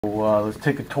Let's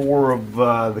take a tour of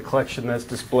the collection that's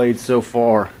displayed so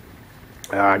far.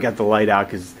 I got the light out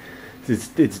because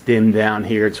it's dim down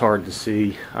here. It's hard to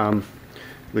see, at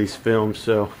least film.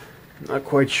 So, not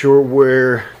quite sure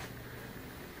where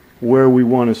we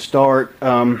want to start.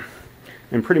 And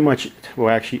pretty much, well,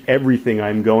 actually, everything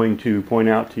I'm going to point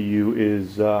out to you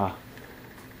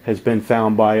has been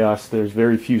found by us. There's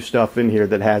very few stuff in here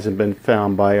that hasn't been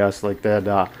found by us, like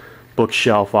that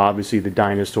bookshelf, obviously the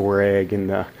dinosaur egg and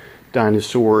the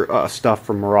dinosaur stuff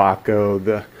from Morocco,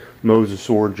 the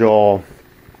mosasaur jaw,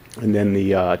 and then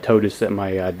the Totus that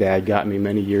my dad got me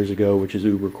many years ago, which is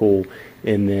uber cool,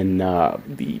 and then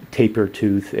the taper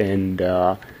tooth and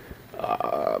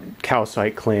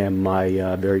calcite clam my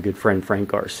very good friend Frank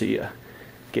Garcia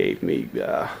gave me.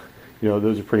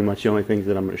 Those are pretty much the only things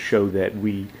that I'm going to show that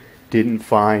we didn't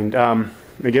find.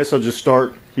 I guess I'll just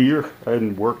start here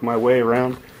and work my way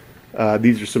around.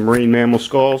 These are some marine mammal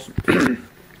skulls.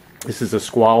 This is a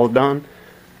squalodon.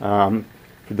 For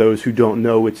those who don't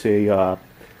know, it's a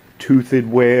toothed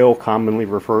whale, commonly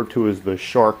referred to as the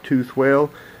shark tooth whale.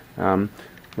 When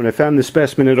I found this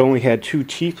specimen, it only had 2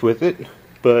 teeth with it,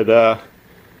 but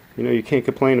you can't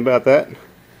complain about that.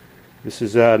 This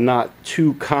is not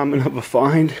too common of a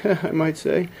find, I might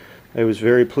say. I was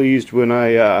very pleased when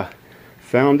I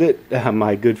found it.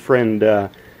 My good friend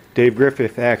Dave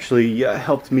Griffith actually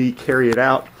helped me carry it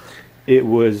out. It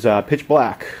was pitch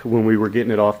black when we were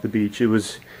getting it off the beach. It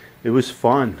was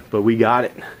fun, but we got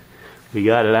it. We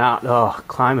got it out. Oh,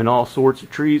 climbing all sorts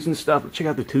of trees and stuff. Check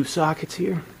out the tooth sockets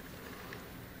here.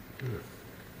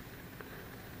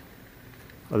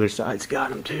 Other side's got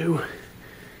them too.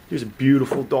 Here's a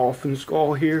beautiful dolphin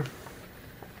skull here.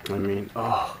 I mean,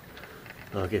 oh,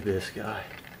 look at this guy.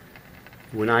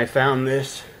 When I found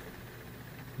this,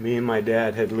 me and my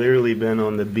dad had literally been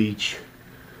on the beach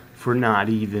for not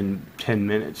even 10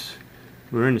 minutes.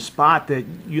 We were in a spot that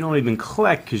you don't even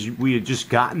collect because we had just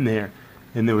gotten there,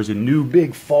 and there was a new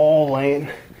big fall laying,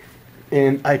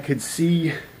 and I could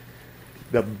see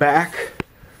the back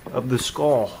of the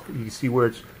skull. You can see where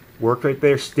it's worked right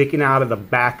there, sticking out of the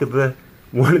back of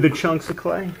one of the chunks of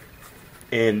clay,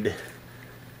 and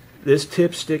this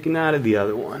tip sticking out of the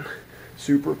other one.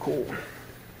 Super cool.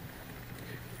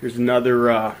 Here's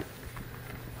another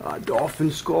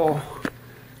dolphin skull.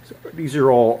 So these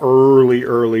are all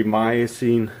early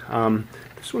Miocene.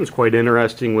 This one's quite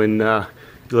interesting when you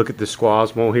look at the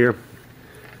squamosal here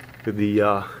with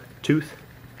the tooth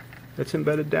that's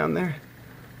embedded down there.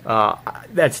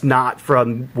 That's not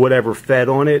from whatever fed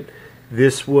on it.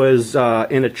 This was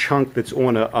in a chunk that's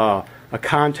on a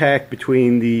contact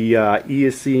between the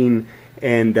Eocene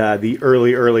and the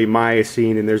early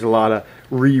Miocene, and there's a lot of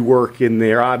rework in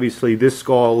there. Obviously, this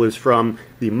skull is from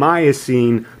the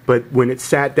Miocene, but when it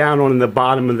sat down on the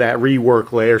bottom of that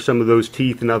rework layer, some of those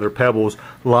teeth and other pebbles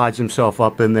lodged themselves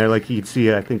up in there. Like you can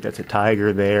see, I think that's a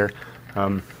tiger there.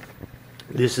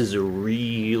 This is a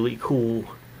really cool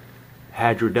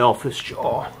Hadrodelphus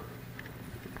jaw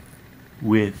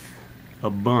with a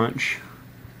bunch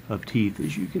of teeth,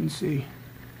 as you can see.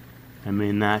 I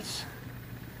mean, that's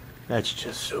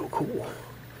just so cool.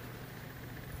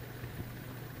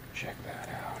 Check that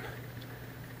out.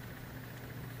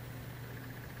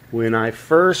 When I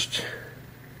first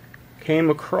came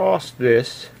across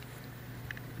this,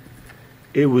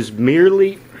 it was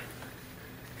merely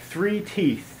 3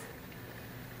 teeth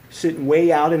sitting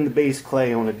way out in the base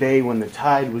clay on a day when the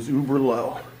tide was uber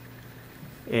low.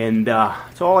 And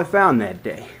that's all I found that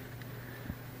day.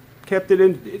 Kept it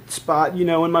in its spot,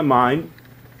 in my mind.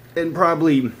 And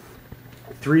probably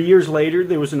 3 years later,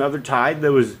 there was another tide.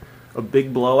 There was a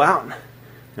big blowout.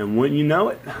 And wouldn't you know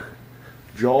it,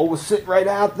 Joel was sitting right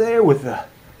out there with a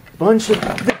bunch of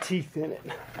the teeth in it.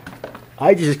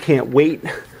 I just can't wait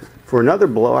for another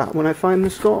blowout when I find the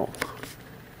skull.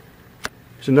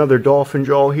 There's another dolphin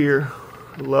jaw here,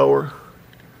 lower.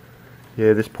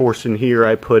 Yeah, this portion here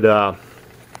I put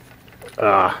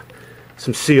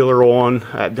some sealer on.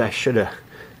 I should have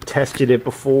tested it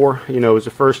before. It was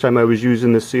the first time I was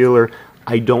using the sealer.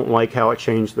 I don't like how it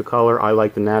changed the color. I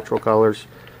like the natural colors.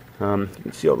 You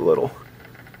can see all the little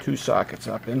tooth sockets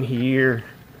up in here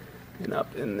and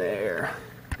up in there.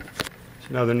 It's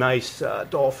another nice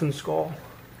dolphin skull.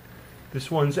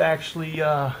 This one's actually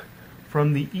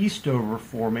from the Eastover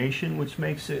Formation, which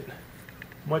makes it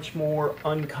much more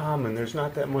uncommon. There's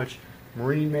not that much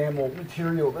marine mammal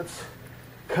material that's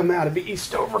come out of the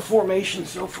Eastover Formation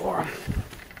so far.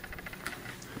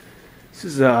 This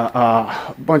is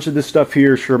a bunch of this stuff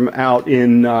here is from out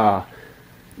in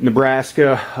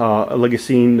Nebraska,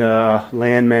 Oligocene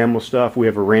land mammal stuff. We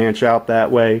have a ranch out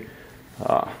that way.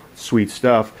 Sweet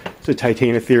stuff. It's a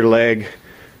Titanothere leg.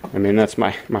 I mean, that's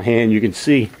my hand. You can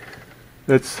see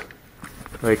that's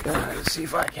like, let's see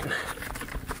if I can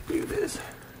do this.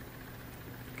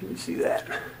 Can you see that?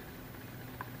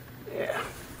 Yeah,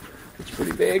 it's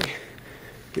pretty big.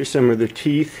 Here's some of their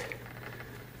teeth.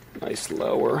 Nice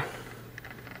lower.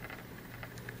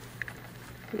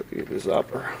 Look at this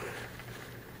upper.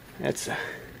 That's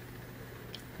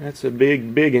a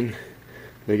big one.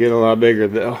 They get a lot bigger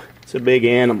though. It's a big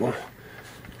animal.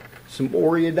 Some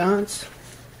Oreodonts.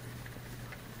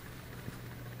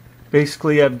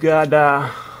 Basically, I've got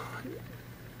a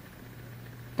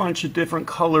bunch of different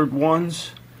colored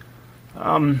ones.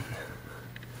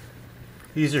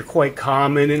 These are quite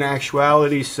common in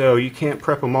actuality, so you can't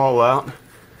prep them all out.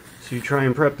 So you try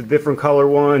and prep the different color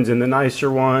ones and the nicer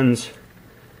ones,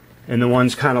 and the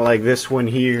ones kind of like this one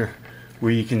here,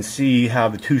 where you can see how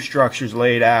the two structures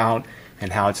laid out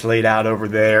and how it's laid out over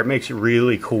there. It makes it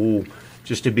really cool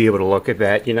just to be able to look at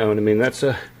that, you know what I mean? It's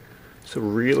a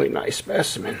really nice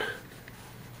specimen.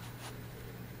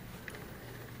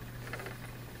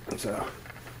 It's a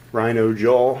rhino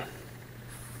jaw.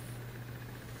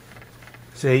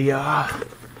 It's a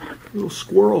little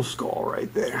squirrel skull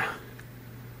right there.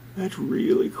 That's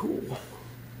really cool.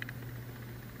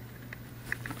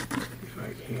 If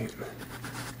I can.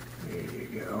 There you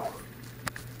go.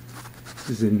 This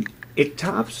is an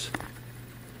Ictops.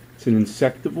 It's an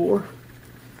insectivore.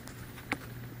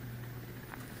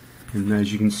 And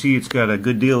as you can see, it's got a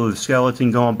good deal of the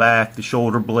skeleton going back, the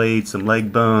shoulder blades, some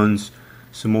leg bones,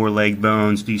 some more leg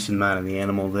bones, decent amount of the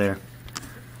animal there.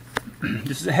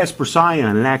 This is a Hesperocyon,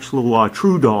 an actual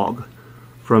true dog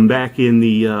from back in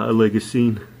the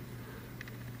Oligocene.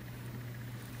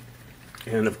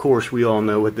 And of course, we all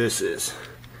know what this is.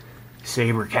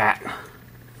 Saber cat.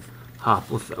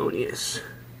 Hoplothonius.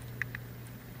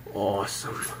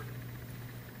 Awesome.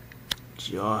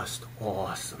 Just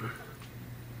awesome.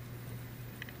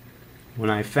 When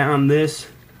I found this,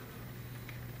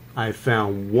 I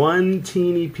found one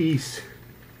teeny piece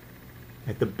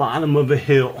at the bottom of a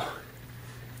hill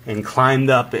and climbed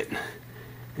up it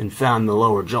and found the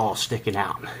lower jaw sticking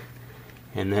out.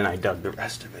 And then I dug the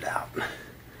rest of it out.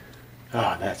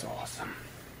 Oh, that's awesome.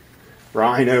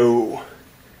 Rhino.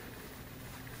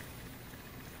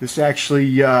 This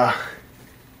actually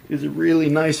is a really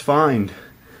nice find.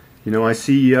 You know, I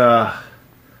see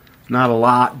not a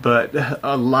lot, but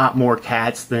a lot more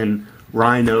cats than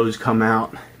rhinos come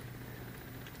out.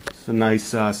 It's a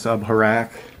nice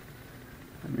subharac.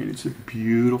 I mean, it's a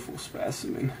beautiful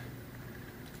specimen.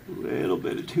 A little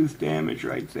bit of tooth damage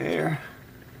right there.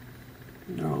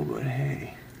 You know, but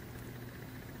hey.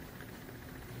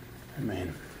 I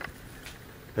mean,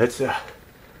 that's a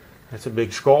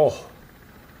big skull.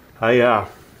 I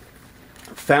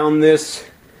found this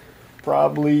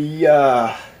probably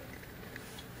I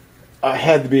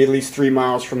had to be at least 3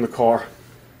 miles from the car.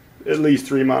 At least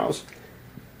 3 miles.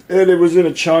 And it was in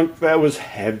a chunk that was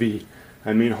heavy.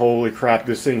 I mean, holy crap,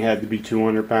 this thing had to be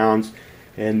 200 pounds.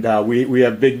 And we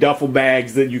have big duffel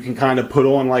bags that you can kind of put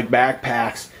on like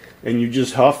backpacks, and you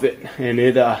just huff it. And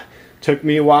it took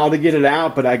me a while to get it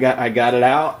out, but I got it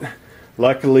out.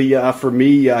 Luckily for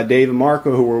me, Dave and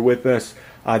Marco, who were with us,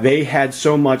 they had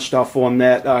so much stuff on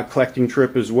that collecting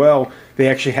trip as well. They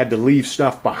actually had to leave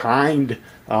stuff behind.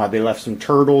 They left some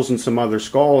turtles and some other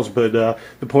skulls, but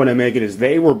the point I'm making is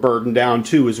they were burdened down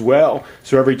too as well.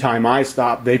 So every time I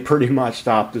stopped, they pretty much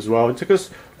stopped as well. It took us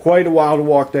quite a while to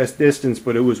walk that distance,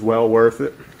 but it was well worth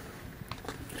it.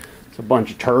 It's a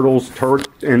bunch of turtles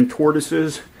and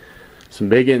tortoises, some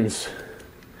big ones,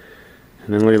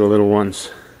 and then look at the little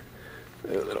ones.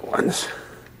 The little ones.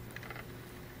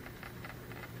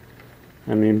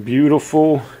 I mean,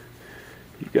 beautiful.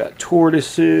 You got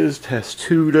tortoises,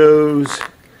 testudos.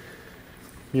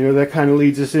 You know, that kind of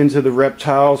leads us into the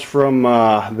reptiles from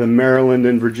the Maryland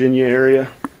and Virginia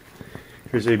area.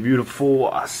 Here's a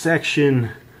beautiful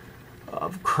section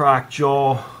of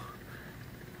crocjaw,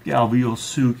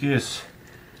 Galviosuchus.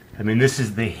 I mean, this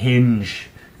is the hinge.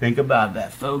 Think about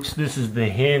that, folks. This is the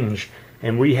hinge.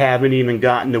 And we haven't even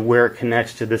gotten to where it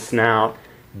connects to the snout.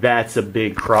 That's a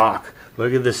big croc.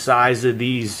 Look at the size of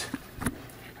these.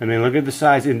 I mean, look at the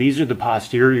size. And these are the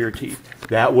posterior teeth.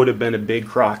 That would have been a big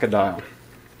crocodile.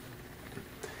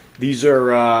 These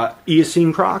are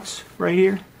Eocene crocs right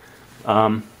here.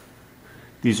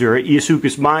 These are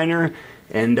Eosuchus minor.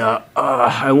 And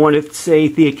I want to say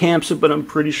Theocampsa, but I'm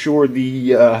pretty sure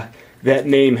the that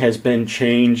name has been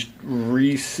changed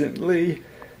recently.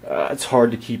 It's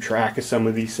hard to keep track of some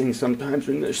of these things sometimes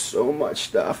when there's so much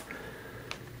stuff.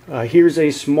 Here's a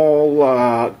small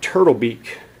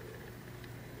turtlebeak.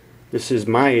 This is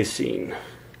Miocene.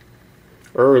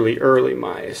 Early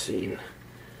Miocene.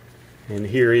 And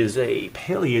here is a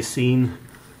Paleocene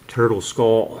turtle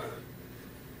skull.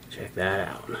 Check that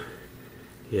out.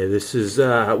 Yeah, this is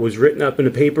was written up in a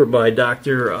paper by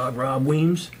Dr. Rob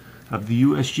Weems of the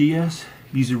USGS.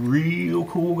 He's a real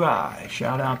cool guy.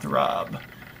 Shout out to Rob.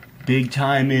 Big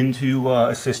time into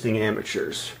assisting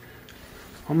amateurs.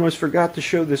 Almost forgot to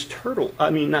show this turtle. I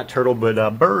mean, not turtle,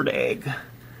 but bird egg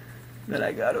that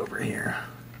I got over here.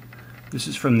 This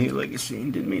is from the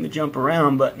Oligocene. Didn't mean to jump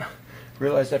around, but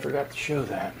realized I forgot to show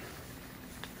that.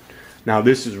 Now,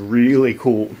 this is really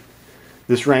cool.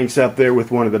 This ranks up there with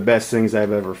one of the best things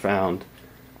I've ever found.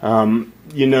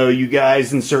 You know, you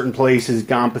guys in certain places,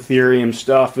 Gomphotherium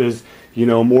stuff is, you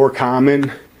know, more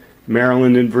common.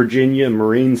 Maryland and Virginia,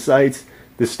 marine sites,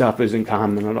 this stuff isn't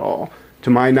common at all.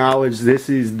 To my knowledge, this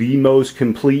is the most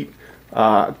complete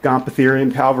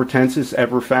Gomphotherium calvertensis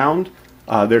ever found.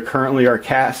 There currently are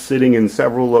casts sitting in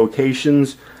several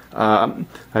locations.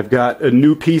 I've got a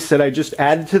new piece that I just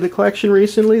added to the collection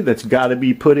recently that's got to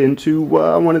be put into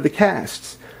one of the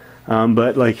casts.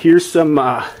 But like, here's some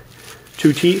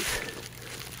 2 teeth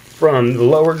from the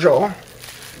lower jaw.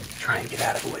 Try and get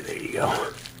out of the way. There you go.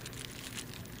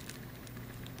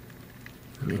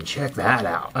 I mean, check that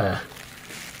out.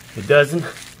 It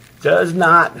does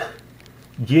not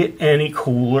get any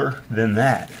cooler than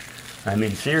that. I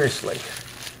mean, seriously.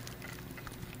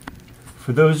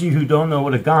 For those of you who don't know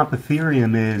what a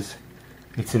Gomphotherium is,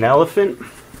 it's an elephant,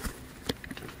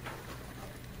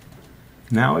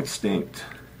 now extinct.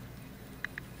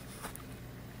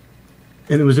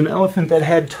 And it was an elephant that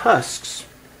had tusks.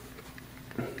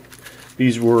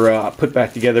 These were put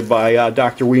back together by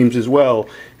Dr. Weems as well,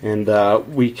 and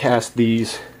we cast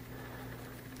these.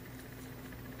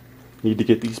 Need to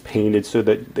get these painted so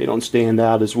that they don't stand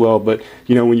out as well. But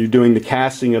you know, when you're doing the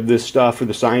casting of this stuff for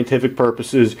the scientific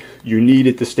purposes, you need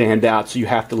it to stand out, so you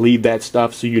have to leave that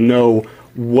stuff so you know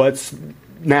what's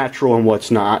natural and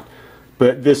what's not.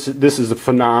 But this is a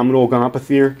phenomenal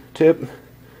Gomphothere tip.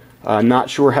 Not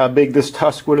sure how big this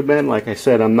tusk would have been. Like I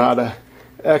said, I'm not an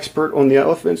expert on the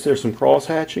elephants. There's some cross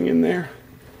hatching in there,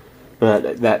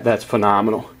 but that's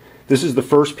phenomenal. This is the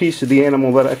first piece of the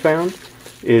animal that I found,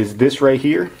 is this right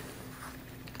here.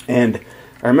 And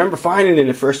I remember finding it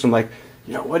at first. I'm like,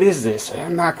 you know, what is this?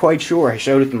 I'm not quite sure. I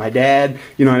showed it to my dad,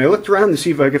 you know, and I looked around to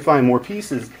see if I could find more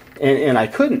pieces, and I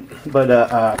couldn't. But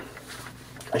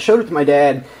I showed it to my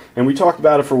dad, and we talked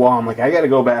about it for a while. I'm like, I got to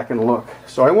go back and look.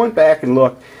 So I went back and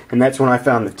looked, and that's when I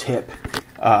found the tip.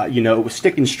 You know, it was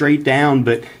sticking straight down,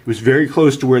 but it was very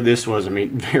close to where this was. I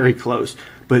mean, very close.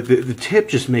 But the tip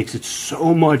just makes it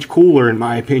so much cooler, in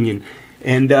my opinion.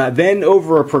 And then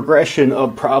over a progression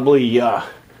of probably...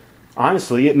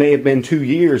 honestly, it may have been 2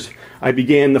 years, I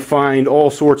began to find all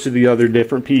sorts of the other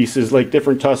different pieces, like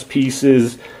different tusk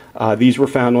pieces. These were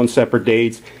found on separate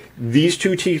dates. These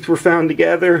 2 teeth were found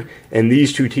together, and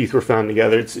these 2 teeth were found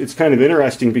together. It's kind of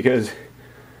interesting because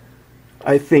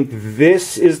I think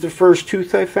this is the first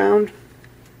tooth I found.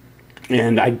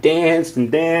 And I danced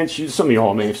and danced. Some of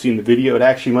y'all may have seen the video. It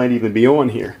actually might even be on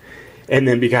here. And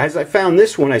then because I found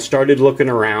this one, I started looking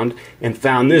around and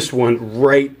found this one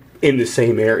right in the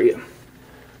same area.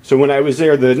 So when I was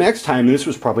there the next time, this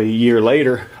was probably a year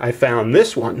later, I found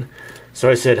this one. So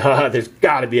I said, there's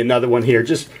got to be another one here.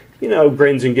 Just, you know,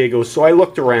 grins and giggles. So I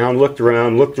looked around, and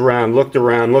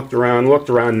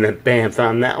then bam,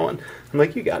 found that one. I'm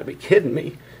like, you got to be kidding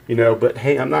me. You know, but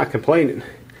hey, I'm not complaining.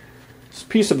 This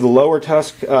piece of the lower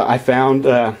tusk I found,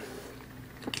 I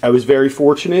was very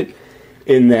fortunate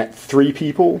in that 3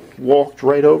 people walked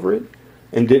right over it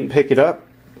and didn't pick it up.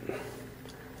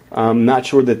 I'm not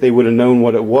sure that they would have known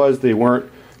what it was. They weren't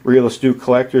real astute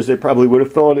collectors. They probably would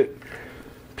have thought it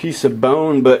a piece of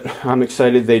bone, but I'm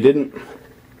excited they didn't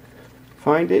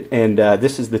find it. And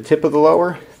this is the tip of the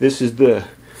lower. This is the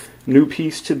new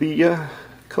piece to the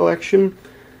collection.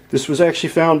 This was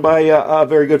actually found by a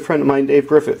very good friend of mine, Dave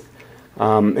Griffith.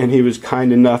 And he was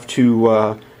kind enough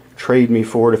to trade me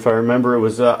for it. If I remember, it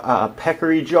was a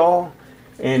peccary jaw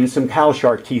and some cow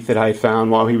shark teeth that I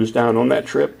found while he was down on that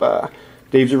trip.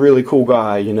 Dave's a really cool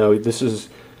guy, you know. This is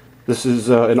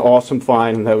an awesome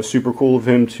find, and that was super cool of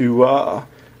him to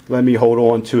let me hold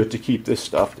on to it to keep this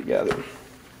stuff together.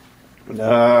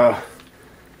 I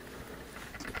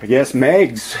guess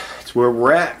Megs, that's where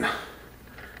we're at.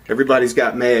 Everybody's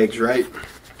got Megs, right?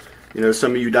 You know,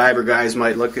 some of you diver guys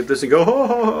might look at this and go, ho,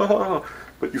 ho, ho, ho.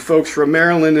 But you folks from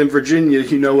Maryland and Virginia,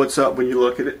 you know what's up when you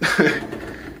look at it.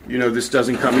 You know this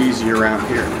doesn't come easy around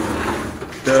here.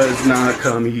 Does not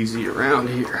come easy around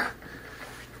here.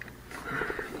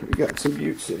 We got some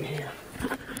buttes in here.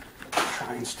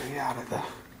 Try and stay out of the...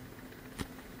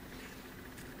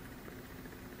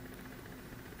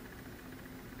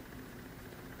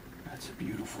 That's a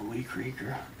beautiful Lee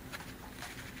Creeker.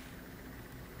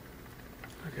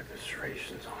 Look at the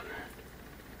serrations on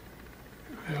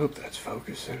that. I hope that's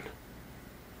focusing.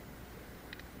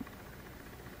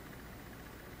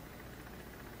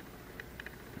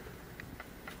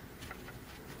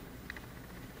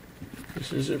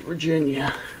 This is a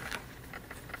Virginia.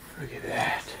 Look at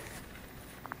that.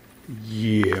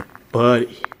 Yeah,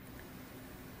 buddy.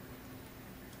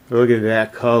 Look at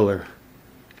that color.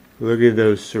 Look at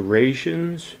those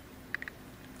serrations.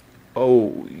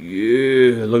 Oh,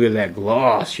 yeah. Look at that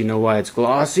gloss. You know why it's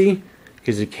glossy?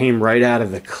 Because it came right out of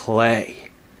the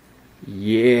clay.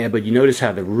 Yeah, but you notice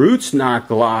how the root's not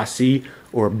glossy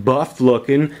or buff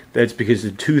looking. That's because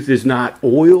the tooth is not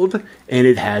oiled and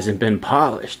it hasn't been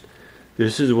polished.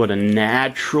 This is what a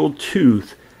natural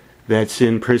tooth that's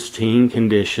in pristine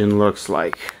condition looks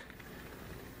like.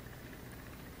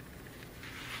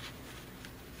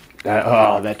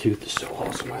 That tooth is so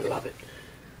awesome. I love it.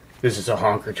 This is a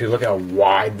honker too. Look how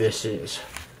wide this is.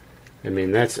 I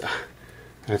mean, that's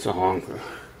a honker.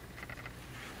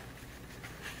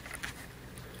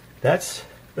 That's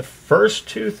the first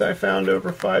tooth I found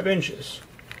over 5 inches.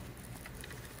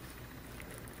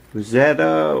 Was that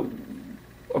a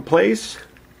place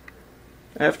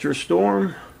after a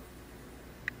storm?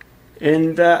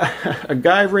 And a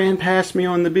guy ran past me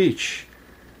on the beach.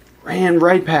 Ran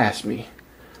right past me.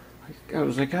 I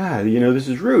was like, you know, this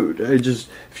is rude.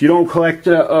 If you don't collect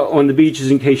on the beaches,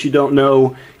 in case you don't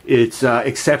know, it's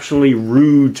exceptionally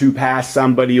rude to pass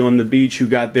somebody on the beach who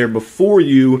got there before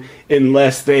you,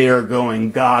 unless they are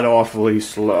going god-awfully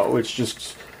slow. It's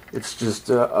just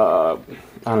I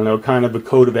don't know, kind of a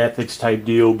code of ethics type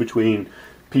deal between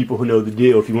people who know the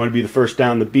deal. If you want to be the first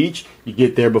down the beach, you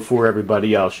get there before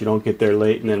everybody else. You don't get there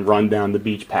late and then run down the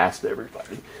beach past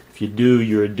everybody. If you do,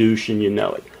 you're a douche and you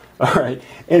know it. All right.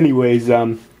 Anyways,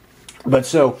 but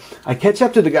so I catch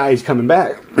up to the guy who's coming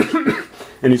back,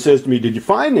 and he says to me, "Did you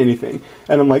find anything?"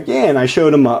 And I'm like, "Yeah." And I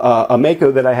showed him a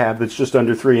Mako that I have that's just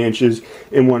under 3 inches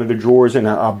in one of the drawers, and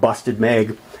a busted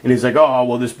Meg. And he's like, "Oh,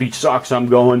 well, this beach sucks. I'm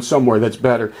going somewhere that's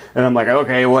better." And I'm like,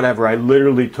 "Okay, whatever." I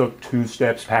literally took 2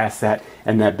 steps past that,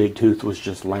 and that big tooth was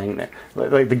just laying there.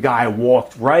 Like the guy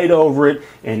walked right over it,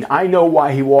 and I know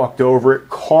why he walked over it.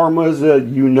 Karma's a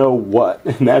you-know-what,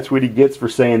 and that's what he gets for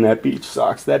saying that beach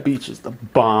sucks. That beach is the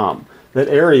bomb. That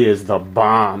area is the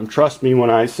bomb. Trust me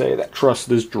when I say that. Trust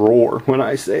this drawer when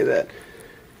I say that.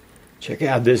 Check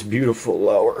out this beautiful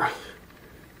lower.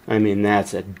 I mean,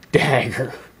 that's a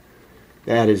dagger.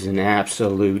 That is an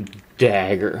absolute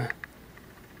dagger.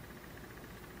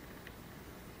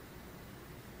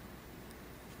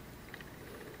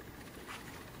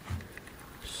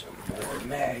 Some more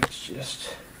mags.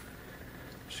 Just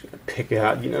gonna pick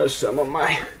out, you know, some of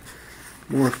my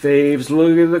more faves.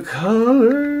 Look at the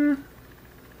color.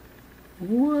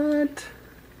 What?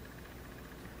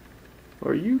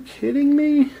 Are you kidding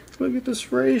me? Look at the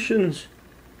serrations.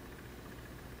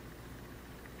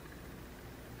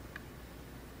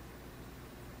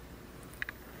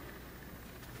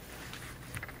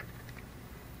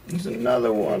 There's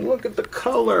another one. Look at the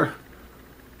color.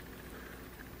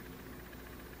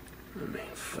 I mean,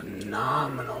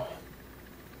 phenomenal.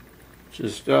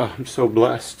 Just, I'm so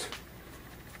blessed.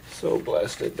 So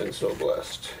blessed. I've been so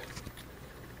blessed.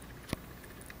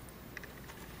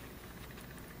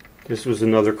 This was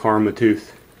another Karma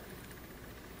tooth.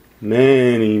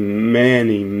 Many,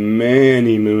 many,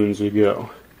 many moons ago.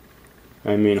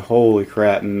 I mean, holy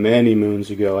crap, many moons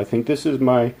ago. I think this is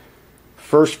my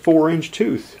first 4-inch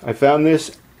tooth. I found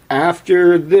this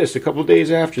after this, a couple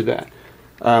days after that.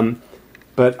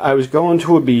 But I was going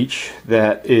to a beach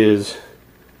that is,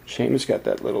 shame it's got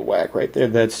that little whack right there.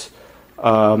 That's,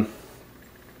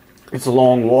 it's a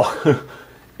long walk.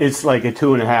 It's like a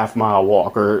 2.5 mile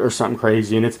walk or something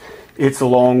crazy, and it's a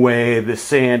long way. The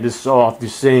sand is soft, you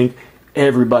sink.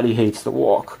 Everybody hates the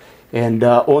walk. And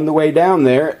on the way down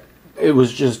there, it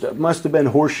was just, it must have been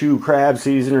horseshoe crab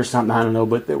season or something, I don't know,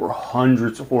 but there were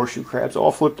hundreds of horseshoe crabs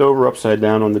all flipped over upside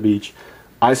down on the beach.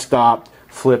 I stopped,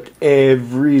 flipped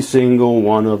every single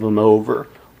one of them over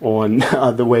on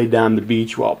the way down the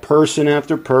beach, while person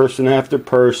after person after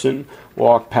person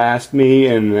walked past me,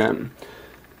 and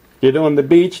get on the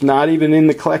beach, not even in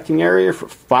the collecting area, for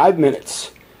 5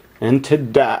 minutes, and to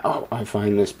die. Oh, I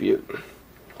find this beaut.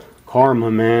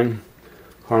 Karma, man.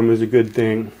 Karma's a good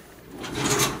thing.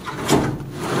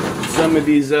 Some of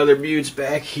these other beauts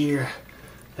back here,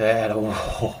 that,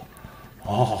 oh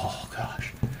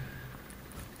gosh.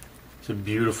 It's a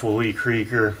beautiful Lee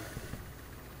Creeker.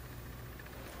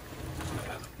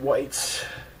 Whites.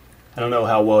 I don't know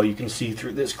how well you can see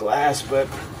through this glass, but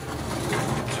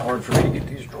it's hard for me to get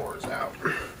these drawers out.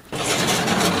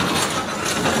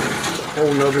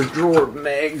 whole nother drawer of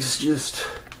Megs. Just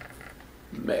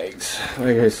Megs.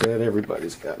 Like I said,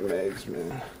 everybody's got Megs,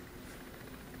 man.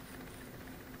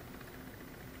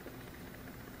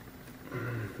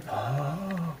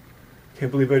 Oh,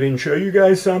 can't believe I didn't show you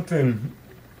guys something.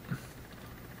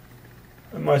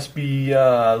 I must be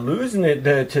losing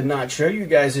it to not show you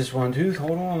guys this one tooth.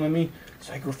 Hold on, let me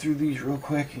cycle through these real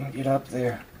quick and get up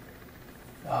there.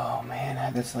 Oh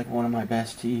man, that's like one of my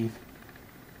best teeth.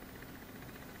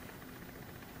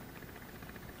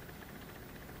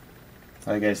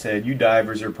 Like I said, you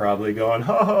divers are probably going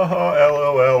ha ha ha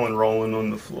LOL and rolling on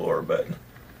the floor, but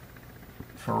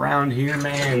for around here,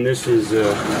 man, this is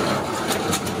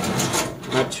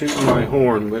not tooting my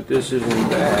horn, but this isn't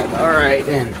bad. Alright,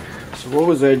 and so what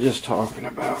was I just talking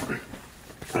about?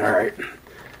 Alright,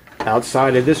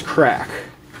 outside of this crack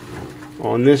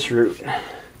on this root,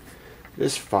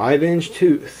 this 5-inch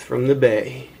tooth from the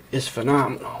bay is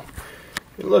phenomenal.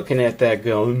 You're looking at that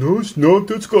going, no it's not,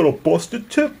 that's got a busted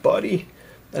tip, buddy.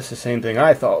 That's the same thing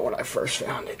I thought when I first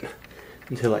found it,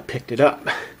 until I picked it up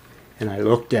and I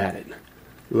looked at it.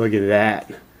 Look at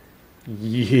that.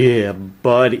 Yeah,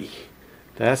 buddy.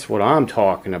 That's what I'm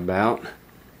talking about.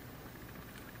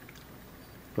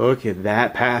 Look at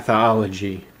that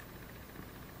pathology.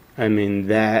 I mean,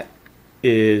 that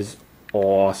is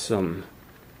awesome.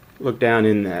 Look down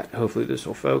in that. Hopefully this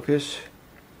will focus.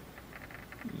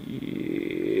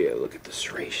 Yeah, look at the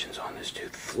serrations on this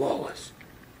tooth. Flawless.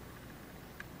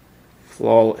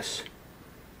 Flawless.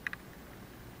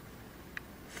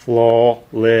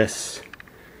 Flawless.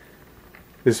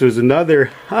 This was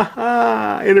another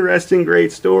interesting,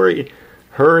 great story.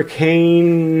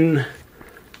 Hurricane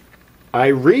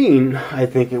Irene, I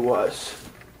think it was.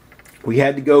 We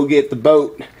had to go get the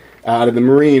boat out of the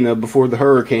marina before the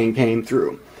hurricane came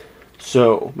through.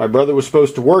 So my brother was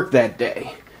supposed to work that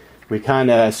day. We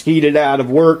kind of skeeted out of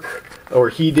work, or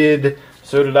he did,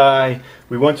 so did I.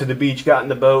 We went to the beach, got in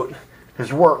the boat.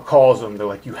 His work calls him. They're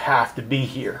like, you have to be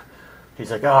here. He's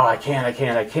like, oh, I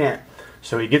can't.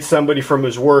 So he gets somebody from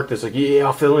his work that's like, yeah,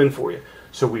 I'll fill in for you.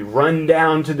 So we run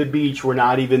down to the beach. We're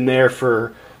not even there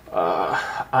for,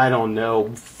 I don't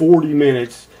know, 40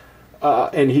 minutes.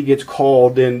 And he gets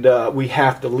called and we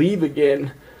have to leave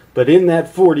again. But in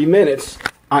that 40 minutes,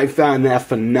 I found that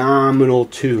phenomenal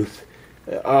tooth.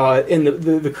 And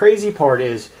the crazy part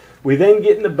is, we then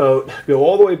get in the boat, go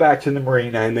all the way back to the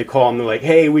marina, and they call them. They're like,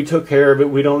 hey, we took care of it.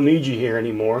 We don't need you here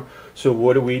anymore. So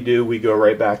what do? We go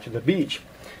right back to the beach.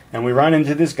 And we run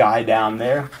into this guy down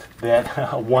there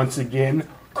that, once again,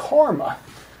 karma.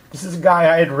 This is a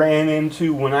guy I had ran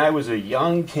into when I was a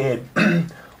young kid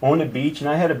on the beach, and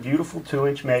I had a beautiful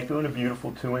 2-inch mako and a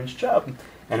beautiful 2-inch chub.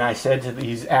 And I said to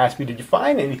he's asked me, did you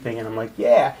find anything? And I'm like,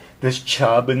 yeah, this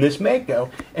chub and this mako.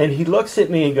 And he looks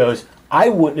at me and goes, I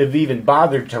wouldn't have even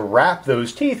bothered to wrap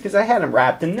those teeth because I had them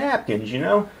wrapped in napkins, you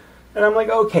know? And I'm like,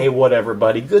 okay, whatever,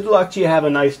 buddy. Good luck to you. Have a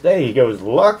nice day. He goes,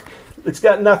 luck? It's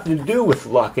got nothing to do with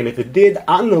luck. And if it did,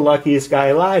 I'm the luckiest guy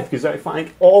alive because I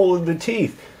find all of the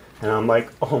teeth. And I'm like,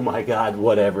 oh my God,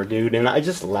 whatever, dude. And I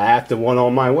just laughed and went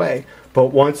on my way. But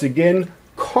once again,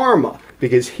 karma,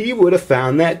 because he would have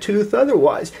found that tooth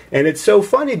otherwise. And it's so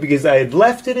funny because I had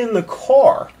left it in the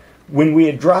car when we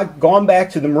had gone back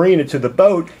to the marina to the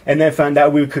boat, and then found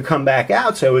out we could come back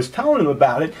out. So I was telling him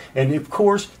about it, and of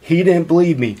course he didn't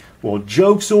believe me. Well,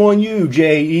 joke's on you,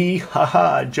 J.E.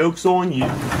 Haha, joke's on you.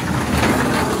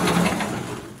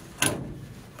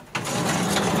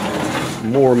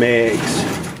 More Megs.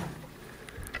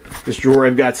 This drawer,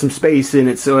 I've got some space in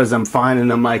it, so as I'm finding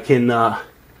them, I can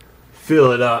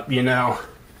fill it up, you know.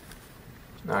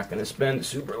 Not going to spend a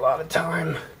super lot of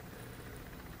time.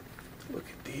 Look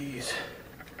at these.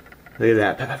 Look at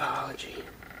that pathology.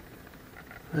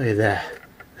 Look at that.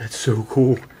 That's so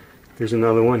cool. Here's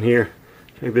another one here.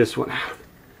 Check this one out.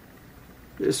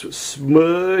 This was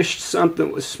smushed.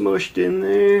 Something was smushed in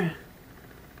there.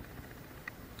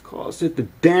 Caused it to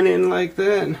dent in like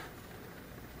that.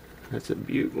 That's a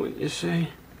beaut, wouldn't you say?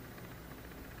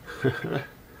 There's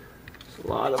a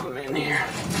lot of them in here.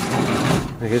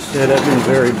 Like I said, I've been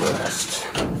very blessed.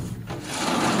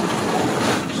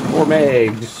 Some more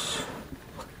Megs.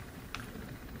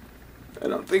 I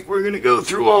don't think we're going to go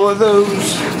through all of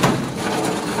those.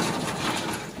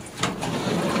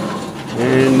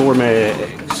 And more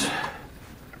Megs.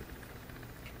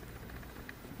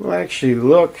 We'll actually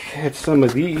look at some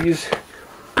of these.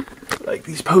 Like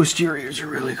these posteriors are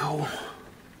really cool.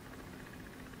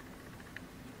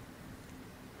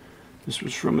 This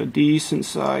was from a decent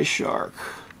sized shark.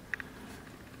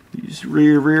 These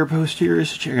rear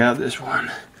posteriors, check out this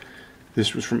one.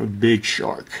 This was from a big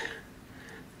shark.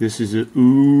 This is an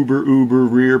uber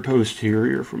rear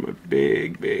posterior from a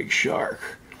big shark.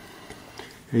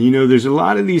 And you know, there's a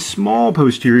lot of these small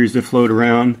posteriors that float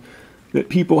around that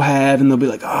people have, and they'll be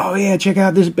like, oh yeah, check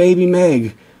out this baby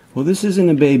Meg. Well, this isn't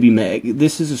a baby Meg.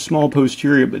 This is a small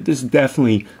posterior, but this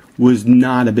definitely was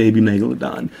not a baby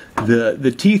megalodon.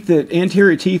 The teeth, that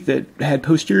anterior teeth that had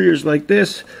posteriors like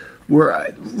this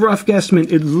were, rough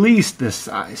guesstimate, at least this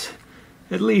size.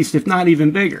 At least, if not even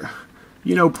bigger.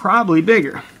 You know, probably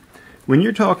bigger. When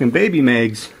you're talking baby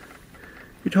Megs,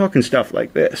 you're talking stuff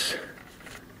like this.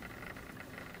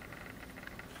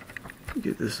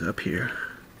 Get this up here.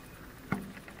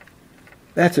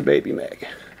 That's a baby Meg.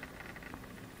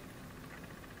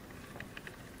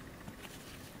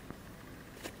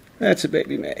 That's a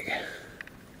baby Meg.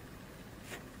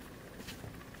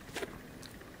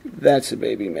 That's a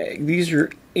baby Meg. These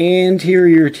are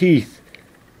anterior teeth.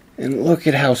 And look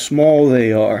at how small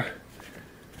they are.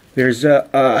 There's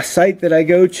a site that I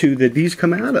go to that these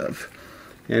come out of.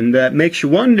 And that makes you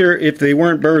wonder if they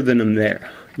weren't birthing them there.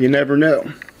 You never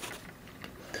know.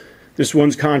 This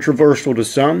one's controversial to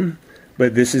some,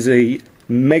 but this is a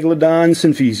Megalodon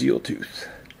symphysial tooth.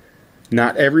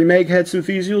 Not every Meg had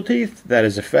symphysial teeth, that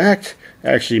is a fact.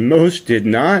 Actually, most did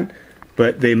not,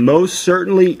 but they most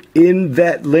certainly, in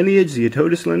that lineage, the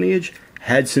Otodus lineage,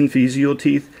 had symphysial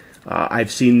teeth. I've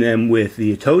seen them with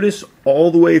the Otodus all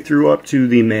the way through up to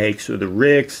the Meg, so the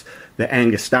Ricks, the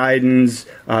Angustidens,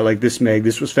 like this Meg.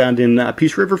 This was found in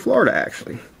Peace River, Florida,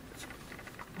 actually.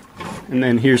 And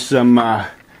then here's some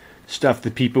stuff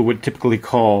that people would typically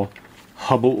call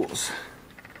Hubbles.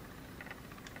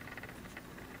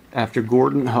 After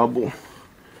Gordon Hubble.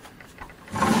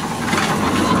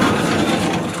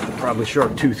 Probably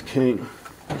Shark Tooth King.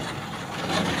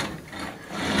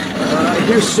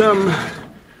 Here's some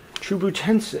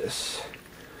Trubutensis.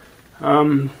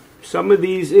 Some of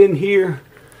these in here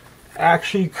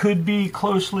actually could be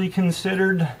closely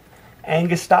considered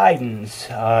Angustidens.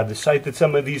 The site that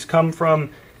some of these come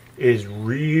from is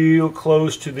real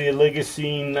close to the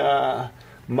Oligocene,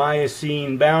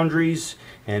 Miocene boundaries,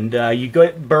 and you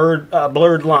get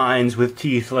blurred lines with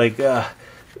teeth like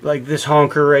this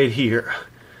honker right here.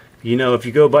 You know, if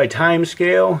you go by time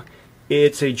scale,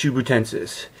 it's a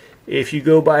Trubutensis. If you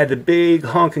go by the big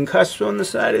honking cusp on the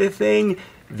side of the thing,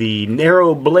 the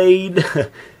narrow blade,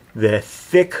 the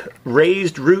thick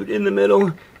raised root in the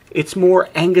middle, it's more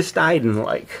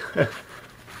Angustiden-like.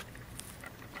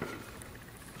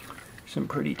 Some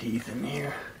pretty teeth in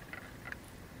here.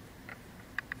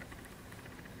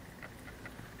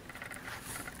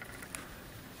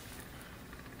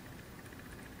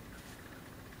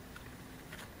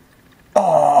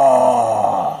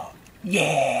 Oh,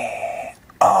 yeah.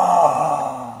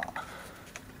 Oh.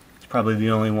 It's probably the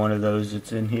only one of those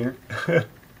that's in here.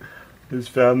 Just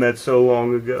found that so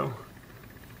long ago.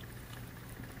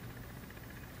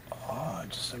 Oh,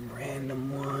 just some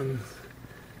random ones.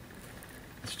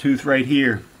 This tooth right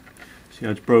here. See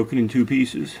how it's broken in two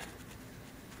pieces?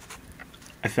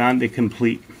 I found it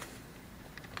complete.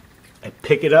 I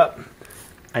pick it up.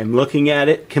 I'm looking at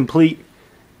it complete,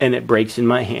 and it breaks in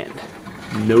my hand.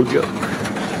 No joke.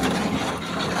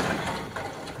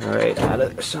 Alright, out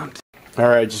of something.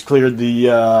 Alright, just cleared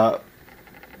the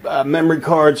memory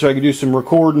card so I can do some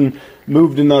recording.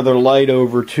 Moved another light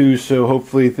over too, so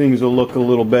hopefully things will look a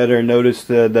little better. Notice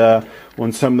that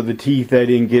on some of the teeth I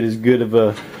didn't get as good of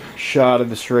a shot of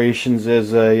the striations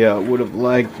as I would have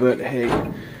liked, but hey.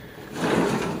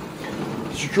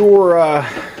 Sure,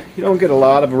 you don't get a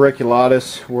lot of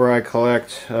auriculatus where I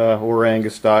collect, or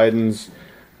Angustidens.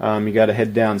 You got to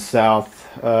head down south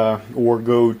or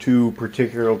go to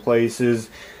particular places.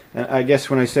 And I guess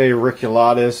when I say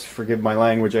auriculatus, forgive my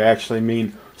language, I actually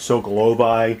mean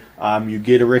Sokolovi. You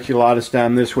get auriculatus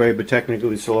down this way, but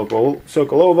technically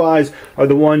Sokolovis are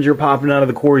the ones you're popping out of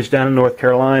the quarries down in North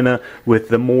Carolina with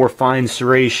the more fine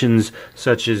serrations,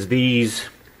 such as these.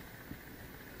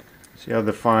 See how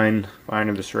the finer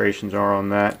the serrations are on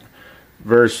that,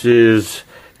 versus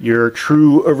your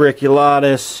true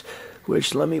auriculatus,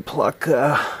 which let me pluck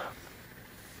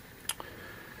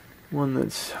one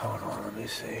that's, hold on, let me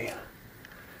see.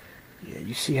 Yeah,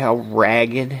 you see how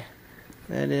ragged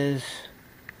that is?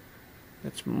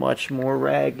 That's much more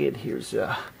ragged. Here's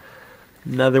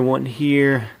another one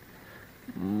here.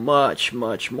 Much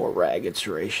more ragged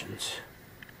serrations.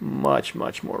 Much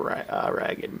more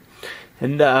ragged.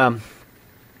 And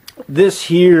this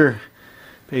here,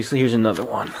 basically, here's another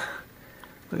one.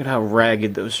 Look at how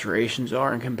ragged those serrations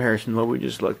are in comparison to what we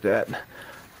just looked at.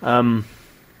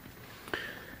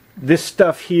 This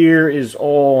stuff here is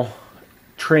all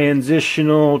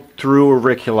transitional through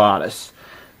auriculatus.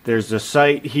 There's a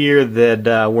site here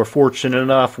that we're fortunate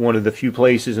enough, one of the few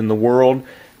places in the world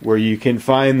where you can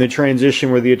find the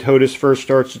transition where the Ototus first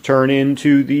starts to turn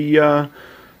into the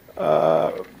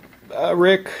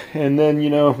Rick, and then, you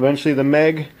know, eventually the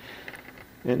Meg.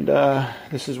 And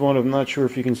this is one of, I'm not sure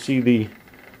if you can see the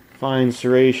fine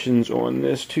serrations on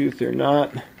this tooth or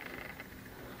not.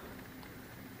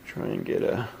 Try and get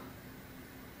a,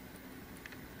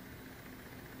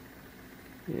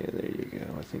 yeah, there you go.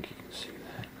 I think you can see that.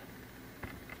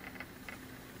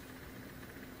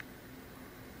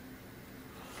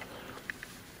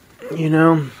 You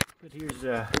know, but here's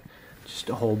just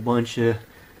a whole bunch of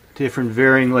different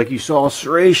varying, like you saw,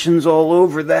 serrations all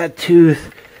over that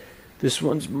tooth. This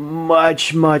one's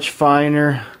much, much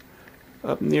finer.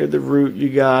 Up near the root you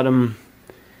got them.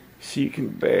 So you can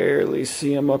barely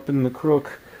see them up in the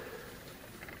crook.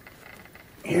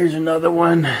 Here's another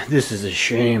one. This is a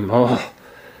shame. Oh,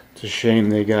 it's a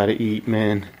shame they gotta eat,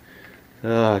 man.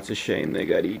 Oh, it's a shame they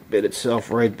gotta eat. Bit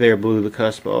itself right there, blew the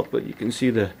cusp off, but you can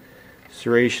see the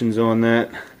serrations on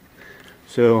that.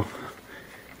 So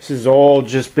this is all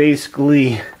just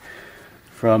basically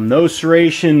from no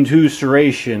serration to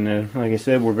serration. And like I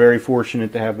said, we're very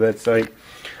fortunate to have that site.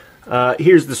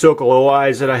 Here's the Socolo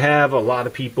eyes that I have. A lot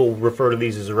of people refer to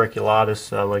these as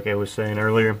auriculatus, like I was saying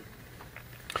earlier.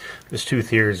 This tooth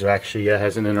here is actually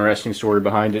has an interesting story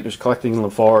behind it. It was collecting in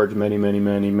Lafarge many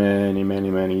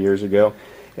years ago,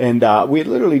 and we had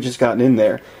literally just gotten in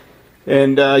there.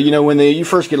 And you know, when you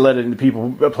first get let into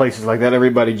places like that,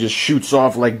 everybody just shoots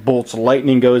off like bolts.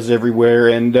 Lightning goes everywhere,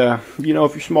 and you know,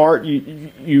 if you're smart,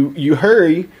 you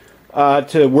hurry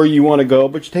to where you want to go,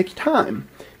 but you take your time.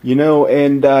 You know,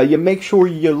 and you make sure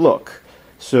you look.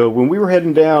 So when we were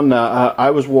heading down,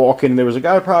 I was walking. There was a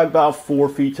guy probably about 4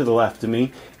 feet to the left of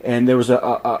me, and there was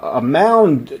a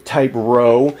mound type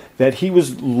row that he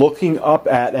was looking up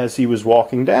at as he was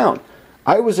walking down.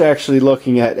 I was actually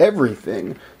looking at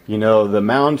everything. You know, the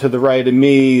mound to the right of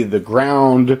me, the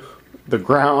ground,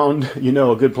 you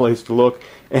know, a good place to look.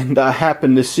 And I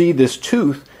happened to see this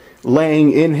tooth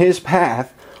laying in his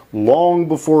path long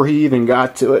before he even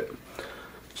got to it.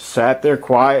 Sat there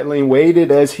quietly and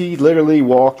waited as he literally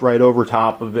walked right over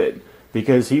top of it,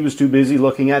 because he was too busy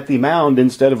looking at the mound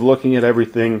instead of looking at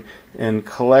everything and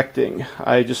collecting.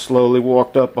 I just slowly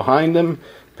walked up behind him,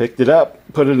 picked it up,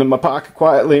 put it in my pocket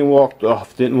quietly, and walked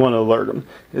off. Didn't want to alert him.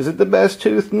 Is it the best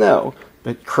tooth? No.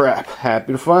 But crap,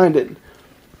 happy to find it.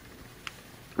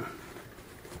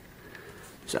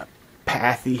 It's a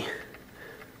pathy.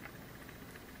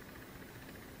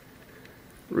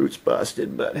 Roots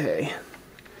busted, but hey.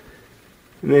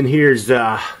 And then here's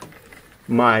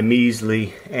my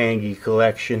measly Angie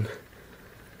collection.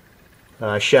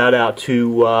 Shout out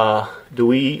to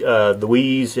Louise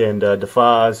and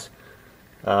DeFaz.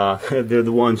 They're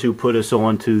the ones who put us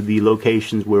on to the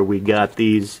locations where we got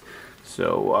these.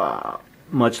 So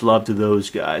much love to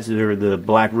those guys. They're the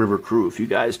Black River crew, if you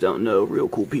guys don't know. Real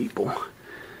cool people.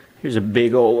 Here's a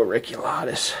big old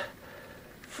auriculatus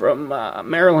from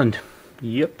Maryland.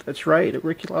 Yep, that's right,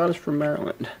 auriculatus from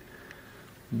Maryland.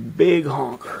 Big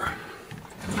honker.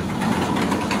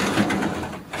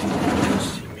 Let's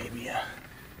see, maybe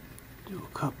do a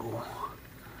couple.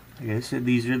 Like I said,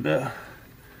 these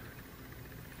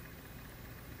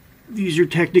are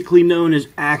technically known as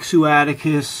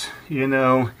Axuaticus, you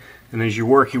know, and as you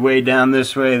work your way down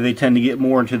this way, they tend to get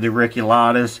more into the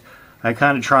auriculatus. I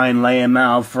kind of try and lay them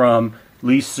out from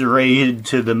least serrated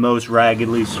to the most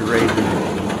raggedly serrated.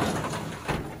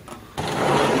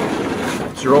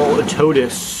 They're all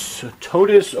Ototus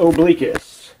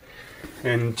obliquus.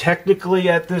 And technically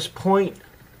at this point,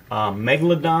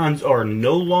 Megalodons are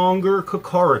no longer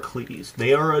Cocoricles.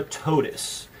 They are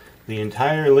Ototus. The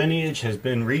entire lineage has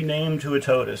been renamed to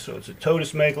Ototus. So it's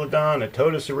Ototus Megalodon,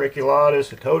 Ototus auriculatus,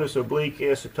 Ototus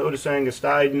obliquus, Ototus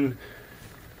angustidens.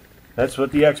 That's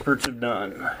what the experts have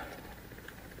done.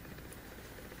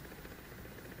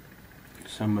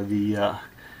 Some of the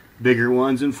bigger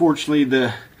ones. Unfortunately,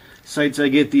 the sites I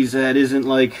get these at isn't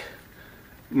like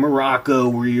Morocco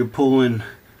where you're pulling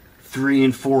 3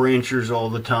 and 4 inches all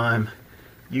the time.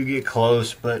 You get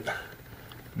close, but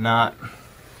not.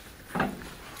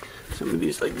 Some of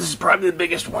these, like this is probably the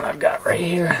biggest one I've got right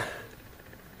here.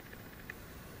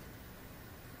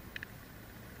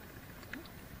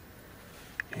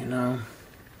 You know,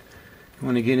 you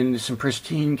want to get into some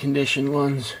pristine condition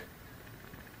ones.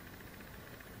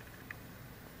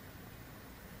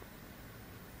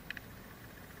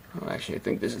 Oh, actually, I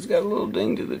think this has got a little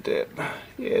ding to the tip.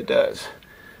 Yeah, it does.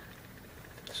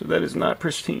 So that is not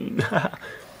pristine.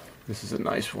 This is a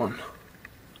nice one.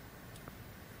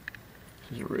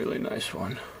 This is a really nice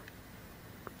one.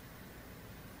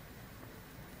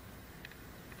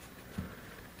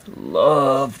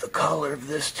 Love the color of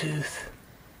this tooth.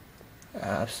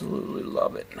 Absolutely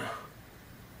love it.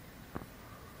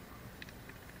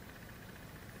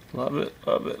 Love it,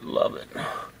 love it, love it.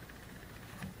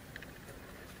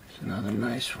 It's another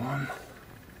nice one.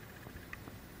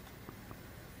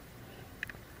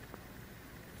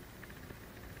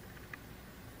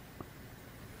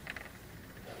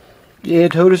 Yeah,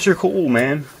 Totus are cool,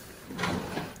 man.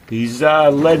 These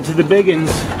led to the biggins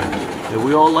that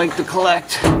we all like to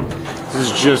collect.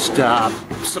 This is just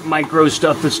some micro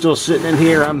stuff that's still sitting in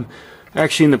here. I'm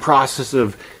actually in the process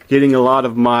of getting a lot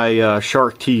of my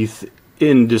shark teeth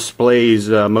in displays.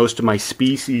 Most of my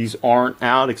species aren't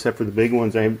out except for the big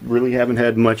ones. I really haven't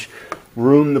had much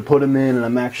room to put them in, and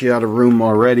I'm actually out of room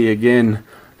already again.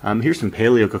 Here's some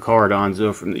Paleococarodons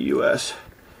though from the US.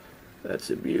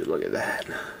 That's a beauty. Look at that.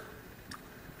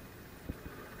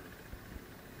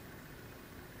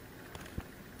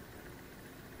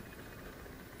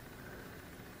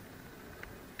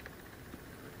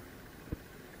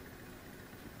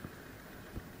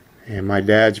 And my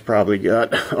dad's probably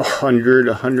got 100,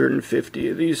 150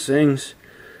 of these things.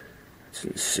 It's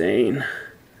insane.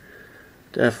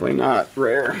 Definitely not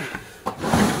rare.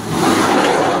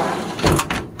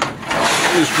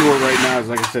 This drawer right now is,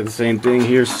 like I said, the same thing.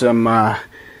 Here's some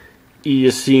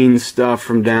Eocene stuff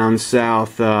from down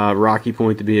south, Rocky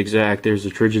Point to be exact. There's a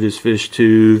Trigidus fish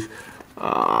tooth,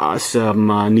 some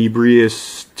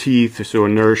Nebrius teeth, so a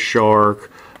nurse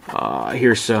shark.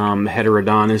 Here's some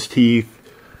Heterodonus teeth.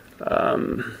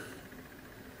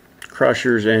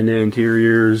 Crushers and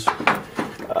interiors.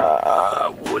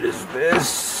 What is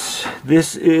this?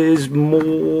 This is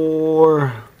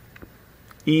more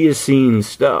Eocene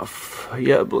stuff.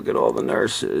 Yep, look at all the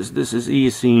nurses. This is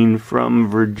Eocene from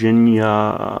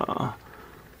Virginia.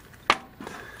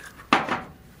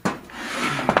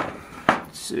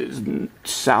 This is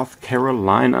South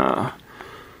Carolina.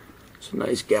 It's a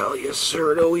nice Gallia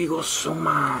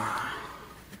Ceratoeaglosoma.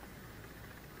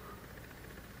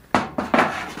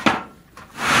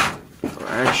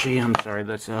 Actually, I'm sorry,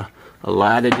 that's a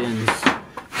Latidens.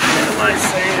 What am I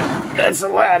saying? That's a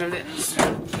Latidens.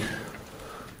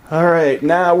 Alright,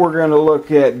 now we're going to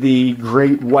look at the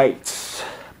great whites,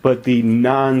 but the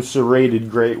non-serrated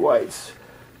great whites.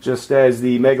 Just as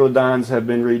the Megalodons have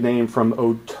been renamed from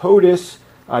Ototus,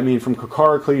 from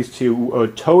Cocarocles to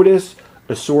Ototus,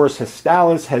 Osaurus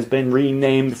histalis has been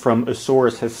renamed from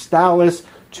Osaurus histalis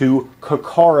to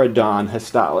Carcharodon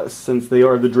histalis, since they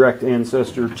are the direct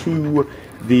ancestor to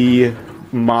the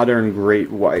modern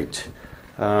great white.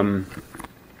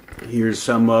 Here's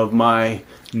some of my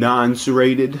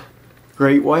non-serrated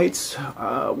great whites,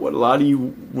 what a lot of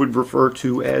you would refer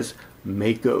to as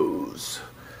Makos.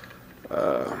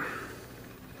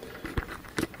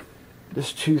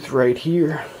 This tooth right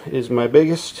here is my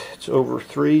biggest. It's over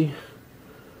 3.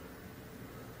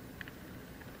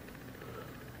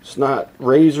 It's not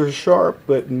razor sharp,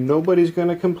 but nobody's going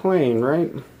to complain,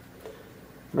 right?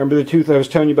 Remember the tooth I was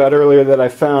telling you about earlier that I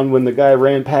found when the guy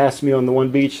ran past me on the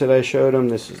one beach that I showed him?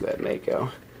 This is that Mako.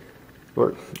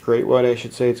 Or great white, I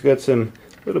should say. It's got some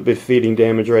little bit feeding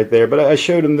damage right there. But I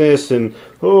showed him this, and,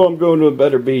 oh, I'm going to a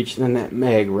better beach. And then that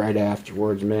Meg right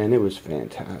afterwards, man, it was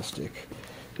fantastic.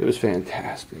 It was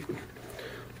fantastic.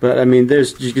 But, I mean,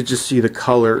 you could just see the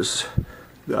colors.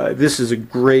 This is a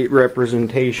great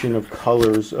representation of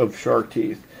colors of shark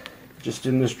teeth. Just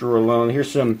in this drawer alone.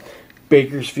 Here's some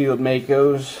Bakersfield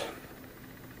Makos.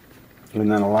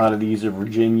 And then a lot of these are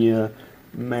Virginia,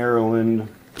 Maryland,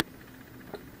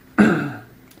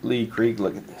 Lee Creek.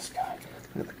 Look at this guy.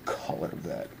 Look at the color of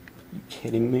that. Are you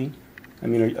kidding me? I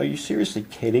mean, are you seriously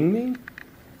kidding me?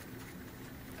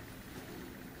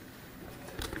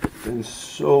 Been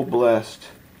so blessed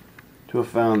to have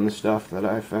found the stuff that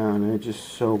I found. I'm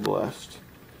just so blessed.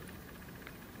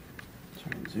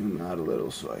 Try and zoom out a little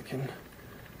so I can.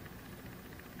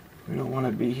 We don't want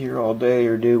to be here all day,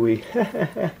 or do we?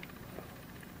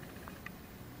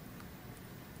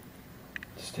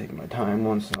 Just take my time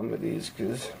on some of these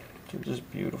because they're just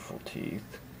beautiful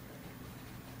teeth.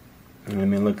 And I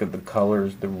mean, look at the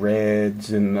colors, the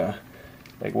reds and the.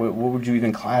 Like, what would you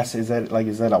even class? Is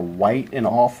that a white, an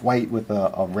off-white with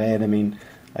a red? I mean,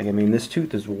 this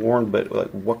tooth is worn, but like,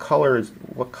 what color is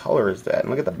that? And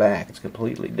look at the back; it's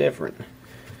completely different.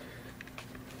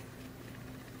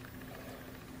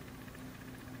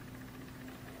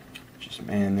 Just,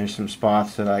 man, there's some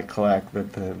spots that I collect,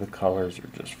 but the colors are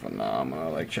just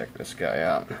phenomenal. Like, check this guy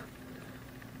out.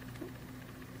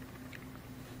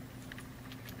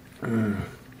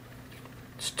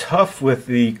 It's tough with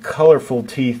the colorful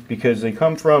teeth because they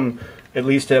come from, at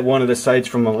least at one of the sites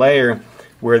from Malayer,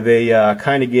 where they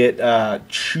kind of get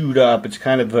chewed up. It's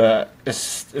kind of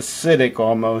acidic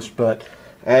almost, but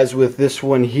as with this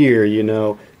one here, you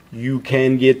know, you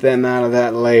can get them out of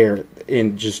that layer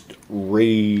in just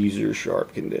razor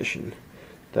sharp condition.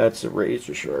 That's a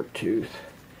razor sharp tooth.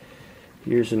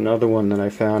 Here's another one that I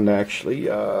found actually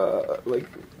like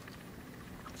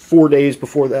 4 days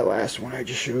before that last one I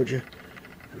just showed you.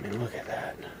 I mean, look at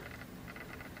that.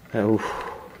 Oh,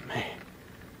 man.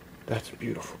 That's a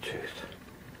beautiful tooth.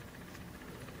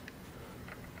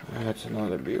 That's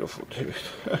another beautiful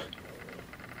tooth.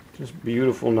 Just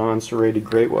beautiful non-serrated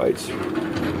great whites.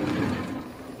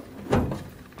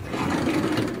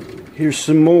 Here's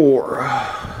some more.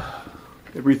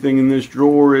 Everything in this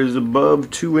drawer is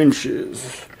above 2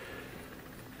 inches.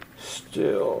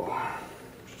 Still,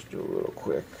 just do a little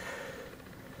quick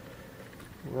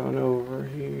run over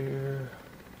here.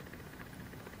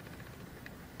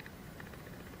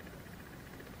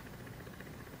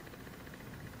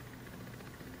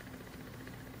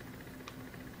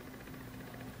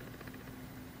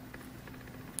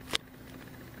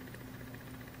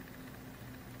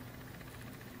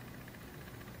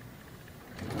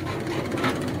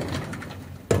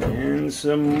 And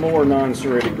some more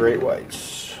non-serrated great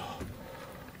whites,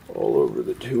 all over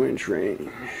the 2-inch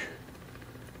range.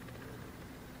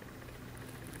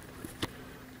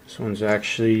 This one's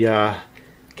actually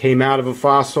came out of a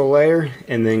fossil layer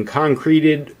and then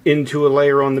concreted into a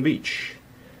layer on the beach.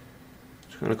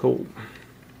 It's kind of cool.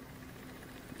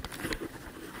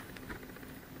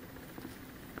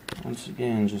 Once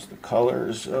again, just the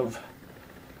colors of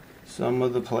some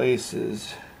of the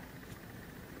places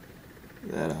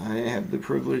that I have the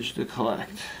privilege to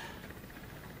collect.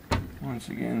 Once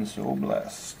again, so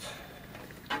blessed.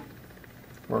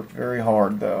 Worked very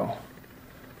hard though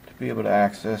to be able to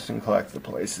access and collect the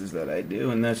places that I do,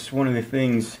 and that's one of the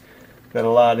things that a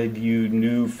lot of you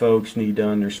new folks need to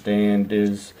understand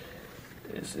is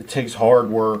it takes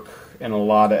hard work and a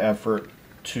lot of effort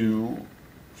to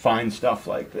find stuff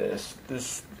like this.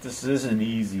 This isn't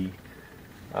easy.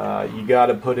 You got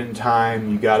to put in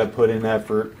time, you got to put in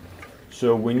effort.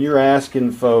 So when you're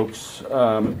asking folks,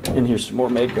 and here's some more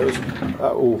Makos.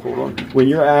 Oh, hold on. When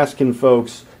you're asking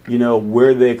folks, you know,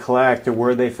 where they collect or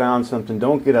where they found something,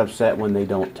 don't get upset when they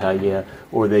don't tell you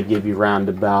or they give you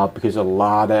roundabout, because a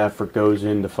lot of effort goes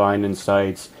into finding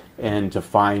sites and to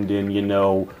finding, you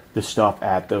know, the stuff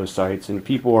at those sites. And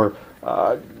people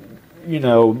are, you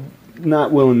know,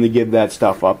 not willing to give that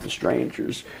stuff up to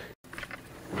strangers.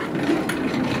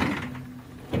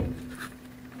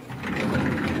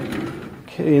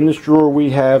 Okay, in this drawer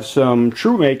we have some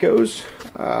true Makos.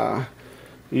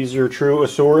 These are true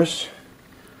Osaurus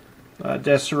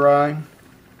Deseri.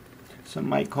 Some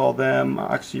might call them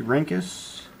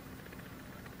Oxyrhynchus.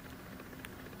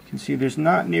 You can see there's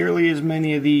not nearly as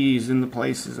many of these in the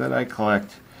places that I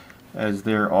collect as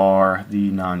there are the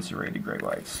non-serrated great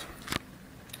whites.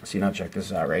 See, now check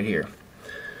this out right here.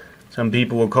 Some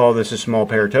people will call this a small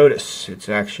Paratodus. It's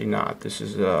actually not. This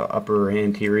is a upper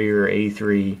anterior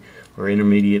A3 or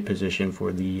intermediate position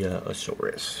for the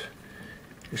Osaurus.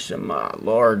 There's some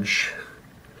larger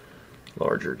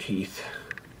teeth.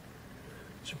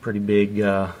 Some pretty big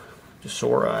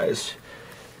Desauris.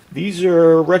 These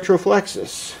are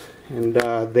Retroflexus, and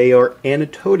they are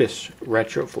Anatodus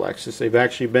Retroflexus. They've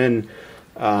actually been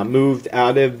moved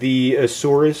out of the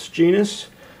Osaurus genus.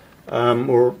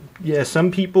 Yeah,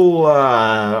 some people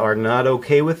are not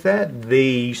okay with that.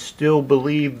 They still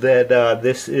believe that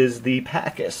this is the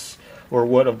Pacus, or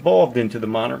what evolved into the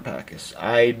modern Pacus.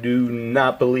 I do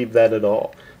not believe that at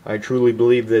all. I truly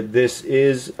believe that this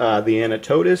is the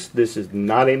Anatodus. This is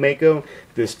not a Mako.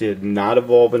 This did not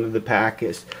evolve into the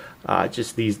Pacus.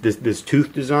 Just this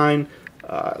tooth design.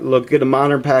 Look at a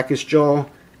modern Pacus jaw.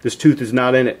 This tooth is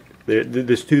not in it.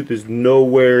 This tooth is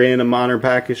nowhere in a modern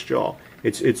Pacus jaw.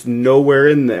 It's nowhere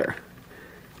in there.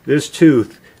 This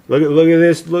tooth, look at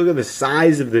this. Look at the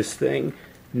size of this thing.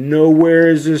 Nowhere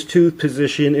is this tooth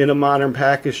positioned in a modern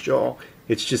Pacus jaw.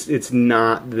 It's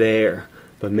not there.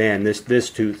 But man, this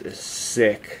tooth is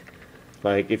sick.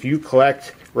 Like, if you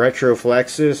collect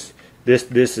Retroflexus,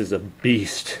 this is a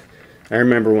beast. I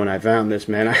remember when I found this,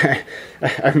 man.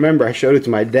 I remember I showed it to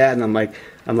my dad, and I'm like,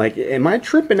 am I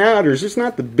tripping out, or is this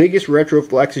not the biggest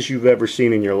Retroflexus you've ever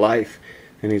seen in your life?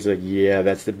 And he's like, yeah,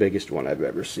 that's the biggest one I've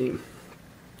ever seen.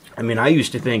 I mean, I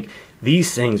used to think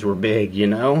these things were big, you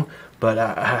know, but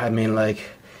I mean, like,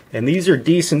 and these are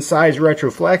decent sized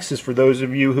Retroflexus for those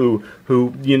of you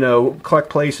who you know, collect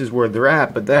places where they're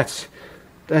at. But that's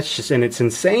just, and it's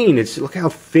insane. Look how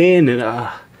thin,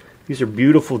 and these are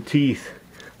beautiful teeth.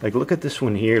 Like, look at this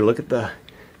one here. Look at the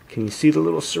Can you see the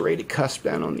little serrated cusp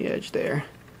down on the edge there?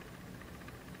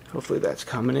 Hopefully that's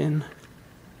coming in.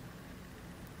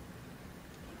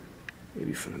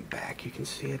 Maybe from the back you can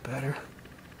see it better.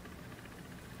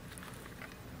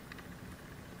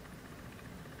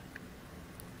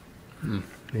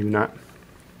 Maybe not.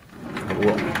 Oh,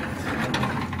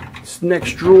 well. This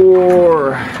next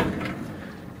drawer.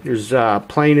 Here's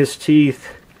plainest teeth.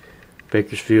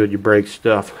 Bakersfield, you break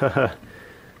stuff.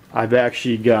 I've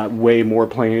actually got way more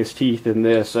plainest teeth than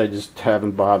this. I just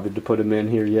haven't bothered to put them in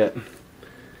here yet.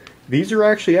 These are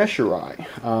actually Escheri.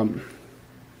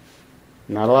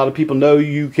 Not a lot of people know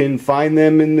you can find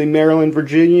them in the Maryland,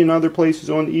 Virginia, and other places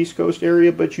on the East Coast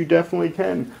area, but you definitely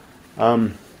can.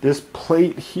 This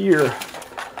plate here,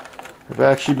 I've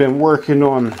actually been working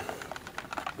on,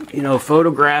 you know,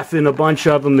 photographing a bunch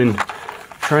of them and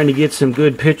trying to get some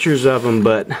good pictures of them,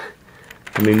 but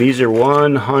I mean, these are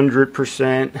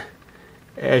 100%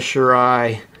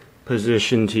 Escheri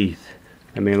position teeth.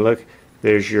 I mean, look,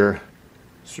 there's your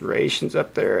serrations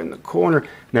up there in the corner.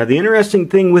 Now, the interesting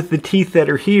thing with the teeth that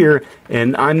are here,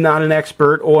 and I'm not an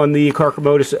expert on the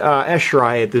Carcharodontis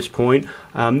Escheri at this point,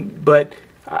 but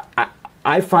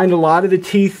I find a lot of the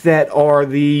teeth that are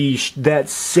that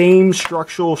same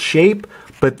structural shape,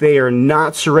 but they are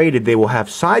not serrated. They will have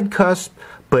side cusp,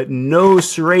 but no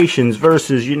serrations,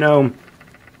 versus, you know,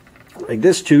 like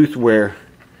this tooth where,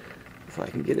 if I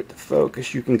can get it to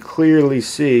focus, you can clearly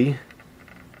see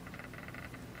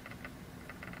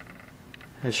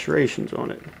has serrations on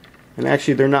it. And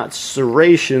actually they're not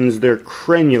serrations, they're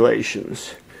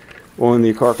crenulations on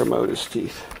the Carcharodontis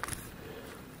teeth.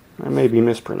 I may be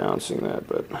mispronouncing that,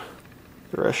 but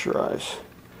they're Escheris.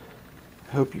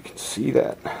 I hope you can see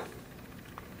that.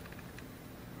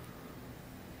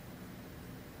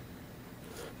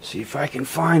 See if I can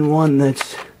find one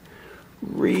that's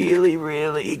really,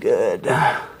 really good.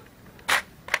 That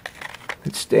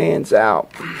stands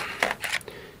out.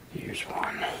 Here's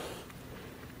one.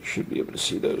 You should be able to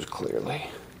see those clearly.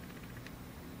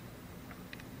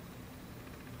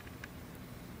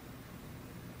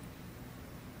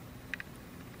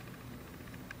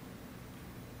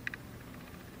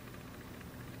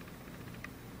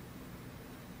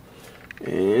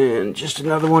 And just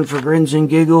another one for grins and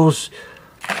giggles.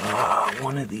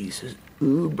 One of these is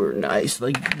uber nice,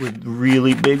 like with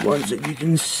really big ones that you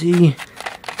can see.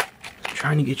 I'm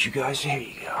trying to get you guys, here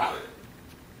you go.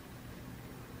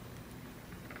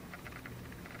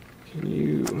 Can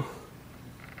you,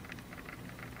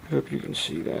 I hope you can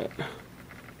see that.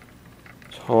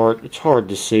 It's hard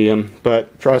to see them,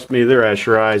 but trust me, they're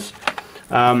Escheris.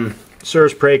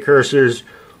 Cirrus precursors,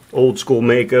 old school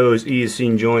Makos,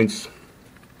 Eocene joints.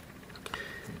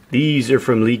 These are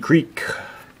from Lee Creek.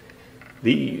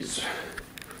 These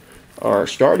are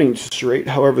starting to serrate,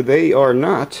 however, they are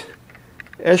not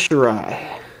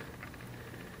Escheri.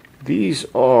 These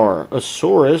are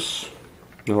Carcharodon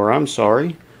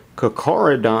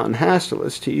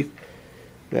Hastellus teeth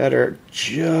that are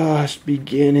just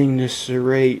beginning to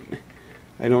serrate.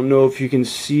 I don't know if you can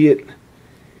see it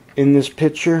in this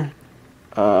picture.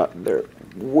 They're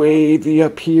way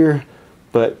up here,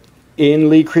 but in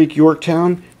Lee Creek,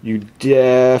 Yorktown, you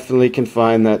definitely can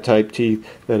find that type teeth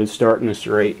that is starting to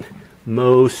serrate.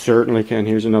 Most certainly can.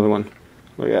 Here's another one.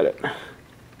 Look at it.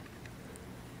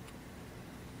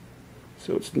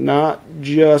 So it's not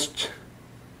just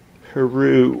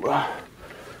Peru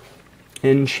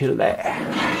and Chile.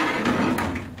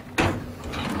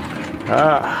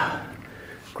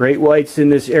 Great whites in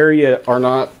this area are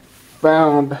not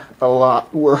found a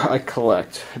lot where I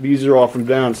collect. These are all from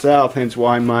down south, hence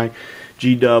why my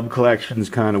G-Dub collection is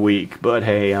kind of weak. But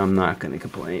hey, I'm not going to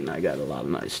complain. I got a lot of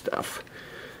nice stuff.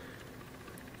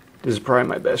 This is probably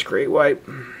my best great white.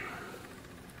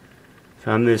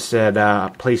 Found this at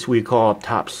a place we call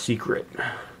Top Secret.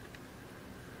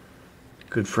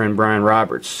 Good friend Brian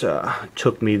Roberts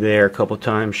took me there a couple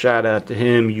times. Shout out to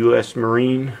him, U.S.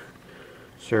 Marine.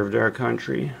 Served our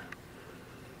country.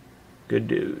 Good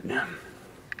dude.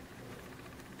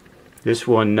 This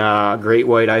one, great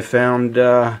white, I found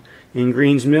in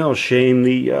Greens Mill. Shame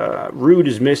the root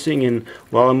is missing, and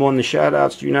while I'm on the shout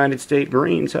outs to United States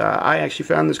Marines, I actually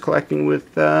found this collecting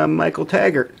with Michael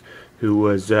Taggart, who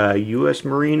was U.S.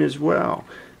 Marine as well.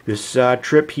 This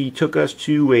trip he took us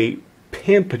to a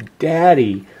Pimp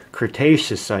Daddy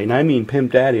Cretaceous site, and I mean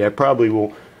Pimp Daddy. I probably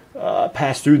will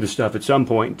pass through the stuff at some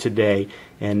point today,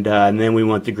 and then we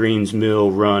went to Greens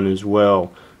Mill run as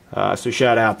well. So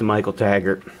shout out to Michael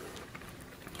Taggart.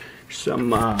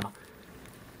 Some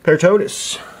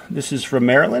Pertotis. This is from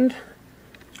Maryland.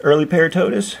 Early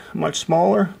Pertotis, much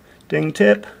smaller. Ding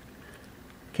tip.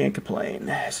 Can't complain.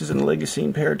 This is an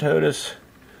Oligocene Pertotis.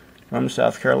 from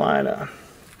South Carolina.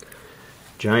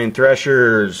 Giant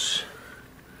threshers,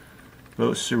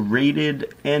 both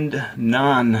serrated and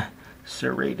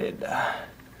non-serrated.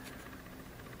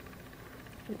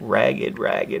 Ragged,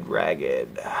 ragged,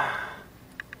 ragged.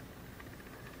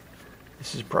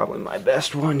 This is probably my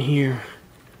best one here.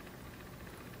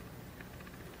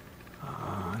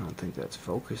 I don't think that's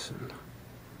focusing.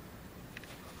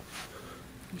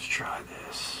 Let's try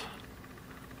this.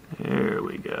 There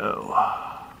we go.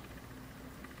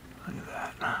 Look at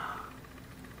that.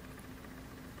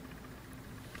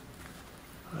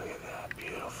 Look at that.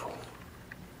 Beautiful.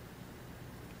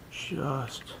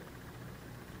 Just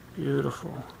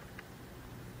beautiful.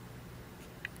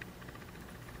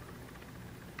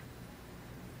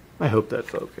 I hope that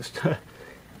focused.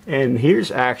 And here's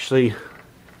actually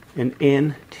an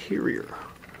interior.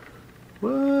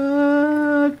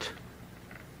 What?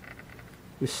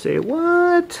 You say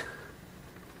what?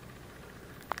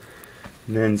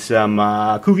 And then some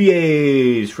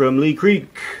Cuviers from Lee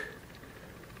Creek.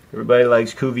 Everybody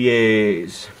likes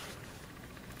Cuviers.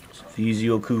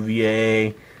 Physical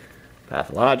Cuvier,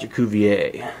 pathologic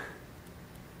Cuvier.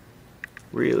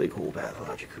 Really cool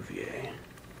pathologic Cuvier.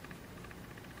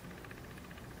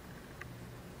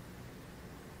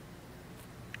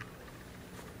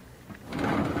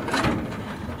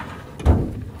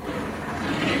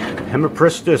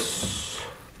 Hemipristis.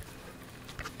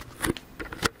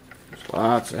 There's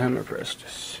lots of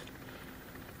Hemipristis.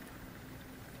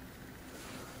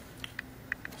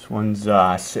 This one's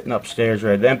sitting upstairs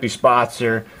right. The empty spots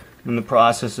are in the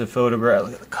process of photograph.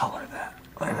 Look at the color of that.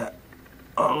 Look at that.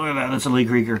 Oh, look at that. That's a Lee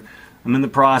Creeker. I'm in the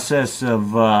process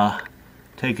of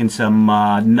taking some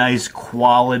nice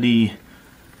quality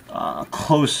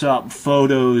close-up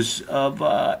photos of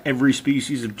every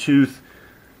species of tooth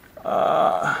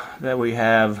that we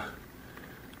have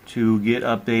to get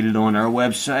updated on our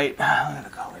website. Look at the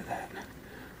color of that.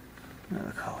 Look at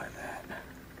the color of that.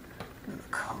 Look at the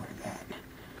color of that.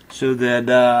 So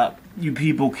that you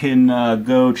people can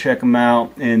go check them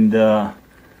out and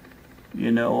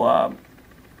you know,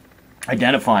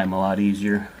 identify them a lot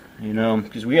easier. You know,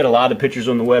 because we had a lot of pictures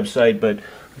on the website, but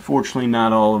unfortunately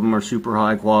not all of them are super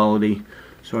high quality.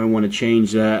 So I want to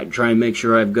change that, try and make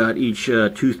sure I've got each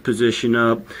tooth position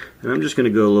up. And I'm just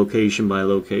going to go location by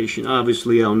location.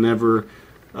 Obviously I'll never,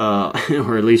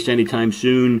 or at least anytime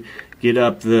soon, get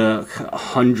up the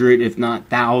 100 if not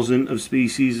 1,000 of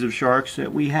species of sharks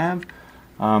that we have.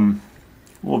 We'll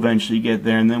eventually get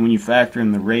there, and then when you factor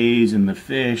in the rays and the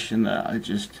fish and the,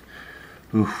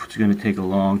 it's going to take a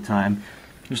long time.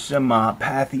 There's some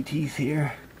pathy teeth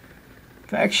here.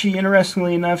 I've actually,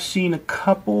 interestingly enough, seen a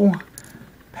couple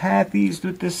pathies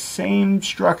with this same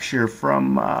structure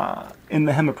from in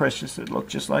the Hemipristis that look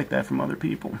just like that from other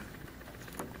people.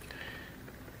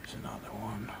 There's another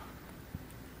one.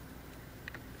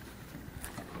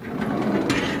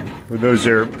 Those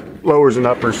are lowers and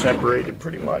uppers separated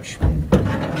pretty much.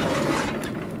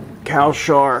 Cow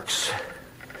sharks.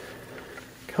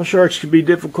 Cow sharks can be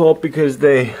difficult because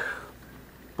they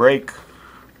break.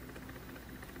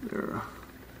 They're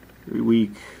very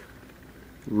weak.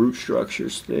 Root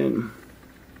structure's thin.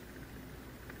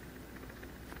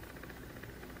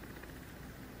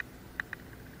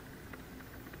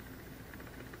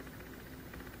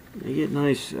 They get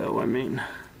nice though. I mean,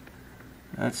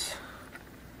 that's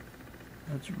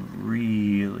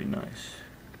really nice.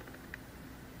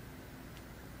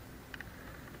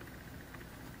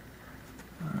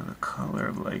 The color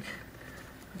of like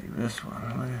this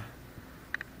one.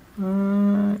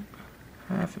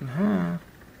 Half and half.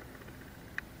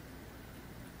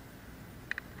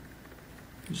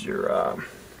 These are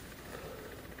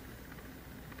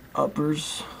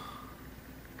uppers.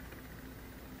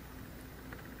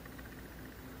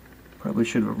 Probably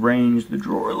should have arranged the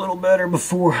drawer a little better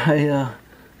before I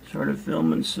started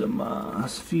filming some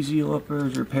physial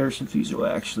uppers, or parasymphysial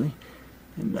actually.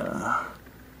 And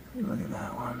look at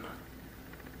that one.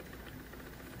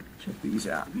 Check these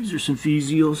out. These are some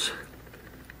physials.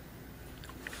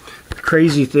 The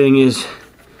crazy thing is,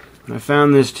 when I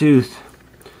found this tooth,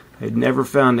 I had never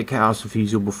found a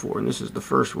calcimphysial before, and this is the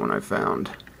first one I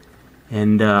found.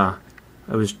 And I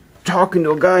was talking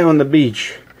to a guy on the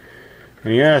beach,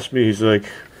 and he asked me, he's like,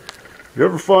 "You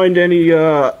ever find any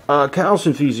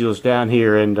calcimphysials down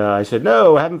here?" And I said,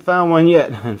 "No, I haven't found one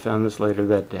yet." And found this later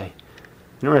that day.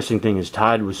 Interesting thing is,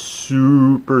 tide was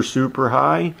super, super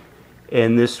high,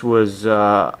 and this was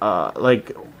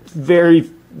like very,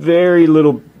 very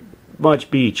much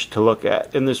beach to look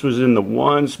at, and this was in the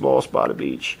one small spot of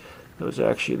beach that was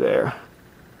actually there.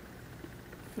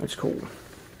 That's cool.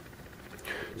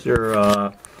 These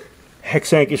are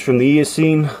Hexanchus from the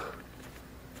Eocene.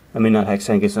 I mean, not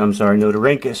Hexanchus, I'm sorry,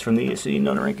 Notorhynchus from the Eocene,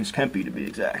 Notorhynchus kempi to be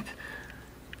exact.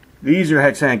 These are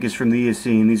Hexanchus from the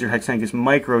Eocene. These are Hexanchus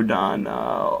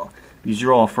microdon. These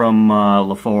are all from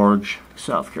Lafarge,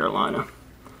 South Carolina.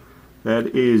 That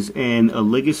is an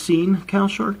Oligocene cow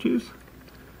shark tooth.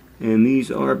 And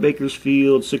these are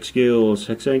Bakersfield 6 gills,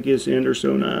 Hexanchus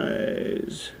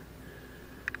andersoni.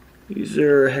 These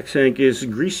are Hexanchus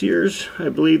greasiers, I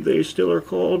believe they still are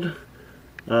called.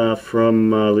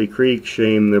 From Lee Creek.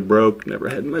 Shame they're broke. Never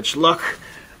had much luck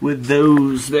with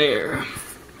those there.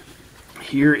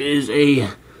 Here is a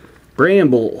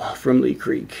bramble from Lee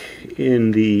Creek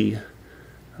in the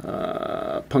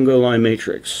Pungoline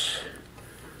matrix.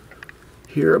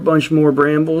 Here are a bunch more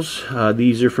brambles.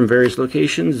 These are from various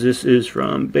locations. This is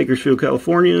from Bakersfield,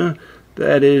 California.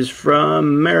 That is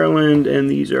from Maryland, and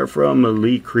these are from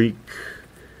Lee Creek.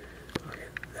 Look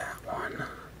at that one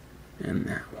and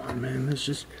that one, man. This is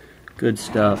just good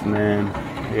stuff, man.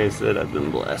 Like I said, I've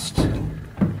been blessed.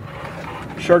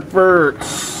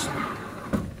 Sharkverts.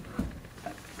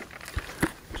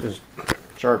 Just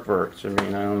sharkverts. I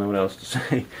mean, I don't know what else to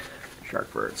say.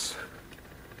 Sharkverts.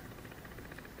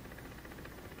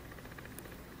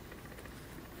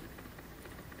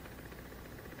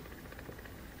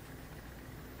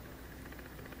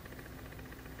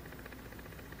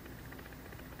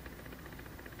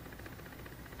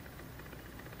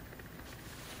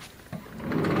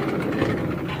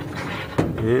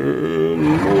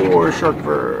 And more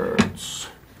sharkverts.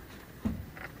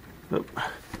 Oh.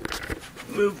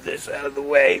 Move this out of the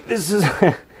way. This is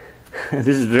this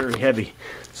is very heavy.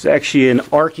 It's actually an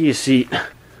Archaeocete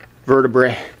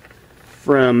vertebrae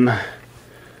from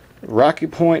Rocky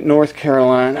Point, North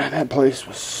Carolina. That place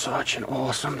was such an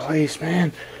awesome place,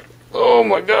 man. Oh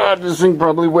my God, this thing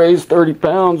probably weighs 30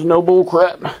 pounds. No bull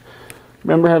crap.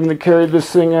 Remember having to carry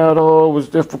this thing out. Oh, it was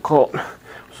difficult. It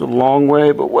was a long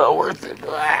way, but well worth it.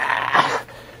 Ah.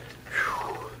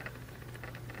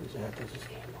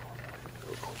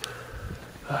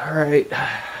 Alright,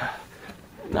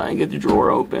 now I get the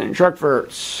drawer open.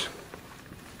 Sharkverts.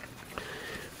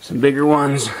 Some bigger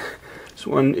ones. This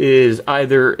one is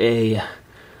either a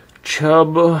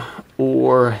chub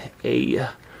or a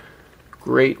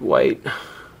great white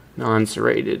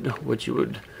non-serrated, which you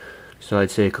would, so I'd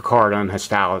say Cacardon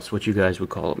hastalis, what you guys would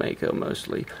call a mako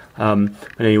mostly. But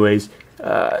anyways,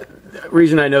 the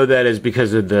reason I know that is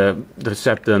because of the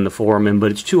septa and the foramen,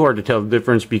 but it's too hard to tell the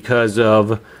difference because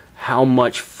of how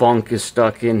much funk is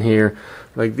stuck in here.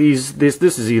 Like this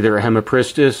is either a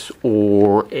Hemipristis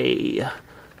or a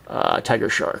tiger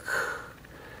shark.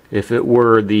 If it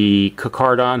were the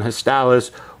Cacardon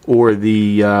hastalis or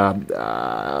the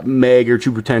Meg or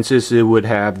Chupotensis, it would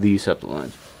have the septal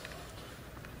lines.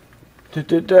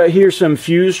 Here's some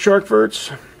fused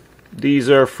sharkverts. These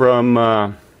are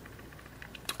from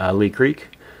Lee Creek.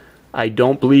 I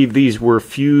don't believe these were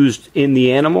fused in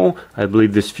the animal. I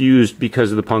believe this fused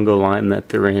because of the pungo line that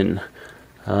they're in.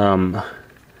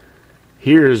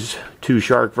 Here's two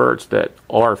sharkverts that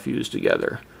are fused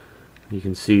together. You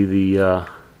can see the,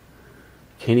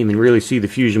 can't even really see the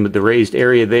fusion, but the raised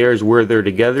area there is where they're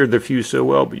together. They're fused so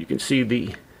well, but you can see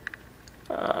the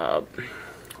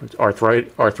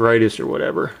arthritis or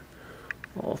whatever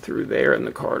all through there in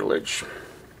the cartilage.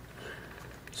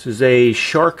 This is a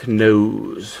shark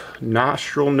nose,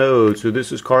 nostril nose. So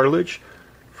this is cartilage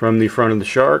from the front of the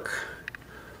shark.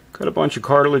 Got a bunch of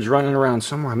cartilage running around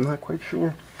somewhere. I'm not quite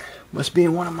sure. Must be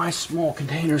in one of my small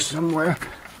containers somewhere.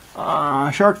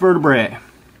 Shark vertebrae.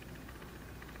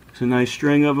 It's a nice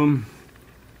string of them.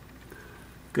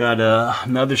 Got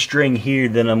another string here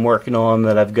that I'm working on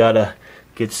that I've got to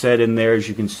get set in there. As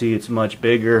you can see, it's much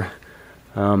bigger.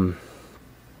 And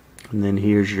then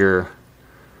here's your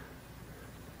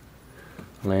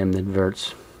lamnid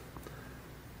verts.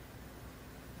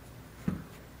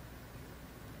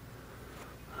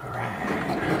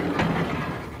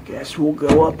 Alright. Guess we'll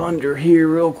go up under here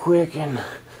real quick and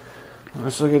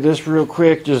let's look at this real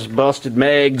quick. Just busted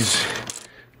megs.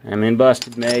 I mean,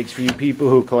 busted megs for you people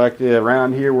who collect it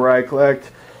around here where I collect.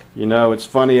 You know, it's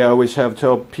funny, I always have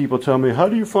people tell me, how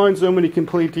do you find so many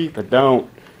complete teeth? I don't.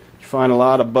 You find a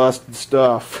lot of busted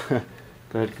stuff.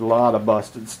 Got a lot of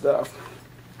busted stuff.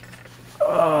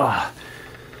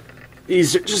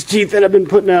 These are just teeth that I've been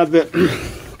putting out that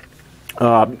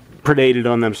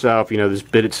predated on themselves. You know, this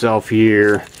bit itself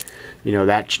here. You know,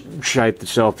 that shite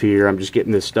itself here. I'm just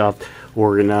getting this stuff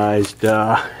organized.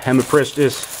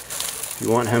 Hemipristis. If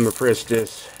you want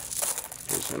Hemipristis,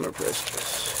 here's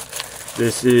Hemipristis.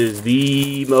 This is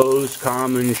the most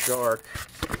common shark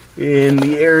in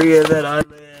the area that I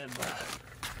live.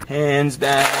 Hands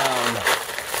down.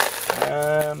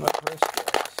 Hemipristis.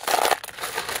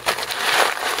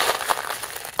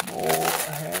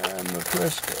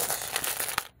 Mariscos.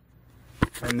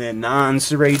 And then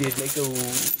non-serrated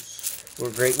Makos or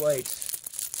Great Whites.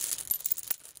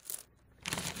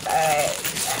 Bags.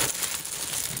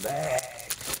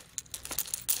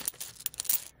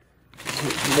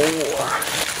 More.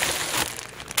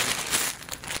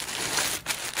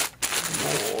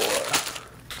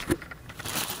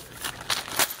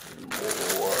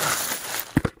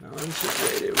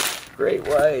 Non-serrated Great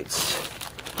Whites.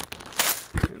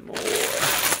 And more.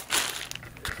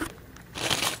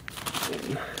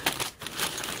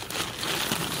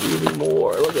 And even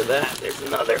more. Look at that. There's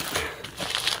another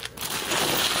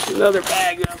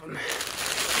bag of them.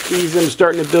 These I'm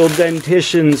starting to build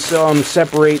dentitions, so I'm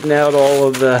separating out all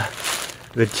of the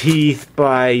teeth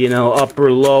by, you know,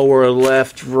 upper, lower,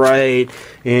 left, right,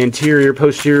 anterior,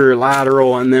 posterior,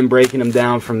 lateral, and then breaking them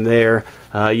down from there.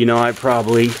 You know, I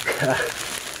probably,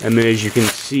 I mean, as you can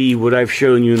see, what I've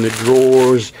shown you in the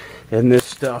drawers, and this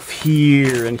stuff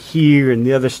here, and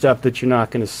the other stuff that you're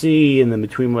not going to see, and then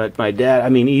between what my dad, I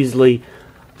mean, easily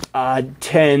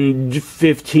 10 to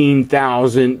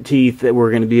 15,000 teeth that we're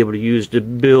going to be able to use to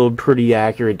build pretty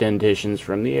accurate dentitions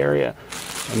from the area.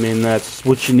 I mean, that's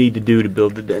what you need to do to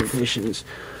build the dentitions.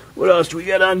 What else do we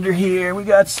got under here? We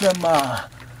got some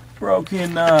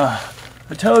broken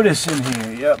Ototus in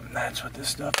here. Yep, that's what this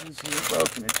stuff is here.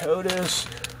 Broken Ototus.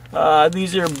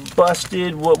 These are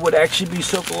busted, what would actually be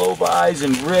Sokolowis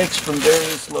and Ricks from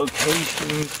various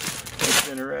locations. That's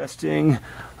interesting.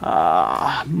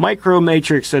 Micro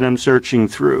matrix that I'm searching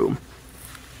through.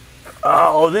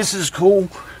 Oh, this is cool.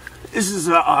 This is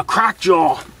a crack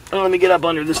jaw. Let me get up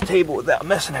under this table without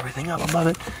messing everything up above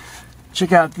it.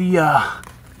 Check out the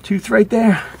tooth right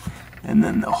there. And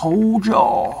then the whole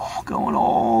jaw going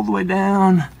all the way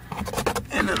down.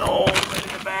 And then all the way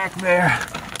to the back there.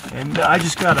 And I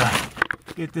just gotta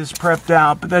get this prepped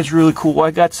out. But that's really cool.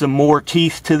 I got some more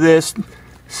teeth to this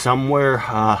somewhere.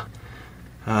 I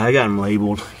got them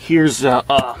labeled. Here's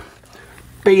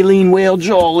baleen whale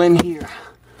jaw in here.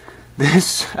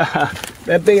 This,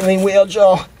 that baleen whale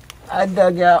jaw I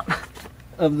dug out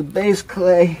of the base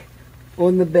clay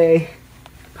on the bay.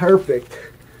 Perfect.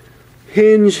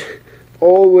 Hinge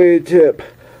all the way to tip.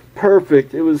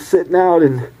 Perfect. It was sitting out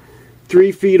in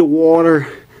 3 feet of water.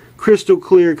 Crystal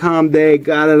clear, calm day.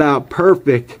 Got it out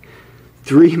perfect.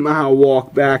 3-mile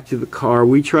walk back to the car.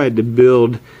 We tried to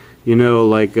build, you know,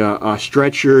 like a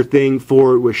stretcher thing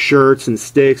for it with shirts and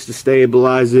sticks to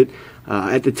stabilize it.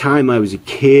 At the time I was a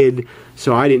kid,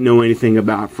 so I didn't know anything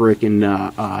about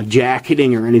frickin'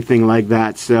 jacketing or anything like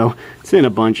that. So it's in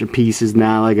a bunch of pieces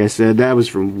now. Like I said, that was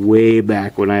from way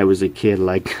back when I was a kid.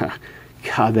 Like,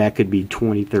 God, that could be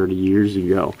 20, 30 years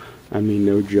ago. I mean,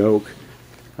 no joke.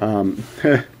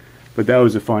 But that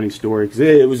was a funny story because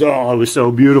it was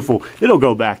so beautiful. It'll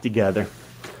go back together.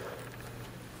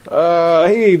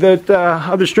 Hey, that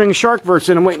other string of shark verts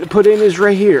that I'm waiting to put in is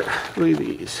right here. Look at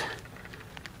these.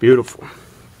 Beautiful.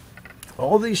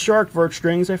 All these shark vert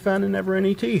strings I found in never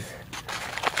any teeth.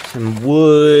 Some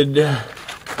wood.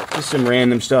 Just some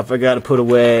random stuff I got to put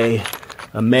away.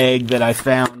 A Meg that I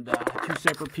found 2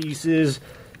 separate pieces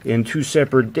in 2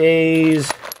 separate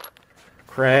days.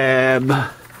 Crab.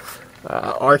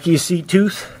 Archaeocete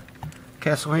tooth.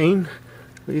 Castle Hayne.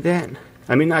 Look at that.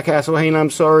 I mean, not Castle Hayne,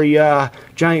 I'm sorry,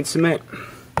 Giant Cement.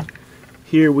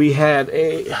 Here we have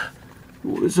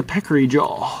what is a peccary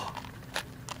jaw.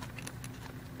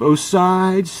 Both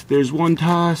sides, there's one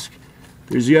tusk,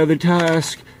 there's the other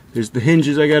tusk, there's the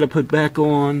hinges I gotta put back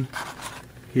on.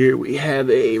 Here we have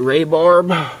a ray barb.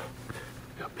 Look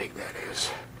how big that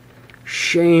is.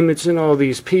 Shame it's in all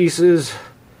these pieces.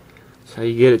 That's how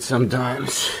you get it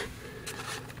sometimes.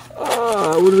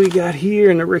 What do we got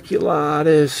here? An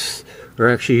auriculatus. Or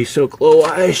actually, Sokolowii,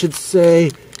 I should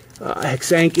say.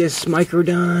 Hexanchus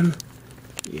microdon.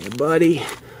 Yeah, buddy. I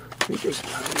think there's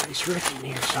another nice Rick in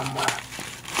here somewhere.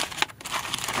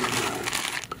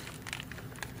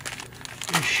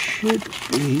 There should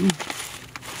be.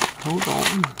 Hold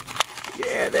on.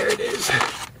 Yeah, there it is.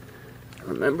 I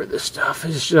remember this stuff.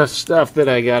 It's just stuff that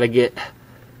I gotta get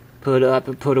put up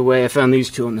and put away. I found these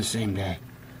 2 on the same day.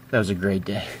 That was a great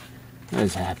day. I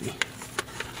was happy.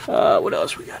 What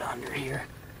else we got under here?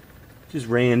 Just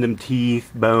random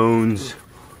teeth, bones.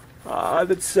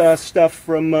 That's stuff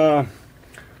from, oh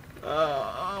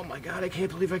my God, I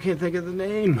can't believe I can't think of the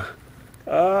name.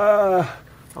 I'll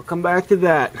come back to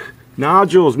that.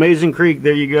 Nodules, Mason Creek,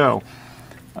 there you go.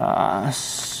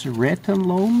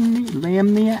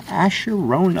 Ceratolomnia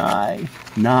asheroni.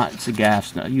 It's a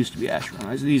Gaffsna. It used to be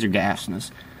asheroni. These are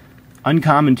Gaffsnas.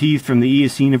 Uncommon teeth from the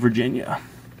Eocene of Virginia.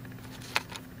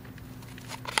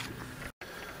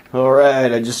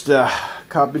 Alright, I just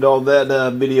copied all that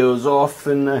videos off,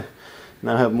 and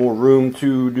now have more room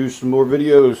to do some more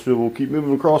videos, so we'll keep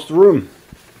moving across the room.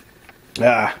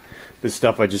 This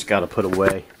stuff I just got to put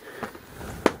away.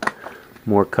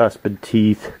 More cuspid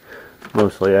teeth,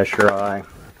 mostly Escher,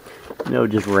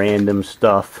 just random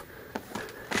stuff,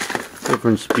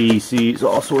 different species,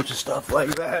 all sorts of stuff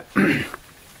like that.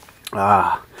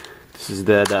 This is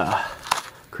that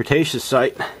Cretaceous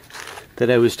site that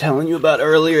I was telling you about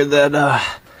earlier that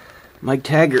Mike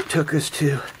Taggart took us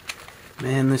to.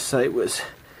 Man, this site was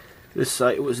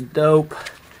dope.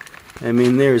 I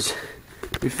mean,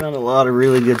 we found a lot of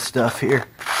really good stuff here.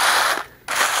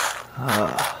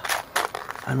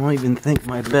 I don't even think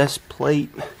my best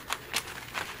plate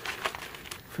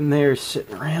from there is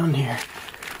sitting around here.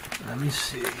 Let me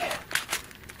see.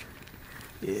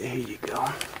 Yeah, here you go.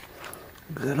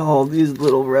 Look at all these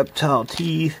little reptile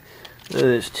teeth.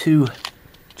 There's two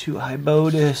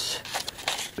Hybotis,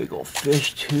 big old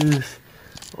fish tooth,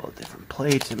 all different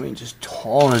plates. I mean, just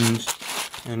tons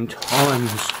and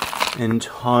tons and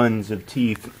tons of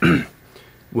teeth.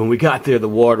 When we got there, the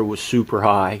water was super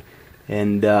high,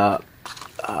 and I'm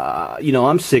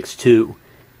 6'2",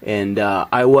 and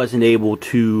I wasn't able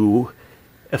to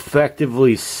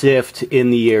effectively sift in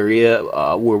the area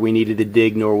where we needed to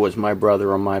dig, nor was my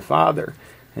brother or my father.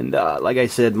 And like I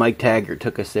said, Mike Taggart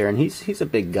took us there, and he's a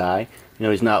big guy.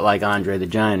 He's not like Andre the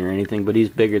Giant or anything, but he's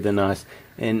bigger than us.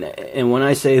 And when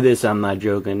I say this, I'm not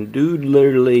joking. Dude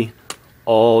literally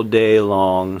all day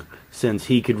long, since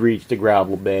he could reach the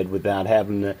gravel bed without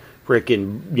having to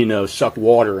frickin', suck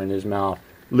water in his mouth,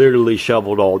 literally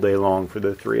shoveled all day long for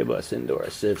the three of us into our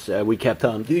sifts. We kept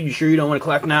telling him, dude, you sure you don't want to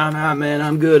collect? Nah, man,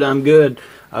 I'm good.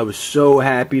 I was so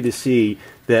happy to see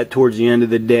that towards the end of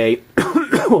the day,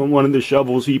 on one of the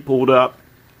shovels he pulled up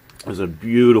was a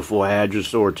beautiful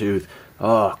hadrosaur tooth.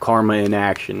 Oh, karma in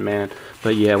action, man.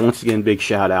 But yeah, once again, big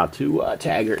shout out to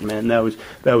Taggart, man. That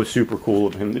was super cool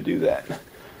of him to do that.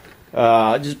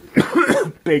 Just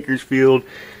Bakersfield,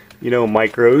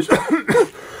 micros.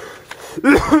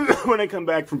 When I come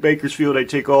back from Bakersfield, I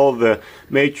take all the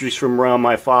matrix from around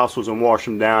my fossils and wash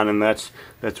them down, and that's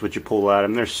what you pull out.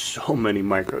 And there's so many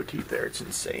micro teeth there, it's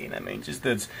insane. I mean, just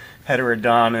that's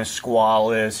Heterodontus,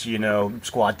 Squalus,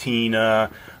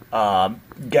 Squatina,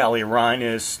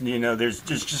 Gallirhinus,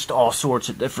 there's just all sorts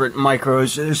of different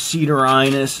micros. There's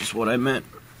Cedarinus is what I meant.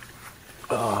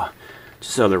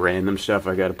 Just other random stuff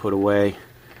I got to put away,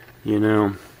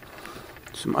 Some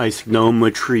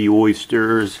Isognoma tree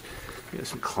oysters. Got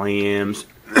some clams,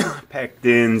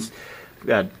 pectins.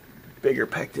 Got bigger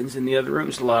pectins in the other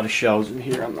rooms. A lot of shells in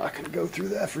here. I'm not going to go through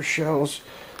that for shells.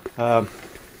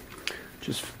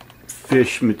 Just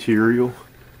fish material.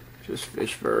 Just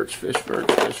fish verts. It's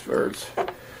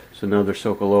another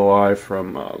Sokoloi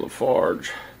from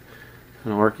Lafarge.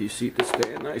 An Archaeocetus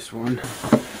Day, a nice one.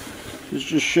 It's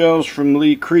just shells from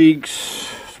Lee Creeks.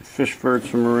 Some fish verts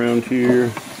from around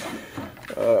here.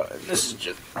 This is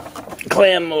just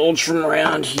clam molds from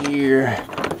around here.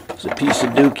 It's a piece of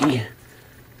dookie,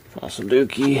 fossil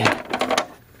dookie,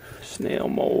 snail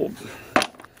mold,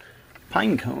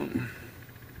 pine cone.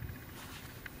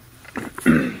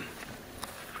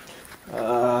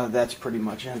 That's pretty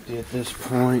much empty at this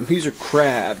point. These are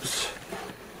crabs.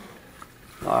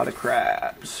 A lot of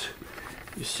crabs.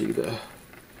 You see the...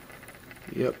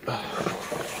 Yep. There's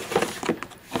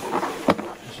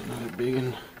another big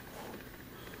one.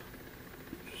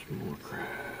 More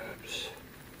crabs.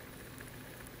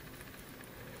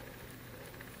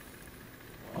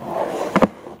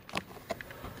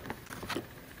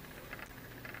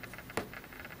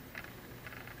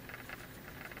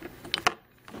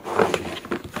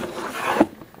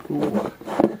 Ooh,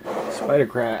 spider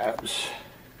crabs.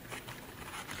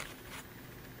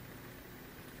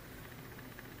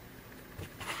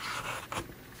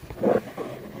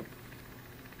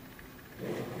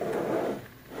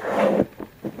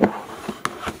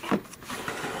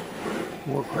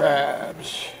 More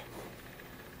crabs.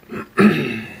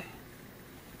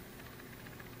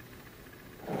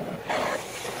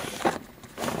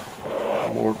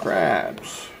 More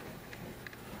crabs.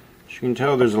 As you can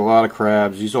tell, there's a lot of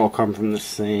crabs. These all come from the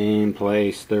same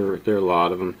place. There are a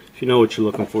lot of them. If you know what you're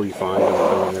looking for, you find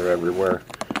them. They're everywhere.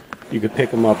 You could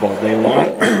pick them up all day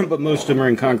long, but most of them are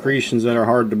in concretions that are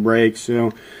hard to break.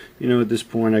 So, at this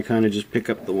point, I kind of just pick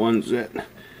up the ones that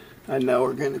I know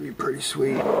are going to be pretty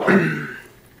sweet.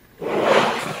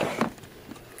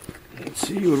 Let's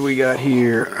see what we got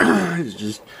here. It's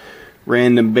just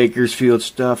random Bakersfield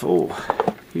stuff. Oh,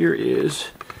 here is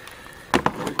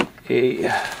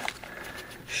a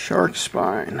shark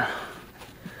spine.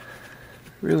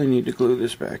 Really need to glue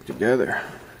this back together.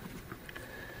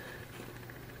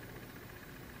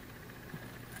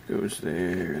 goes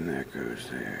there, and that goes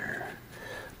there.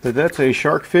 But that's a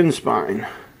shark fin spine.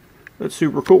 That's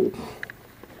super cool.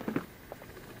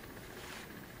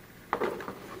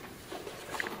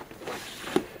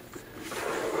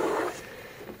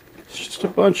 It's just a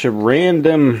bunch of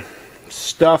random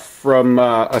stuff from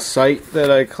a site that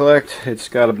I collect. It's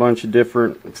got a bunch of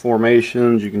different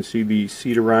formations. You can see the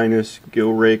Cedorhinus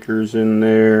gill rakers in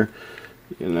there.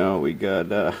 You know, we got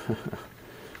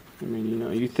I mean, you know,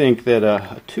 you think that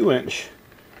a 2-inch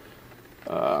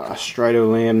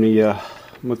Stridolamnia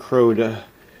macrota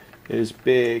is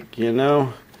big, you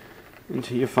know,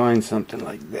 until you find something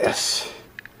like this.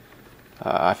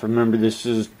 I remember this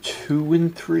is 2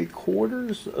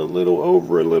 3/4, a little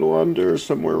over, a little under,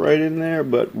 somewhere right in there,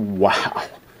 but wow.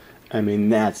 I mean,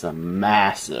 that's a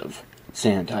massive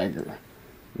sand tiger.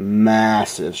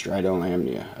 Massive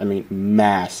Stridolamnia. I mean,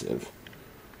 massive.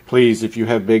 Please, if you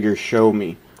have bigger, show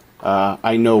me.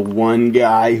 I know one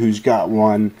guy who's got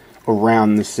one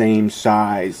around the same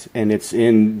size, and it's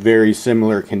in very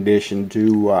similar condition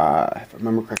to, if I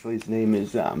remember correctly, his name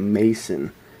is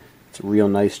Mason. It's a real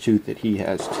nice tooth that he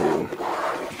has too.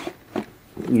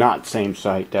 Not same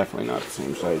site, definitely not the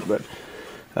same site, but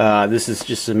this is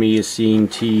just some Eocene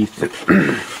teeth.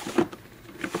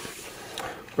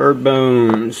 Bird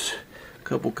bones, a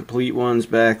couple complete ones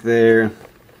back there.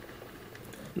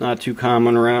 Not too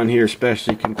common around here,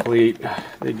 especially complete.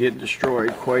 They get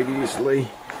destroyed quite easily.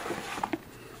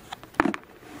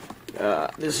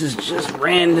 This is just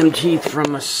random teeth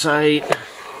from a site.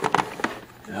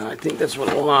 I think that's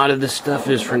what a lot of this stuff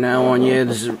is for now on. Yeah,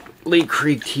 this is Lake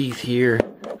Creek teeth here,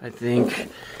 I think.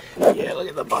 Yeah, look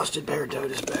at the busted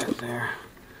Paratotus back there.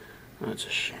 That's a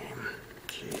shame.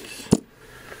 Jeez.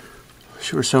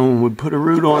 Sure someone would put a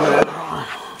root on that.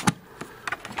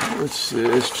 What's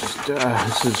this? Just,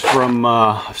 this is from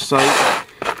a site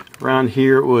around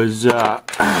here. It was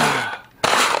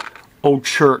old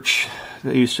church.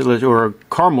 They used to let, or a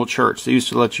Carmel church. They used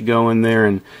to let you go in there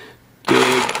and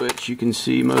dig, but you can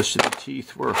see most of the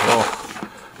teeth were off.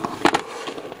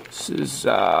 This is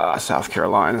South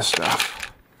Carolina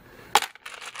stuff.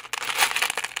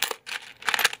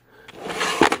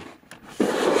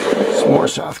 Some more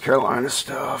South Carolina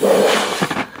stuff.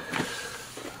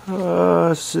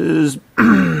 This is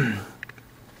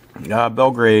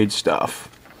Belgrade stuff.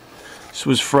 This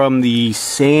was from the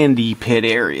Sandy Pit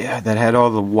area that had all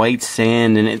the white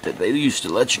sand in it that they used to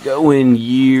let you go in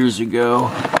years ago.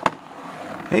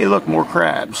 Hey, look, more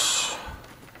crabs.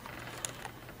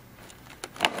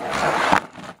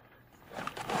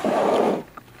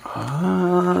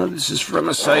 This is from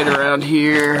a site around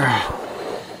here.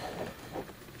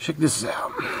 Check this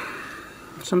out.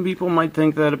 Some people might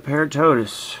think that a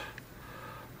Paratotus.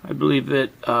 I believe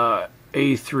that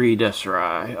A3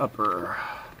 Deseri upper.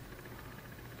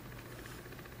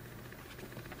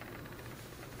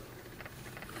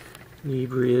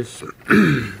 Nebrius.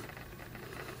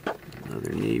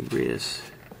 Another Nebrius.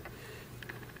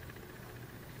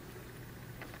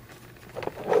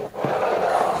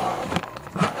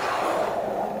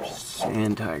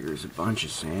 Sand tigers, a bunch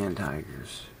of sand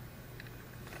tigers.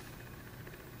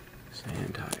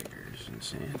 Sand tigers and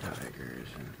sand tigers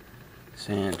and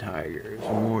sand tigers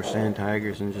and more sand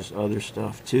tigers and just other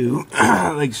stuff too.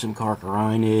 Like some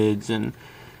Carcharinids, and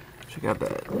check out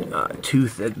that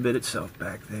tooth that bit itself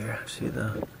back there. See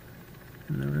the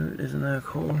root? Isn't that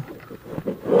cool?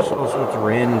 There's all sorts of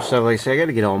random stuff. Like I say, I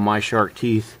gotta get all my shark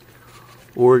teeth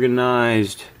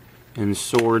organized and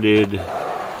sorted.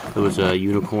 There was a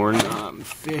unicorn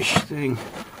fish thing.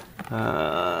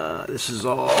 This is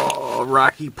all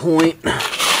Rocky Point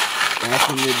back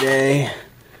in the day.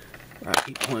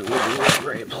 Rocky Point would be a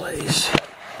great place.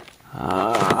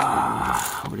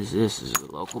 What is this? This is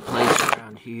a local place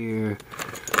around here.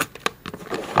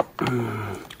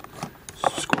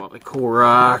 Squatly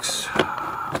Koroks.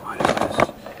 What is this?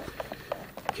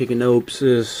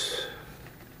 Kikonopsis.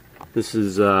 This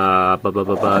is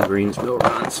Greensville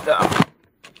Run stuff.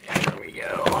 There we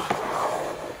go.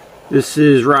 This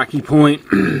is Rocky Point.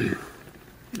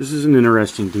 This is an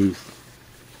interesting tooth.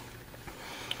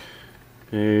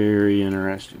 Very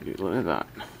interesting tooth. Look at that.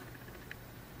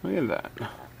 Look at that.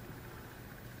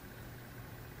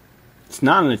 It's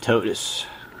not an Atotus.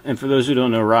 And for those who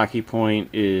don't know, Rocky Point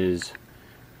is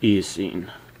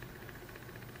Eocene.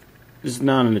 This is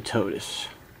not an Atotus.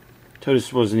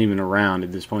 Atotus wasn't even around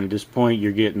at this point. At this point,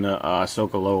 you're getting the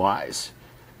Socolois.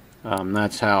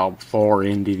 That's how far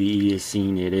into the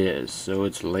Eocene it is. So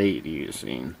it's late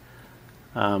Eocene.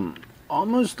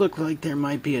 Almost look like there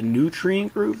might be a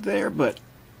nutrient group there, but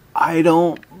I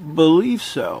don't believe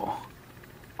so.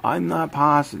 I'm not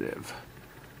positive.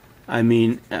 I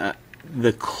mean,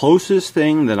 the closest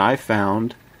thing that I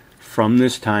found from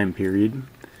this time period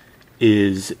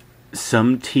is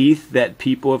some teeth that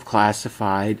people have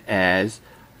classified as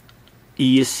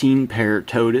Eocene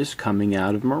Paratodus coming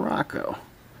out of Morocco.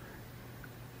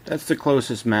 That's the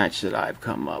closest match that I've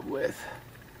come up with.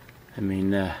 I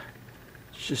mean, it's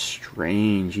just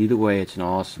strange. Either way, it's an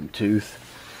awesome tooth.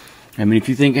 I mean, if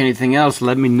you think anything else,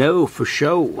 let me know for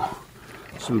sure.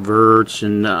 Some verts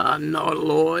and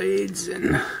nautiloids,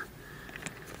 and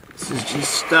this is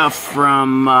just stuff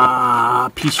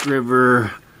from Peace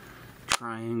River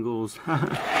triangles. Oh,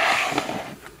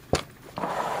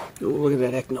 look at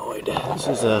that echinoid. This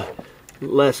is a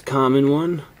less common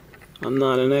one. I'm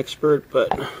not an expert, but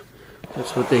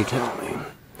that's what they tell me.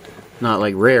 Not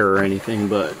like rare or anything,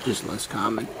 but just less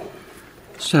common.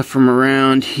 Stuff from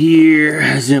around here.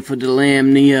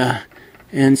 Zymphodillamnia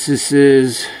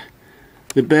ensis.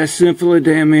 The best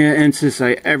Zymphodillamnia ensis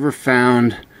I ever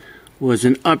found was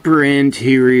an upper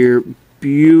anterior,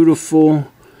 beautiful.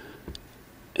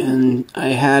 And I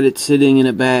had it sitting in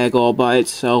a bag all by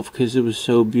itself because it was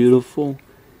so beautiful.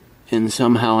 And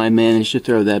somehow I managed to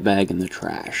throw that bag in the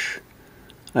trash.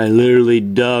 I literally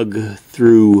dug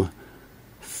through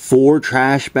 4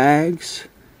 trash bags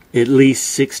at least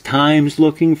 6 times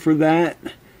looking for that,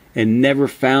 and never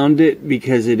found it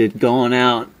because it had gone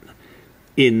out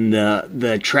in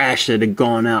the trash that had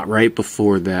gone out right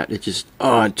before that. It just,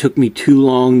 it took me too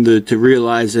long to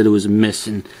realize that it was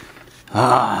missing.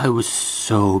 It was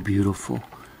so beautiful.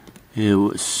 It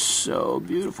was so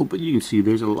beautiful. But you can see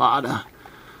there's a lot of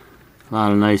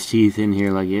nice teeth in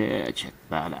here. Like, yeah, check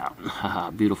that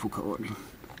out. Beautiful coloring.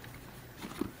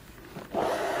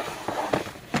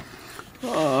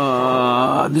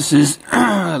 This is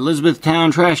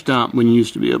Elizabethtown trash dump when you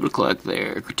used to be able to collect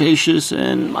there. Cretaceous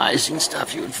and Miocene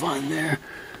stuff you would find there.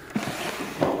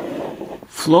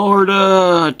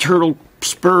 Florida turtle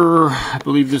spur. I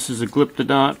believe this is a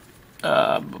Glyptodont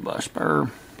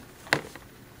spur.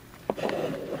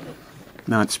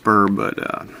 Not spur,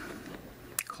 but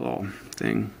claw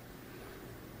thing.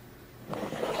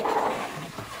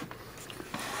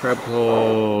 Crab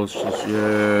claws,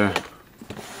 yeah.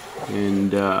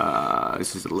 And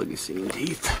this is the Ligocene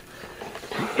teeth.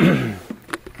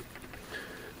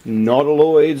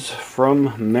 Nautiloids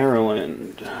from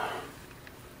Maryland.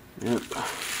 Yep.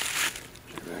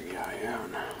 Check that guy out.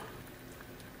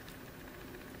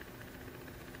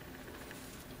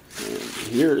 And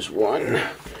here's one.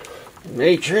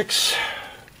 Matrix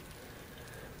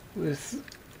with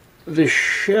the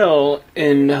shell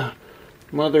and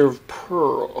mother of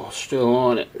pearl still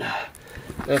on it.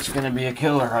 That's going to be a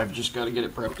killer. I've just got to get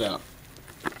it prepped out.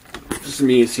 This is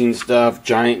Miocene stuff.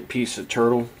 Giant piece of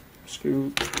turtle.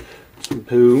 Scoop. Some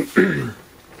poo.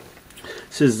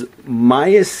 This is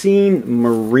Miocene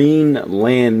marine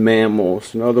land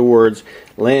mammals. In other words,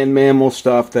 land mammal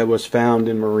stuff that was found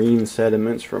in marine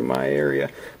sediments from my area.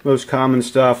 Most common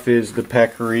stuff is the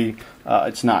peccary.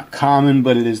 It's not common,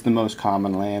 but it is the most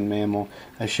common land mammal.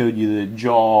 I showed you the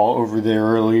jaw over there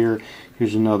earlier.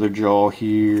 Here's another jaw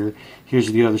here.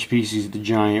 Here's the other species, the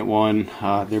giant one.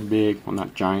 They're big. Well,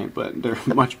 not giant, but they're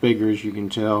much bigger, as you can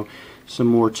tell. Some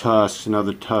more tusks,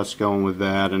 another tusk going with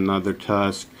that, another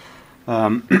tusk.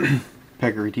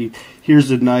 Peccary teeth. Here's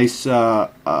a nice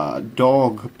dog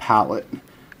palate.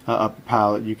 Upper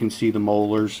palate. You can see the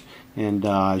molars. And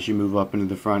as you move up into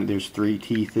the front, there's 3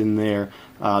 teeth in there.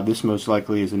 This most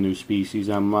likely is a new species.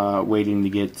 I'm waiting to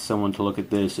get someone to look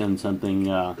at this and something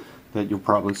that you'll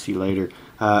probably see later.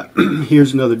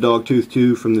 Here's another dog tooth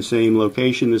too from the same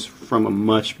location. This is from a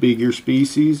much bigger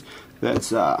species.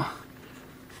 That's this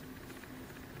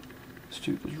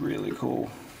tooth is really cool.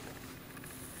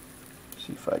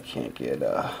 See if I can't get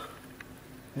there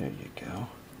you go.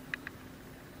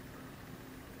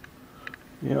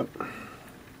 Yep.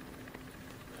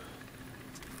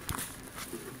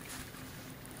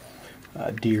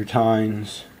 Deer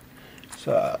tines. It's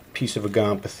a piece of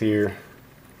Agamphotherium.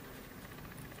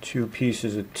 2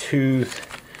 pieces of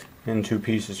tooth and 2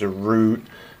 pieces of root.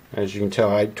 As you can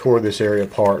tell, I tore this area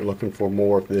apart looking for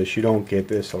more of this. You don't get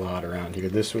this a lot around here.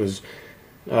 This was,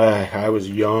 I was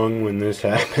young when this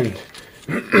happened.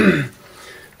 This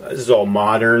is all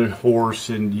modern horse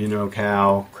and, you know,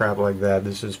 cow, crap like that.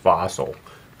 This is fossil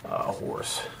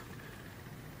horse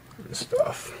and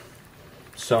stuff.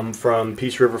 Some from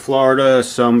Peace River, Florida,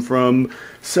 some from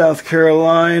South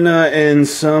Carolina, and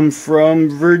some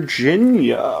from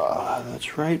Virginia.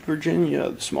 That's right, Virginia,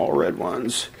 the small red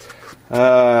ones.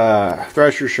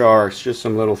 Thresher sharks, just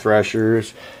some little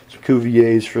threshers. Some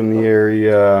Cuviers from the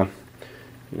area.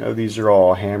 You know, these are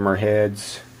all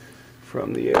hammerheads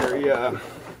from the area.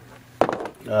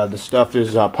 The stuff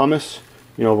is pumice,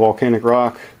 you know, volcanic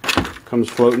rock. Comes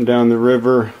floating down the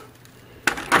river.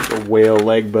 A whale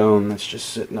leg bone that's just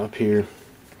sitting up here.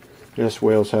 Yes,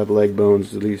 whales have leg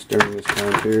bones, at least during this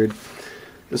time period.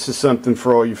 This is something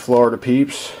for all you Florida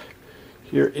peeps.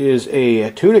 Here is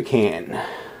a tuna can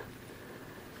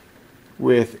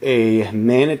with a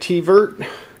manatee vert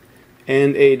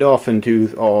and a dolphin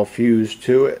tooth all fused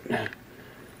to it.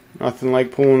 Nothing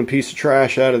like pulling a piece of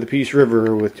trash out of the Peace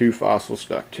River with 2 fossils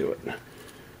stuck to it.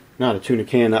 Not a tuna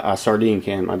can, a sardine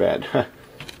can, my bad.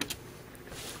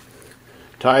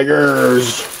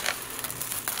 Tigers!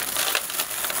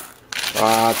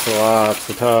 Lots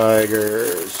of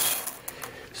tigers.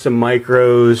 Some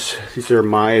micros. These are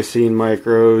Miocene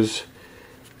micros.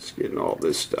 Just getting all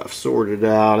this stuff sorted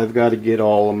out. I've got to get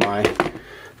all of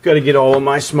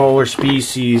my smaller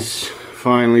species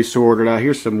finally sorted out.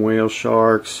 Here's some whale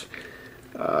sharks,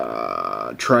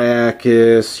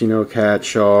 Triachus, you know, cat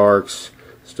sharks,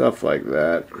 stuff like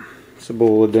that.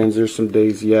 Cebolodens. There's some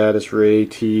Daisyatus ray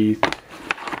teeth.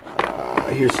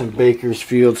 Here's some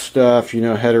Bakersfield stuff, you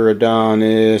know,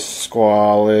 Heterodonus,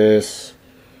 Squalus,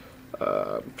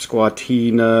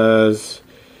 Squatinas,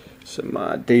 some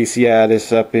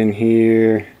Daisyatus up in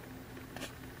here.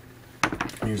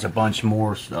 Here's a bunch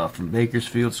more stuff from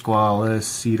Bakersfield, Squalus,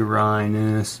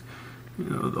 Cedarinus, you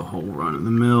know, the whole run of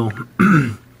the mill.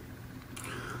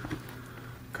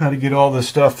 Got to get all the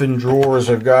stuff in drawers.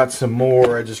 I've got some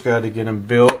more. I just got to get them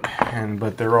built,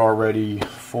 but they're already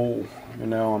full. You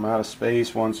know, I'm out of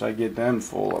space once I get them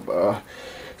full of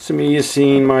some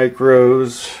Eocene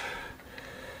micros,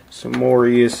 some more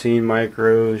Eocene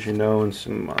micros, you know, and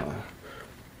some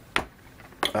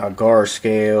gar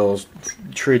scales,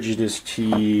 Trigidus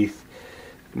teeth,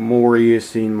 more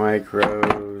Eocene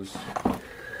micros.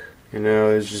 You know,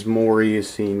 there's just more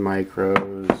Eocene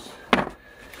micros.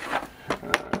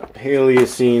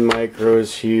 Paleocene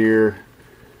micros here.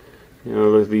 You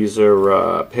know, these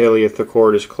are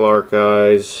Paleothecordus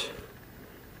clarki.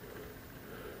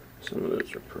 Some of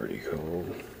those are pretty cool.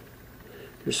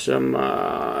 There's some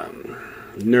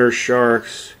nurse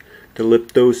sharks,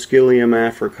 Calyptoscilium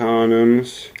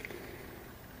africanums,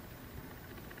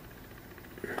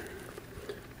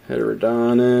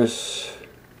 Heterodonus,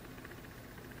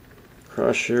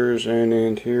 crushers and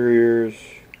anteriors.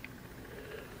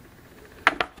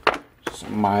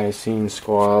 Miocene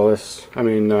squalus.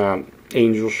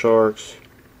 Angel sharks.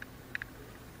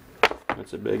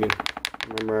 That's a big one.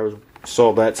 Remember, I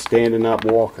saw that standing up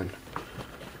walking.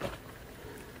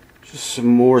 Just some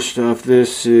more stuff.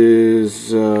 This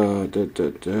is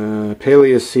Paleocene.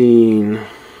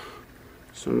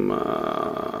 Some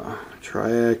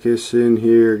Triachus in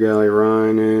here,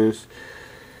 Gallirhinus,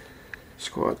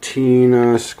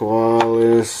 Squatina,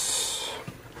 Squalus.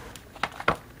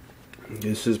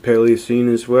 This is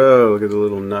Paleocene as well. Look at the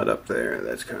little nut up there.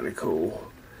 That's kind of cool.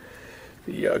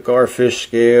 The garfish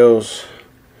scales,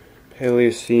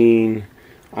 Paleocene,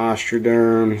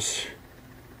 Ostroderms,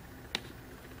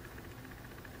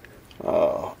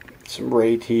 some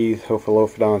ray teeth,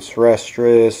 Hophalophodon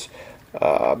terrestris,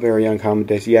 very uncommon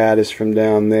Daisyatus from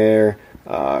down there,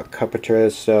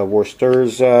 Cupitrus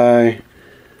worsterzi,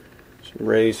 some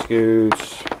ray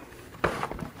scoots.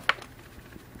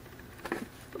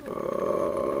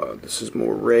 This is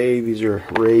more ray. These are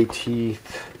ray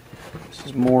teeth. This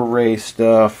is more ray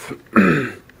stuff.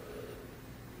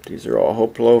 These are all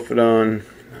Hopalophodon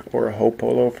or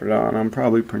Hopalophodon. I'm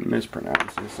probably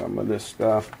mispronouncing some of this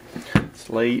stuff. It's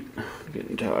late. I'm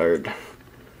getting tired.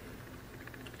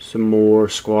 Some more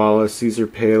Squalus. These are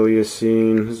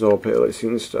Paleocene. This is all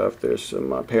Paleocene stuff. There's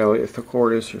some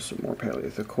Paleothecordus. There's some more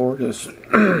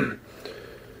Paleothecordus.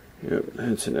 Yep,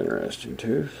 that's an interesting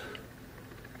tooth.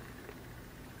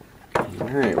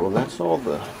 Alright, well that's all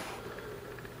the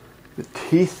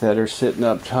teeth that are sitting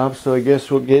up top, so I guess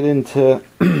we'll get into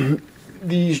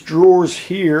these drawers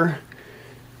here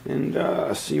and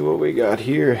see what we got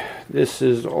here. This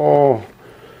is all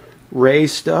ray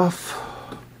stuff.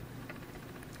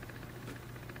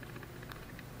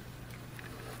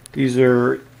 These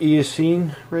are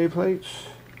Eocene ray plates.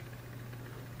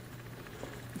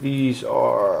 These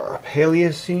are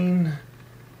Paleocene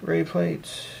ray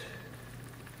plates.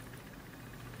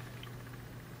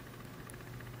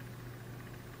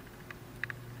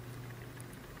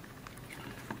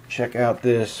 Check out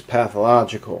this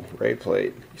pathological ray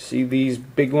plate. You see these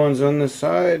big ones on the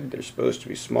side? They're supposed to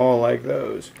be small like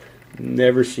those.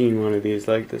 Never seen one of these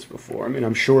like this before.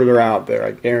 I'm sure they're out there.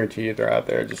 I guarantee you they're out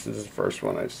there. Just this is the first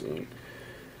one I've seen.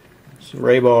 Some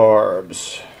ray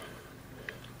barbs.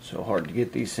 So hard to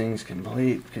get these things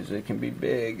complete because they can be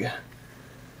big.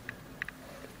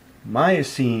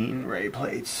 Miocene ray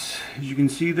plates. As you can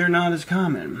see, they're not as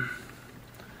common.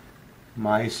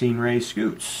 Miocene ray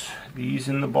scoots. These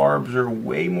and the barbs are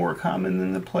way more common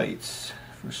than the plates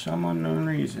for some unknown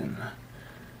reason.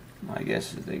 My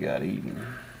guess is they got eaten,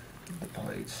 the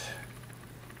plates.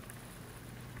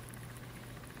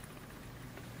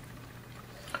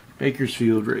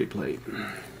 Bakersfield ray plate.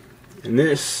 And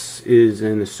this is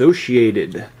an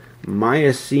associated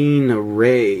Miocene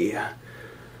ray.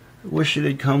 I wish it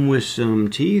had come with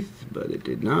some teeth, but it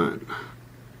did not.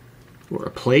 Or a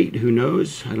plate, who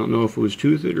knows? I don't know if it was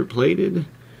toothed or plated.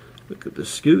 Look at the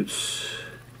scoots.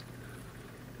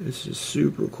 This is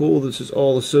super cool. This is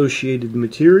all associated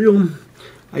material.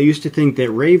 I used to think that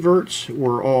Rayverts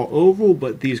were all oval,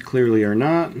 but these clearly are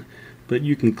not. But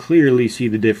you can clearly see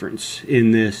the difference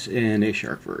in this and a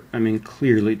Sharkvert. I mean,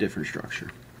 clearly different structure.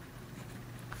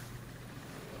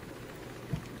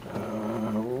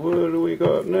 What do we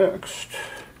got next?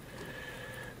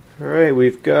 Alright,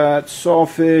 we've got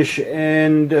Sawfish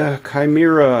and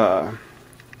Chimera.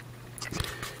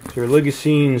 So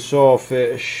Oligocene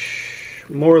Sawfish,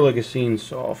 more Oligocene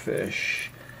Sawfish,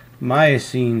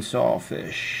 Miocene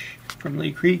Sawfish from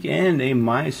Lee Creek, and a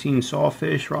Miocene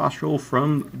Sawfish rostral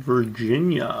from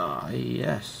Virginia.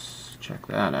 Yes, check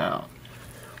that out.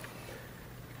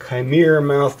 Chimera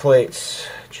mouth plates.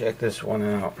 Check this one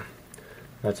out.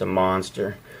 That's a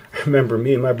monster. I remember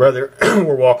me and my brother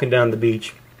were walking down the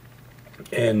beach,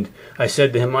 and I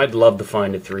said to him, I'd love to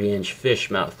find a 3-inch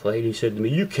fish mouth plate. He said to me,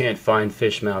 you can't find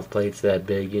fish mouth plates that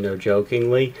big, you know,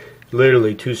 jokingly.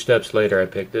 Literally 2 steps later, I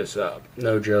picked this up.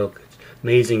 No joke. It's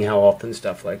amazing how often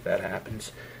stuff like that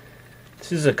happens.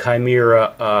 This is a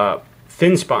Chimera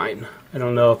fin spine. I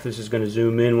don't know if this is going to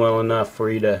zoom in well enough for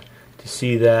you to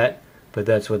see that, but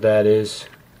that's what that is.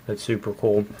 That's super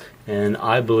cool. And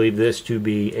I believe this to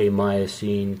be a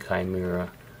Miocene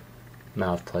Chimera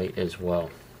mouth plate as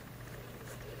well.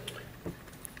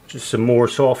 Just some more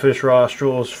sawfish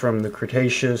rostrals from the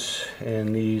Cretaceous,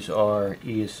 and these are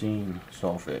Eocene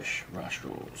sawfish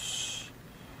rostrals.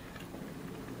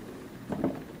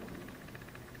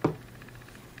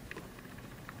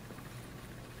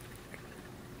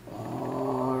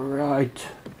 Alright,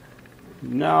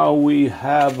 now we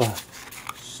have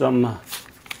some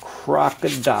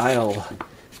crocodile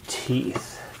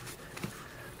teeth.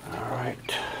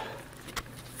 Alright.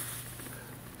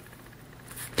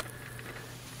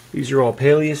 These are all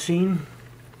Paleocene.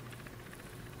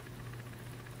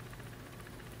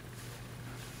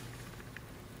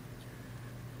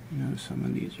 You know, some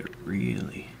of these are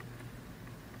really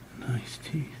nice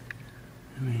teeth.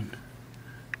 I mean,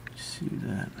 see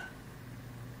that?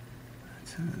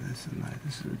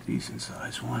 This is a decent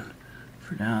sized one.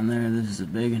 For down there, this is a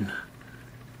big one.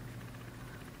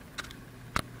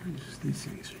 These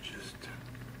things are just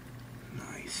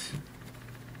nice.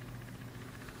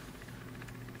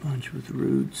 Bunch with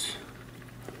roots.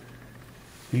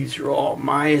 These are all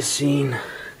Miocene.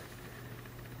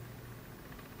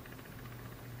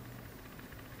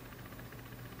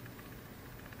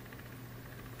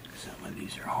 Some of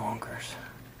these are honkers.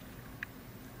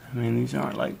 I mean, these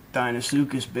aren't like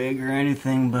Deinosuchus big or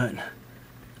anything, but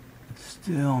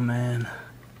still, man.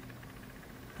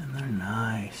 And they're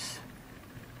nice.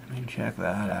 I mean, check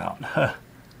that out.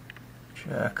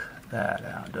 Check that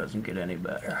out. Doesn't get any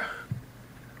better.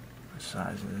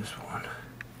 Size of this one.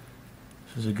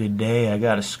 This was a good day. I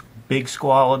got a big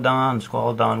Squalodon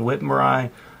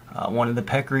whitmeri, one of the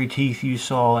peccary teeth you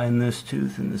saw in this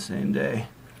tooth in the same day.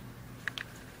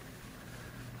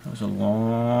 That was a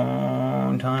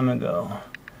long time ago.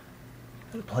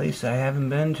 A place I haven't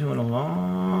been to in a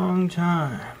long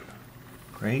time.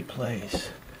 Great place.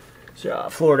 So,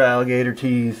 Florida alligator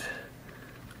teeth,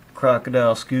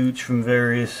 crocodile scoots from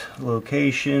various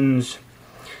locations.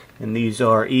 And these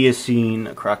are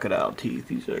Eocene crocodile teeth.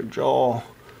 These are jaw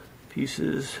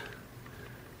pieces.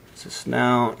 It's a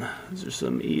snout. These are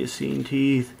some Eocene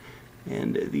teeth.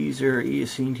 And these are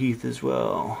Eocene teeth as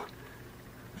well.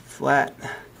 Flat.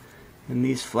 And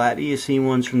these flat Eocene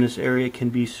ones from this area can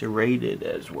be serrated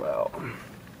as well.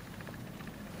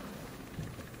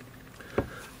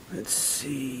 Let's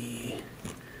see.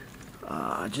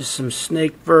 Just some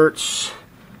snakeverts.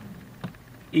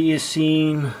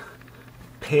 Eocene.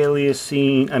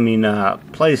 Pleistocene, and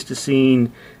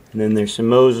then there's some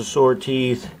mosasaur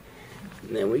teeth,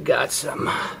 and then we got some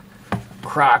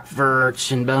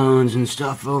crocverts and bones and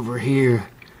stuff over here,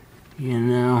 you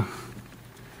know,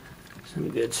 some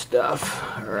good stuff.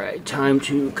 Alright, time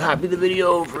to copy the video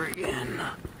over again.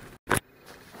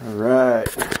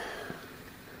 Alright,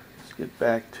 let's get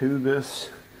back to this.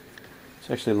 It's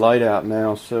actually light out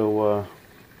now, so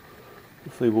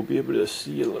Hopefully we'll be able to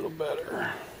see a little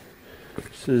better.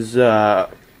 This is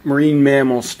marine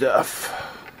mammal stuff.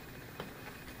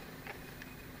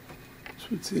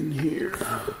 That's what's in here.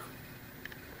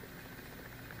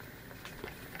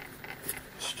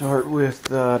 Start with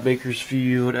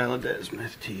Bakersfield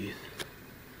Allodesmith teeth.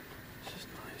 This is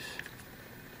nice.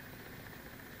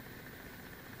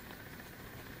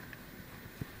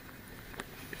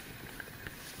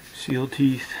 Seal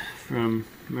teeth from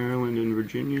Maryland and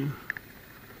Virginia.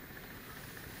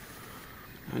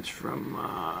 That's from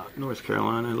North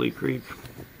Carolina, Lee Creek.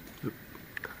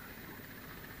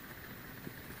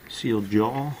 Sealed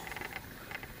jaw.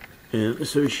 And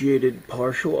associated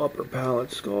partial upper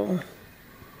palate skull.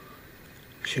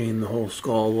 Shame the whole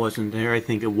skull wasn't there. I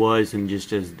think it was, and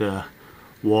just as the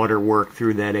water worked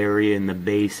through that area in the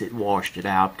base, it washed it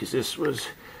out, because this was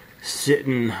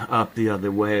sitting up the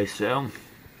other way. So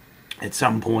at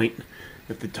some point,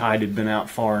 if the tide had been out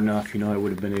far enough, I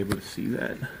would have been able to see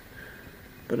that.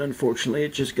 But unfortunately,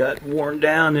 it just got worn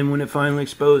down, and when it finally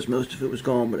exposed, most of it was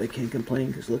gone. But I can't complain,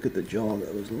 because look at the jaw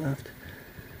that was left.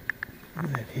 Look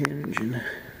at that hinge, and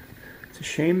it's a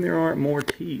shame there aren't more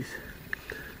teeth.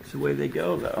 It's the way they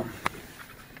go, though.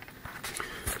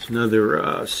 It's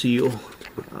another seal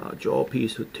jaw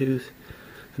piece with tooth,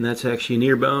 and that's actually an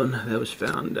ear bone that was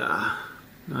found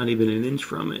not even an inch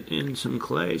from it in some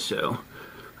clay, so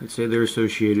I'd say they're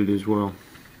associated as well.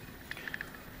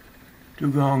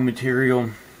 Dugong material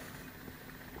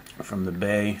from the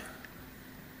bay.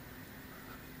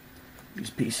 These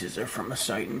pieces are from a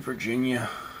site in Virginia.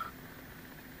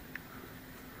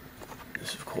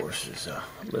 This, of course, is a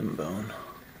limb bone.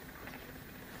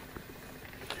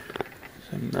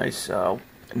 Some nice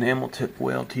enamel tip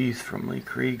whale teeth from Lee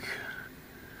Creek.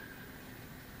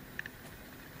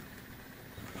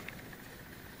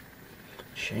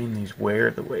 Shame these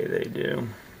wear the way they do.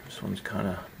 This one's kind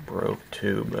of broke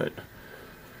too, but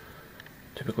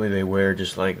typically they wear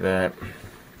just like that.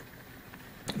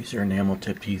 These are enamel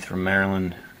tip teeth from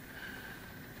Maryland.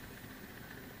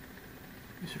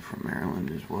 These are from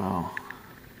Maryland as well.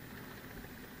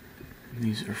 And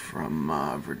these are from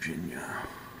Virginia.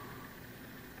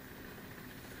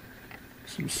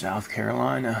 Some South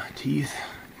Carolina teeth.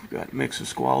 We've got a mix of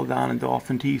squalodon and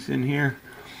dolphin teeth in here.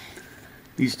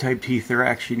 These type teeth they're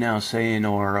actually now saying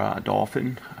are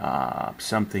dolphin,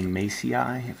 something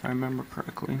macei, if I remember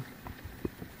correctly.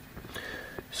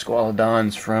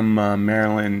 Squalodons from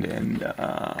Maryland and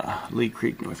Lee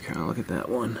Creek, North Carolina. Look at that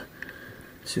one.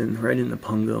 It's right in the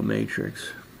Pungo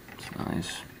matrix. It's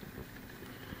nice.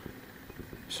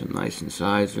 Some nice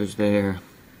incisors there.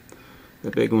 The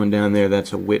big one down there,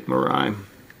 that's a Whitmeri.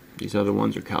 These other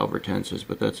ones are Calvertensis,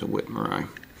 but that's a Whitmeri.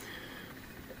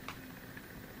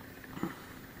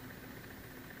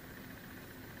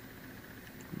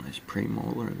 Nice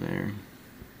premolar there.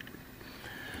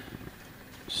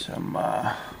 Some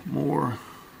more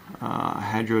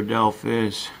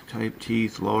Hadrodelphis type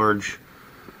teeth, large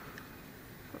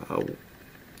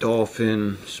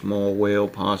dolphin, small whale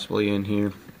possibly in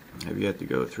here. I've yet to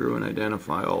go through and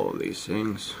identify all of these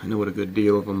things. I know what a good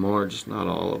deal of them are, just not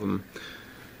all of them.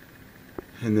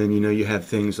 And then you have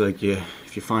things like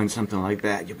if you find something like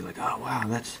that, you'll be like, oh wow,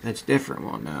 that's different.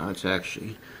 Well, no, it's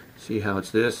actually, see how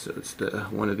it's this? It's the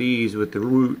one of these with the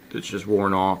root that's just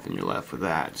worn off, and you're left with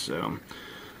that. So,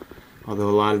 although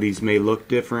a lot of these may look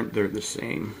different, they're the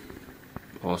same.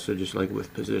 Also, just like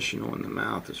with positional in the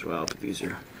mouth as well. But these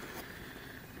are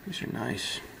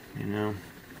nice,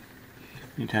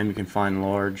 Anytime you can find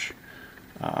large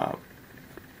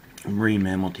marine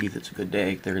mammal teeth, it's a good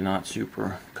day. They're not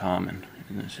super common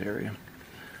in this area.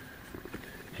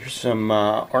 Here's some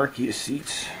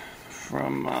Archaeocetes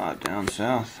from down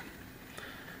south.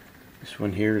 This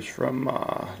one here is from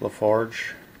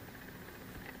Lafarge.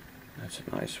 That's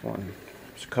a nice one.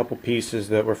 There's a couple pieces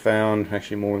that were found,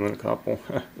 actually more than a couple,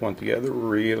 went together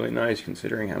really nice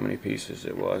considering how many pieces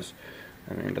it was.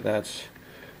 I mean, but that's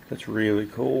really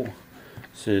cool.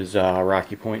 This is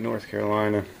Rocky Point, North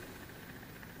Carolina.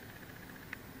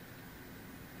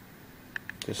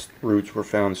 Just roots were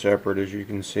found separate, as you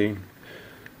can see.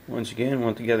 Once again,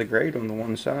 went together great on the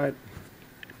one side.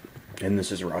 And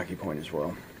this is Rocky Point as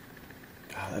well.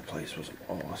 Oh, that place was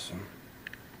awesome.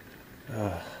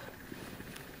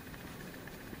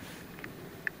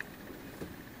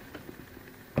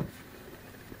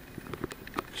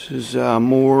 This is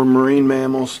more marine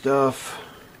mammal stuff.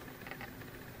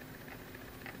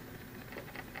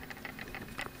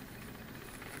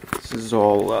 This is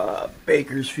all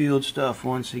Bakersfield stuff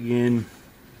once again.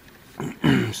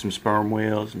 Some sperm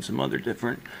whales and some other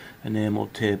different enamel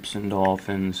tips and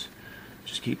dolphins.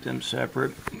 Just keep them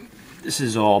separate. This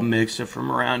is all mixed up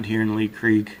from around here in Lee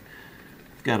Creek.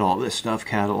 I've got all this stuff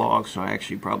cataloged, so I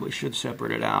actually probably should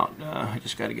separate it out. I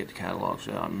just got to get the catalogs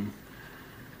out and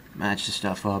match the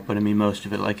stuff up. But I mean, most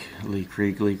of it, like Lee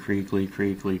Creek, Lee Creek, Lee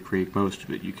Creek, Lee Creek, most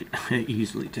of it you can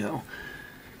easily tell.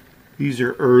 These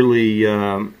are early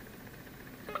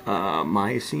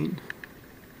Miocene.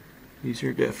 These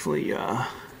are definitely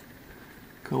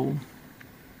cool.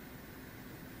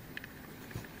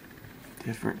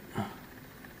 Different.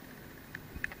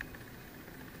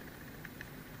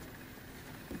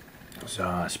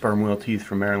 It's sperm whale teeth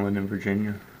from Maryland and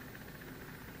Virginia.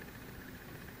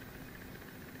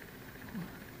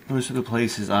 Most of the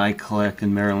places I collect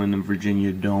in Maryland and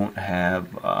Virginia don't have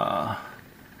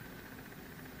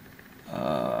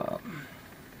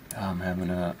I'm having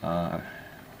a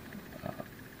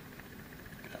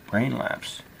brain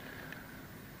lapse.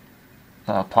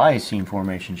 Pliocene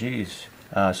formation, geez.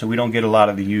 So we don't get a lot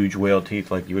of the huge whale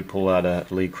teeth like you would pull out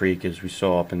of Lee Creek, as we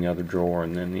saw up in the other drawer,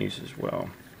 and then these as well.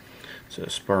 It's a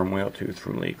sperm whale tooth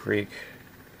from Lee Creek.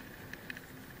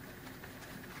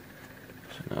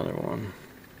 There's another one.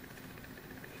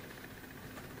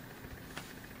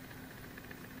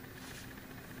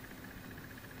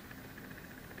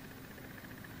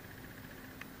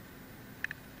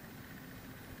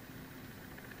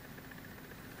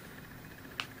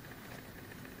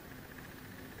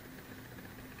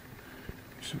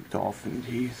 Some dolphin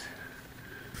teeth,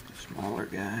 smaller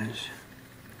guys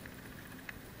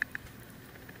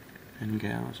and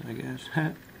gals, I guess.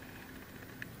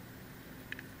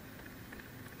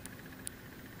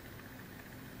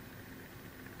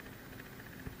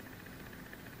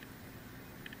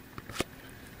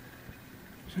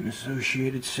 It's an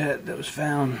associated set that was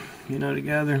found, you know,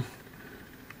 together.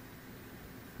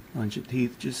 Bunch of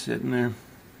teeth just sitting there.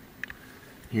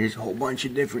 Here's a whole bunch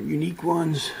of different unique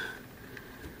ones.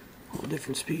 All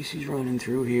different species running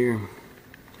through here.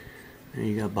 And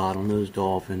you got bottlenose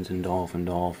dolphins and dolphins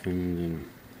and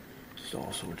just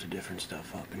all sorts of different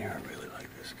stuff up in here. I really like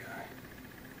this guy.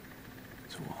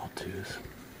 It's a wild tooth.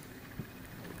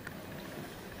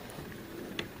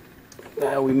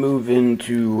 Now we move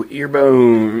into ear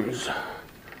bones.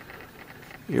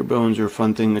 Ear bones are a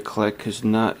fun thing to collect because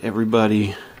not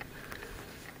everybody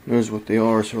knows what they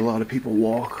are, so a lot of people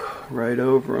walk right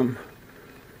over them.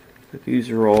 But these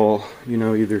are all, you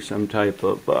know, either some type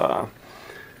of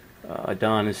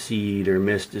Adoniseed or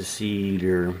Mystiseed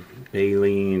or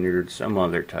baleen or some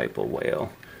other type of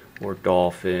whale or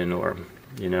dolphin, or,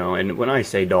 you know, and when I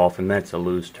say dolphin, that's a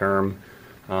loose term,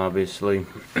 obviously.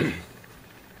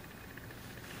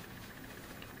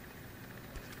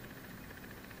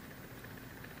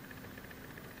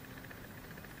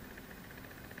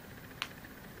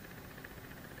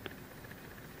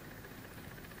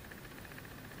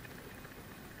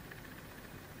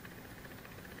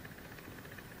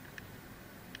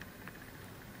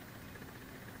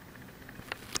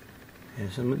 Yeah,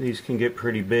 some of these can get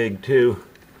pretty big too.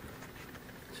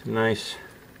 It's a nice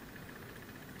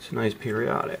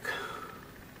periodic,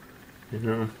 you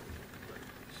know.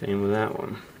 Same with that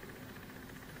one.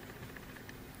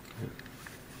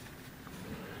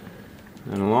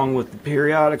 And along with the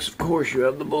periodics, of course, you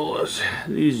have the boas.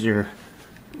 These are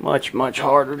much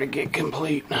harder to get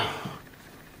complete,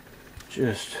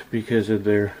 just because of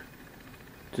their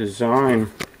design.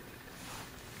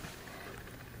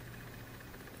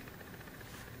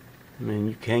 I mean,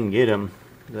 you can get them,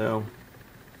 though,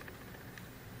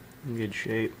 in good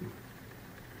shape.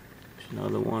 There's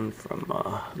another one from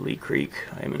Lee Creek.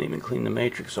 I haven't even cleaned the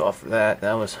matrix off of that.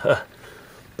 That was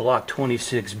Block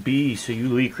 26B, so you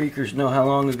Lee Creekers know how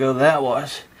long ago that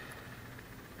was.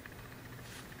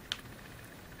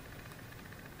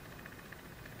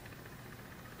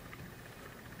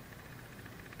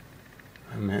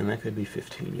 Oh man, that could be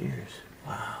 15 years.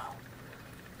 Wow.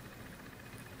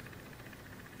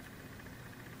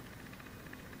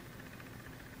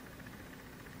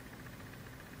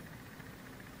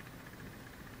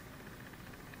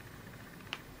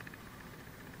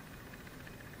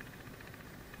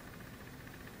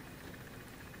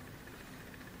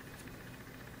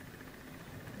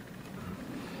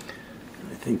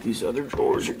 I think these other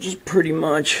drawers are just pretty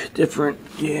much different,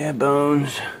 yeah,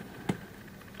 bones.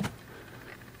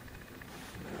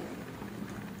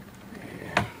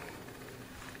 Yeah.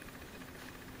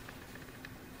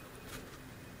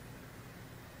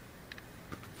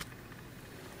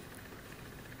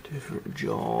 Different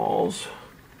jaws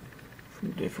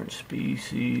from different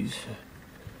species.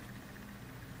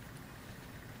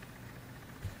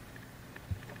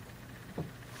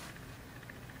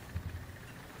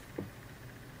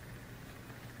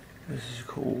 This is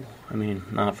cool. I mean,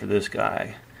 not for this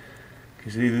guy.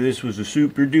 Because either this was a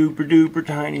super duper duper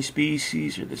tiny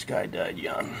species or this guy died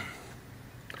young.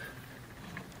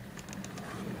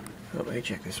 Oh, hey,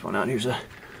 check this one out. Here's a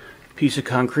piece of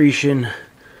concretion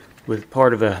with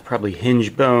part of a probably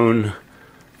hinge bone.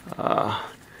 It's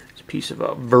a piece of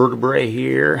a vertebrae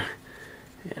here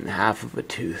and half of a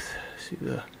tooth. See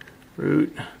the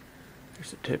root? There's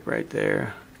the tip right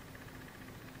there.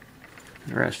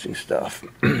 Interesting stuff.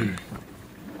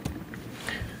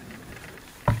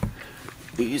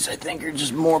 These, I think, are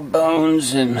just more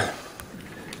bones and,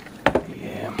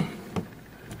 yeah,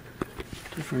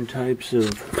 different types of,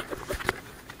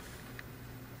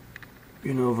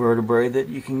 you know, vertebrae that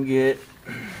you can get.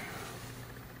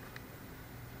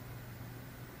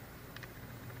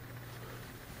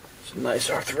 Some nice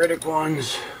arthritic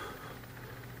ones.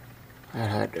 That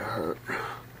had to hurt.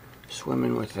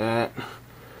 Swimming with that.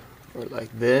 Or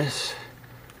like this.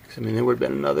 I mean, there would have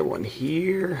been another one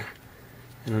here.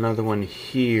 And another one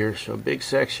here. So a big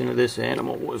section of this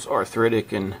animal was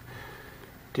arthritic and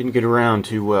didn't get around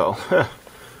too well.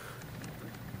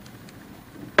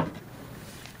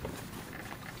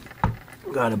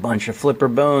 Got a bunch of flipper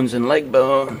bones and leg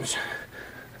bones.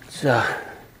 It's a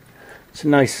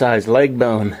nice sized leg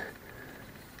bone.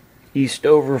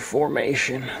 Eastover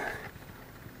formation.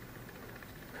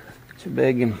 It's a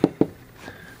big and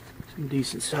some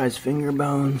decent sized finger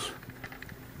bones.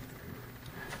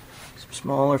 Some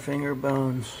smaller finger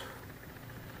bones.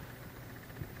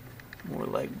 More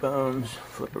leg bones,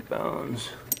 flipper bones.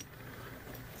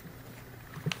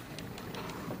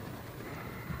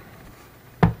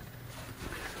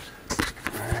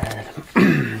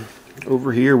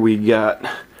 Over here we got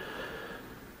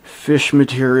fish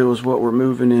material is what we're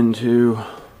moving into.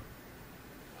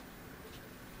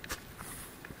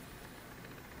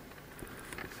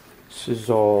 This is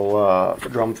all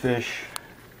drumfish.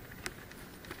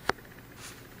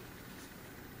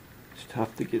 It's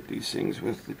tough to get these things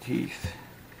with the teeth.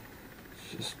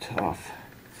 It's just tough.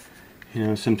 You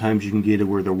know, sometimes you can get it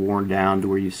where they're worn down to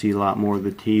where you see a lot more of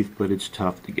the teeth, but it's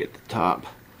tough to get the top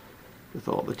with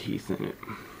all the teeth in it.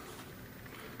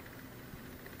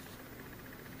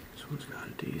 This one's got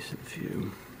a decent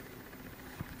few.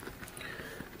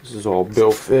 This is all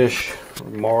billfish or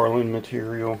marlin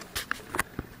material.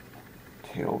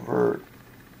 Tail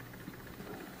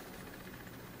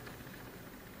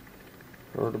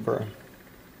vertebra.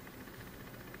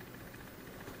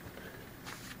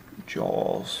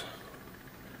 Jaws.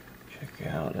 Check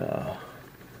out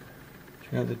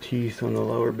the teeth on the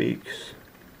lower beaks.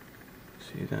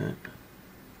 See that?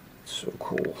 It's so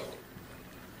cool.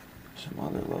 Some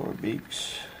other lower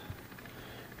beaks.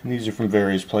 And these are from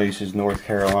various places: North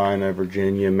Carolina,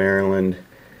 Virginia, Maryland.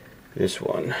 This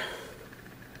one.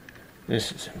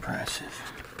 This is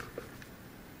impressive.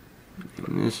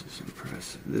 And this is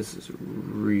impressive. This is a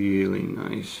really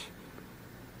nice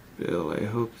bill. I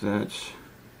hope that's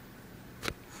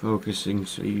focusing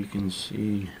so you can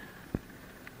see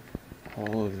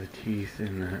all of the teeth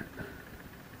in that.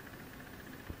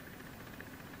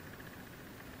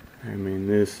 I mean,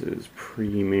 this is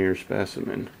premier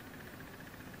specimen.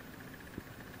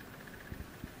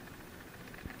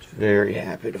 Very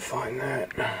happy to find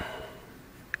that.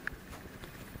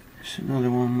 There's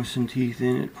another one with some teeth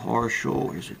in it, partial.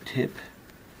 There's a tip.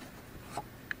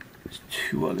 There's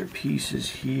two other pieces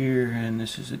here, and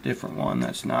this is a different one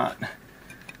that's not.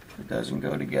 It doesn't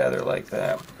go together like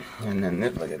that. And then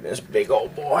look at this big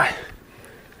old boy.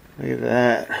 Look at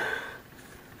that.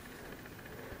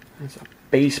 That's a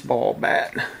baseball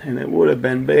bat, and it would have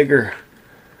been bigger.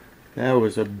 That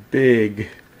was a big,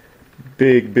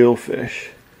 big billfish.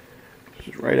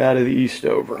 Just right out of the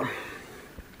Eastover.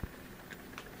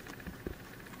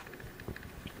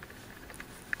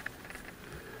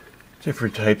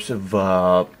 Different types of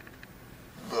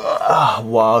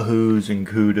wahoos and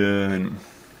cuda and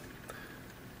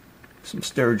some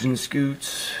sturgeon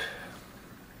scoots.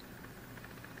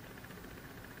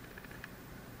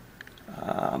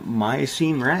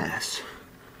 Miocene wrasse.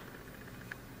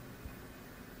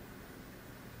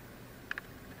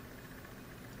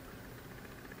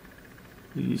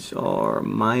 These are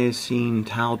Miocene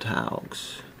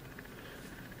tautaugs.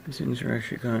 These things are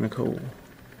actually kind of cool.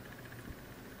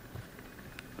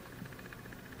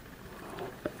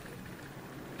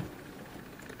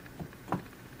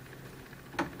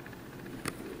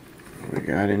 What we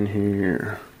got in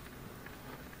here?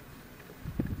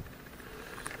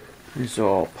 These are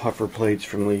all puffer plates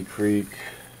from Lee Creek.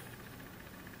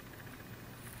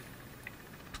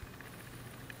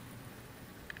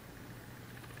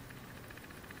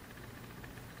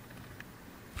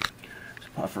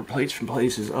 Puffer plates from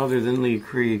places other than Lee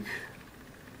Creek.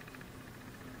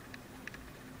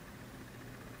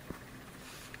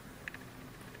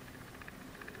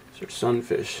 These are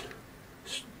sunfish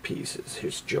pieces.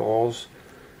 Here's jaws.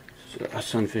 A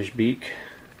sunfish beak.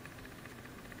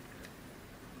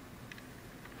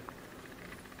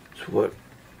 That's what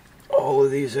all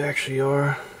of these actually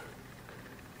are.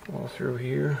 All through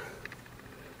here.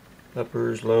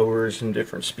 Uppers, lowers, and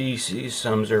different species.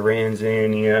 Some are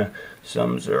Ranzania,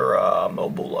 some are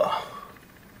Mobula.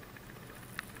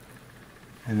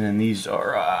 And then these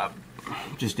are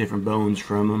just different bones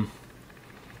from them.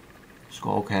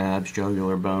 Skull cabs,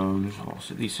 jugular bones.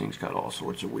 Also, these things got all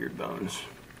sorts of weird bones.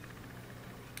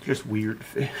 Just weird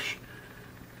fish.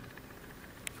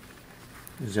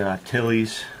 There's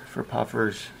tillies for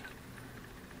puffers.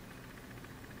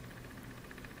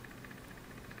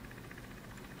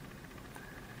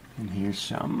 And here's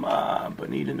some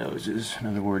bonita noses, in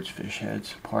other words fish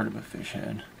heads, part of a fish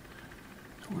head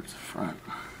towards the front.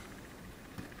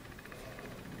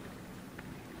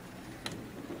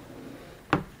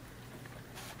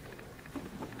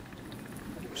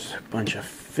 There's a bunch of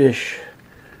fish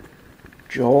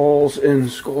jaws and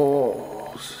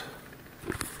skulls.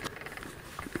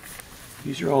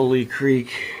 These are all Lee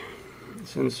Creek.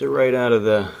 Since they're right out of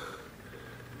the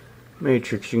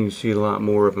matrix, you can see a lot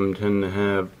more of them tend to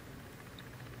have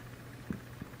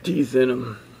teeth in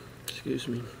them. Excuse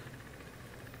me.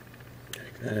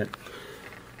 Like that.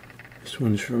 This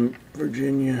one's from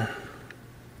Virginia.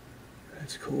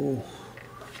 That's cool.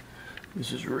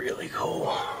 This is really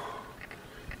cool.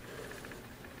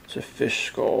 It's a fish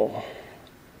skull.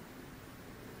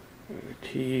 The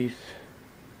teeth,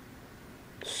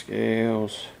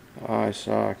 scales, eye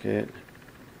socket,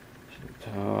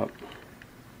 the top.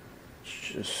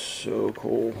 It's just so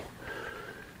cool.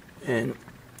 And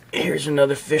here's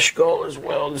another fish skull as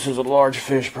well. This is a large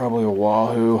fish, probably a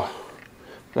wahoo.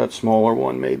 That smaller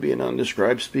one may be an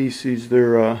undescribed species.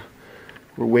 We're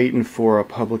waiting for a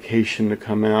publication to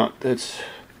come out that's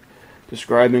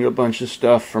describing a bunch of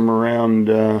stuff from around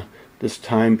this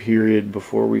time period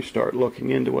before we start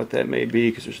looking into what that may be,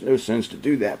 because there's no sense to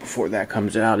do that before that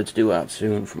comes out. It's due out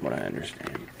soon from what I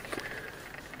understand.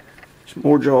 Some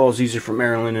more jaws. These are from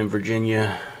Maryland and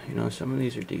Virginia. You know, some of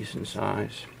these are decent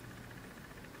size.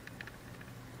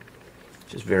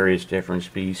 Just various different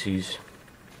species.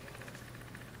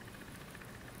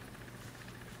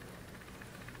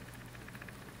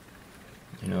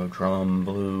 You know, drum,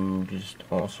 blue, just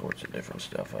all sorts of different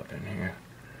stuff up in here.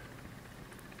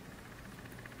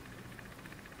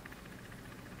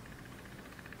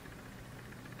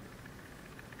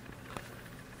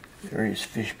 Various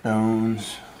fish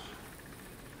bones,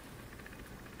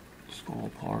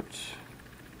 skull parts.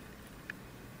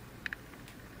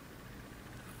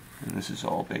 And this is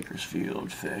all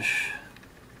Bakersfield fish.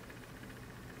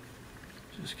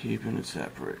 Just keeping it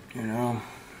separate, you know.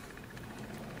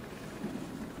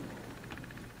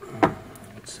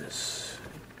 What's this?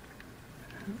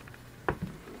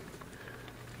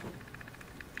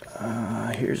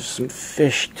 Here's some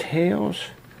fish tails.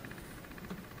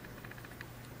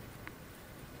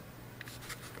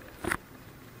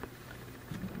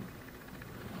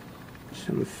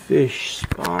 Some fish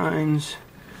spines.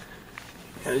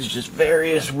 There's just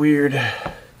various weird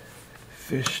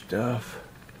fish stuff.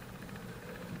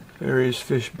 Various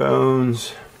fish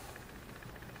bones.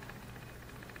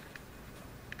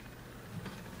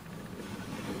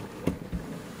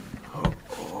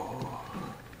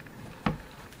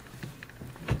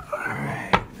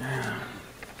 Alright,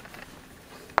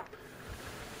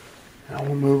 now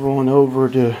we'll move on over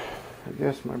to, I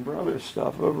guess, my brother's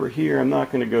stuff over here. I'm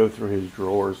not going to go through his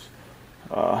drawers.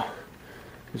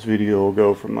 This video will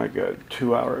go from like a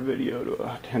 2-hour video to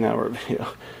a 10-hour video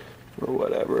or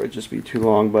whatever. It'd just be too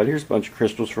long. But here's a bunch of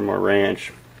crystals from our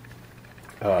ranch.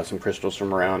 Some crystals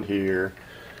from around here.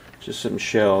 Just some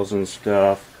shells and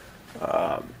stuff.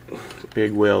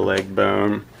 Big whale leg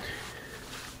bone.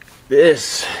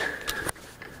 This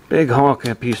big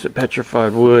honka piece of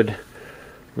petrified wood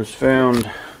was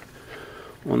found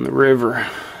on the river.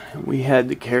 And we had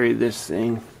to carry this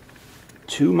thing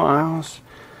 2 miles.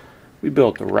 We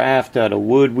built a raft out of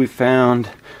wood we found,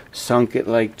 sunk it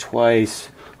like twice,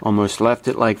 almost left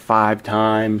it like 5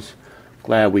 times.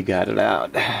 Glad we got it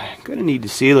out. Gonna need to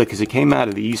seal it because it came out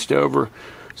of the Eastover,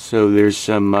 so there's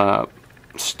some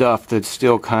stuff that's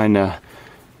still kind of,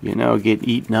 you know, get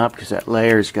eaten up because that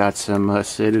layer's got some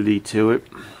acidity to it.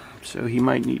 So he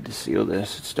might need to seal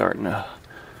this. It's starting to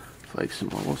flake some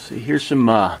more. We'll see. Here's some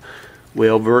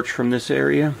whale birch from this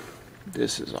area.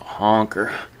 This is a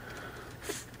honker.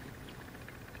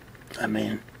 I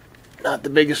mean, not the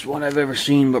biggest one I've ever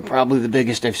seen, but probably the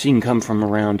biggest I've seen come from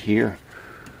around here.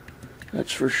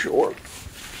 That's for sure.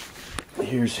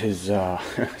 Here's his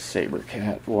saber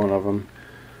cat, one of them.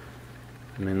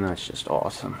 I mean, that's just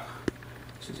awesome.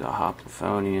 This is a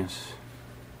Hoplophonius.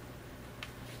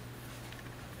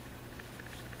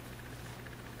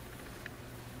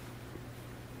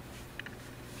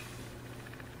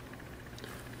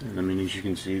 And I mean, as you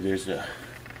can see, there's a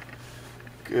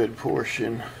good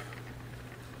portion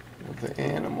of the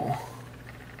animal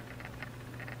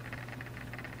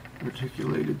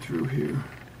articulated through here,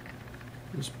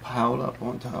 just piled up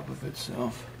on top of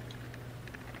itself.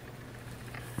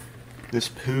 This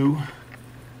poo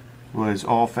was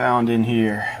all found in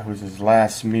here. It was his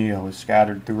last meal. It was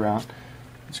scattered throughout.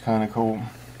 It's kind of cool.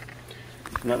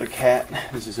 Another cat.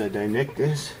 This is a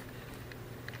Dinictus.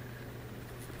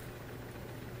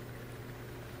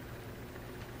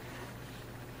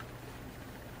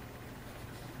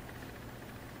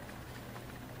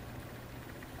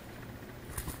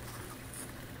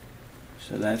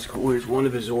 So that's cool. Here's one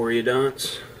of his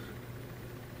Oreodonts.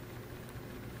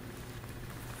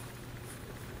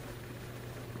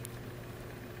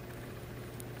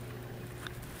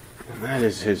 And that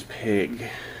is his pig.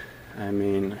 I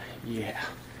mean, yeah.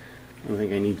 I don't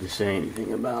think I need to say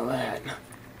anything about that.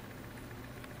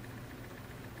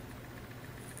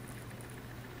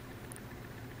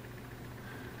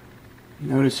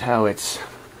 Notice how it's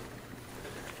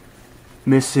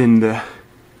missing the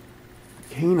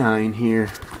canine here,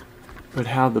 but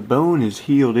how the bone is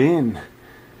healed in.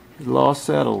 He lost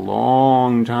that a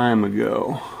long time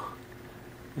ago,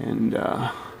 and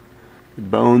the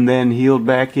bone then healed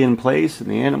back in place,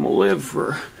 and the animal lived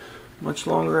for much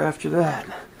longer after that.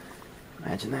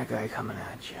 Imagine that guy coming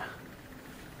at you.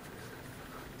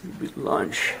 It'd be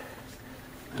lunch.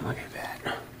 And look at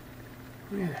that.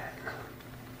 Look at that.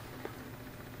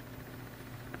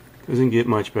 Doesn't get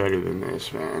much better than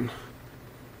this, man.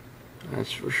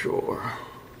 That's for sure.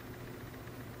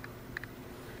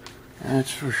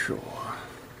 That's for sure.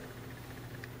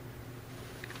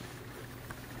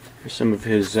 Here's some of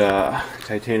his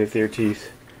Titanothere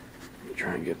teeth. Let me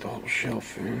try and get the whole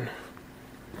shelf in.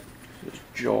 His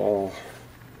jaw.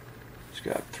 It's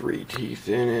got 3 teeth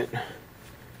in it.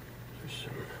 There's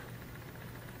some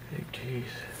big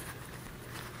teeth.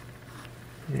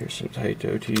 Here's some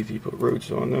Taito teeth. He put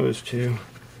roots on those too.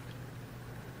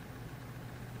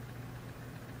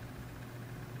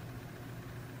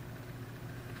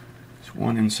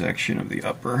 One in section of the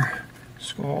upper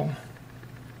skull.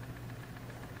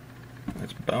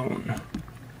 That's bone.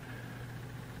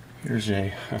 Here's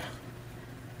a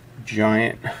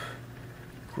giant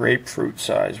grapefruit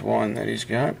size one that he's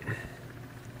got.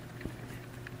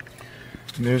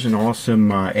 And there's an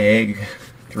awesome egg,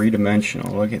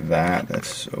 3-dimensional. Look at that. That's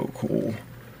so cool.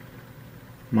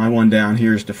 My one down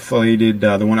here is deflated.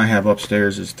 The one I have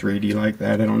upstairs is 3D like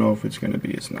that. I don't know if it's going to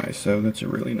be as nice. So that's a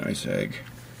really nice egg.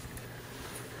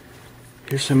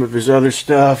 Here's some of his other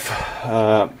stuff.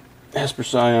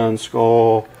 Hespersion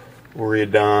skull,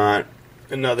 Oreodont,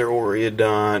 another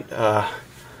Oreodont.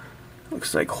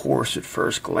 Looks like horse at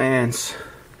first glance.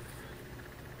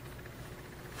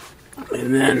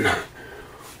 And then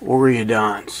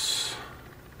Oreodonts.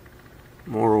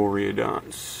 More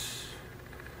Oreodonts.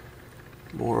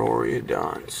 More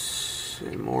Oreodonts.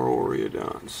 And more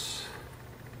Oreodonts.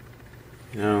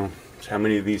 You know, how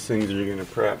many of these things are you going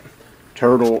to prep?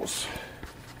 Turtles.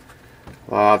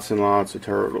 Lots and lots of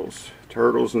turtles.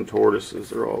 Turtles and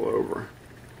tortoises are all over.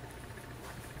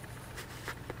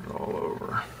 They're all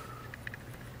over.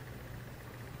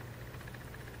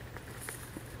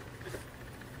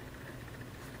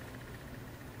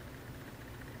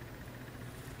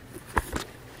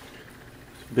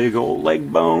 Big old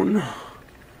leg bone.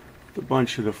 A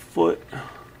bunch of the foot.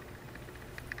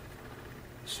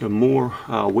 Some more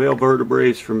whale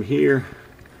vertebrae from here.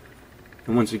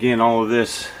 And once again, all of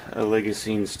this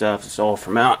Oligocene stuff is all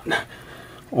from out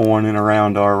on and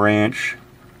around our ranch.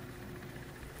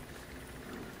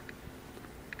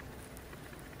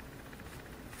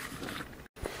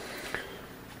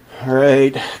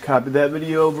 Alright, copied that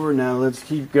video over. Now let's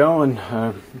keep going.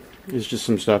 It's just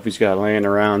some stuff he's got laying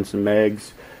around, some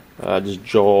eggs, just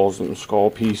jaws and skull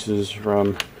pieces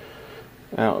from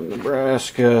out in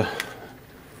Nebraska.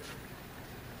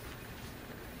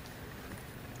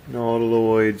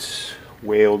 Nautiloids,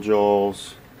 whale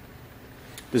jaws.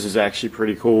 This is actually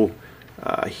pretty cool.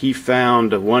 He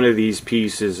found one of these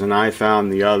pieces and I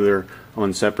found the other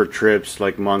on separate trips,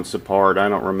 like months apart. I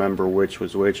don't remember which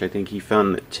was which. I think he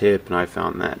found the tip and I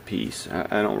found that piece.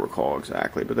 I don't recall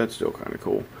exactly, but that's still kind of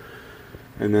cool.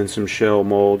 And then some shell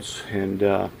molds and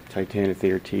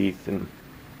Titanothere teeth. And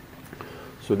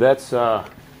so that's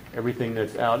everything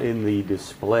that's out in the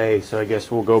display. So I guess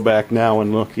we'll go back now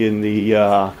and look in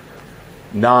the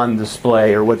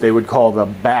non-display, or what they would call the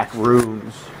back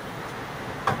rooms.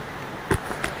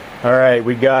 All right,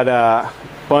 we got a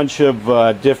bunch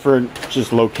of different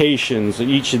just locations.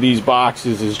 Each of these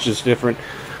boxes is just different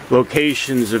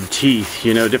locations of teeth,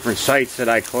 you know, different sites that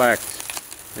I collect.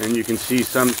 And you can see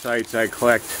some sites I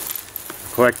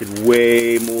collected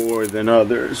way more than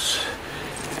others.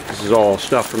 This is all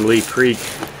stuff from Lee Creek,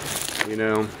 you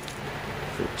know,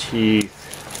 for teeth,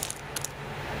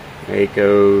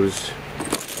 Makos,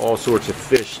 all sorts of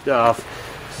fish stuff.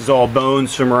 This is all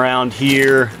bones from around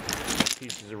here.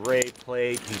 Pieces of ray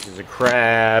plate, pieces of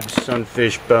crabs,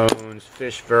 sunfish bones,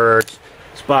 fish verts.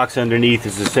 This box underneath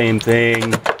is the same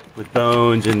thing with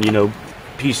bones and, you know,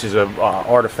 pieces of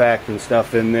artifact and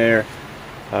stuff in there.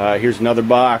 Here's another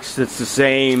box that's the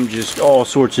same, just all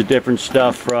sorts of different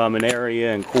stuff from an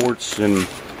area and quartz and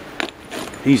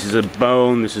pieces of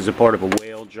bone. This is a part of a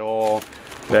whale jaw.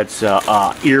 That's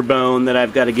ear bone that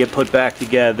I've got to get put back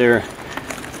together.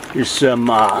 Here's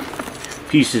some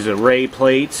pieces of ray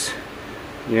plates,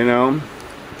 you know.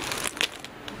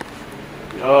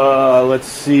 Let's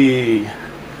see.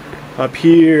 Up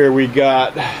here we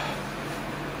got,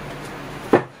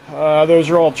 those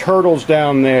are all turtles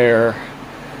down there.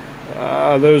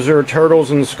 Those are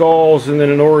turtles and skulls, and then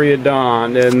an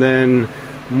Oreodont, and then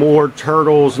more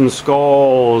turtles and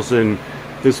skulls, and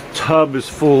this tub is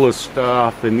full of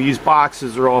stuff, and these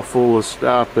boxes are all full of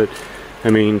stuff. But I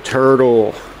mean,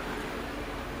 turtle,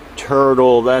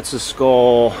 that's a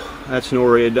skull, that's an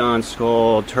Oreodont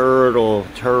skull, turtle,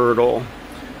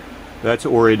 that's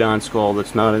an Oreodont skull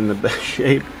that's not in the best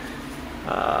shape.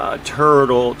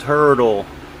 Turtle,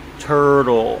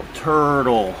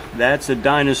 that's a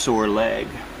dinosaur leg.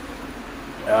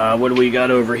 What do we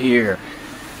got over here?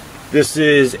 This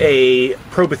is a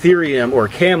Proboscis or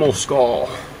camel skull.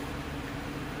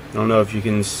 I don't know if you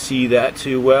can see that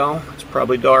too well. It's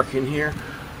probably dark in here.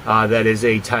 That is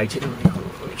a titanium.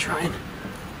 Let me try and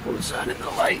pull this out in the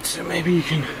light so maybe you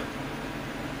can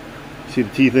see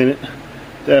the teeth in it.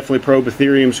 Definitely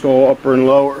Proboscis skull, upper and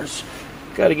lowers.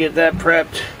 Got to get that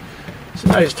prepped. It's a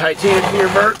nice titanium here,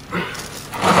 Bert.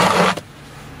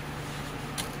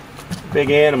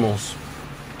 Big animals.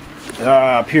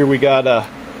 Up here we got a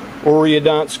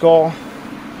Oreodont skull.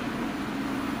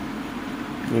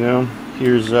 You know,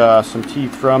 here's some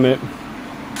teeth from it.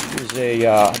 Here's a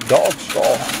dog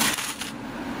skull,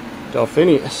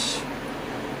 Delphinius.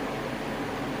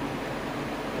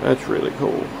 That's really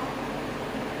cool.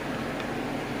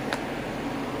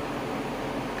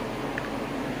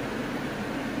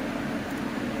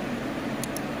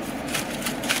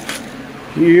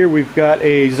 Here we've got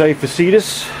a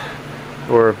Xiphocitus,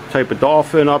 or type of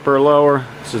dolphin, upper or lower.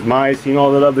 This is Miocene.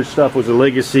 All that other stuff was a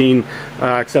Oligocene,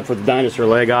 except for the dinosaur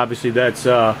leg. Obviously that's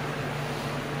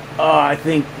I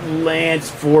think Lance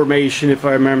formation, if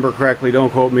I remember correctly.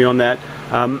 Don't quote me on that.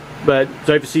 But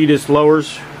Xiphocitus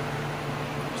lowers.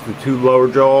 It's the two lower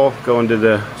jaw going to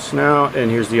the snout,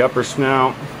 and here's the upper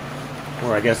snout,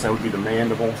 or I guess that would be the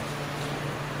mandible.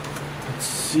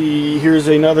 See, here's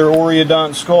another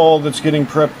Oreodont skull that's getting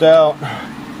prepped out.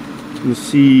 You can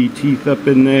see teeth up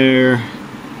in there.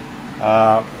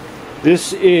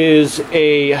 This is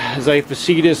a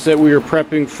Xiphocitus that we are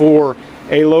prepping for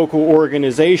a local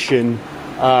organization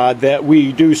that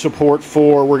we do support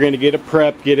for. We're going to get it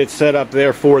prepped, get it set up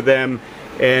there for them,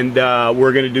 and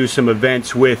we're going to do some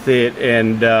events with it.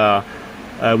 And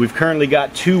we've currently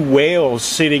got two whales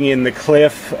sitting in the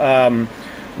cliff.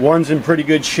 One's in pretty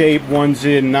good shape, one's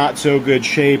in not so good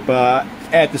shape,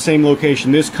 at the same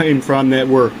location this came from that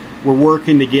we're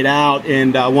working to get out.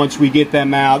 And once we get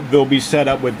them out, they'll be set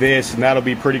up with this, and that'll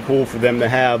be pretty cool for them to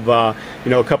have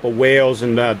you know, a couple whales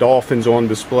and dolphins on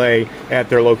display at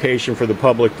their location for the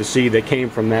public to see that came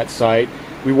from that site.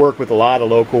 We work with a lot of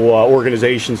local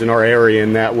organizations in our area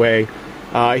in that way.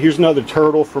 Here's another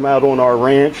turtle from out on our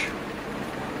ranch.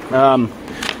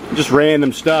 Just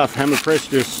random stuff.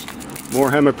 Hemipristis. More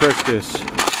Hemipristis.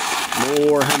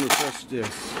 More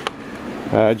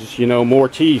Hemipristis. Just, you know, more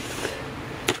teeth.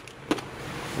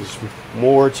 Just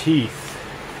more teeth.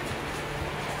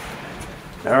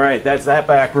 Alright, that's that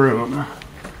back room.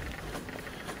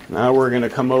 Now we're going to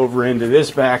come over into this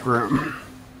back room.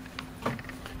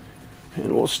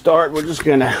 And we'll start, we're just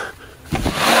going to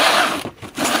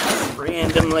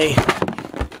randomly,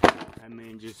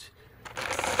 just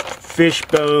fish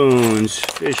bones,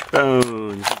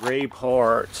 ray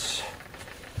parts,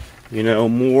 you know,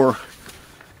 more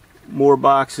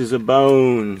boxes of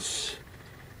bones,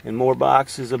 and more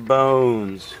boxes of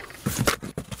bones.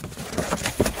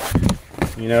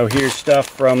 You know, here's stuff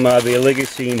from the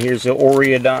Oligocene. Here's the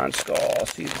Oreodont skull.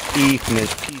 See the teeth, and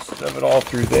there's pieces of it all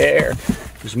through there.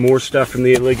 There's more stuff from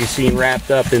the Oligocene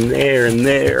wrapped up in there and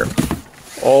there.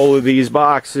 All of these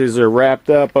boxes are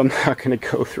wrapped up. I'm not going to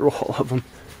go through all of them.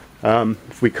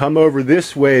 If we come over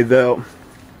this way, though,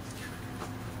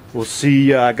 we'll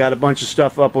see I got a bunch of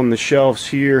stuff up on the shelves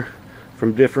here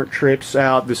from different trips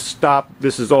out. This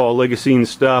is all Oligocene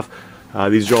stuff.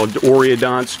 These are all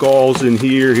Oreodont skulls in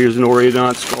here. Here's an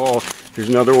Oreodont skull. Here's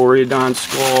another Oreodont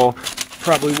skull.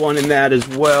 Probably one in that as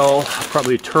well.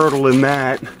 Probably a turtle in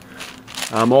that.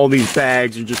 All these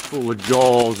bags are just full of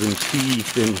jaws and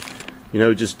teeth and, you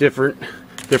know, just different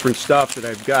stuff that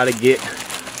I've got to get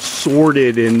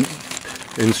sorted and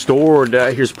stored.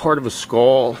 Here's part of a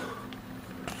skull.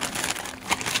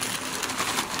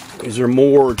 These are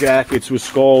more jackets with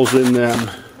skulls in them.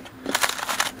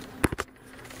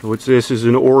 What's this? This is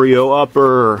an Oreo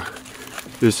upper.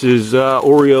 This is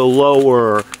Oreo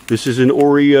lower. This is an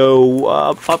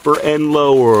Oreo upper and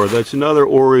lower. That's another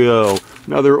Oreo.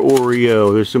 Another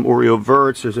Oreo. There's some Oreo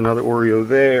verts. There's another Oreo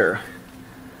there.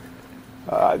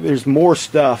 There's more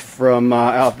stuff from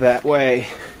out that way.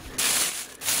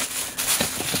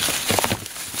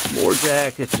 More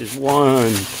jackets. There's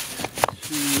 1,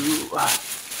 2, a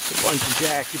bunch of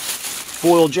jackets.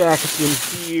 Foil jackets in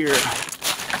here.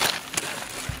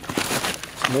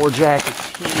 More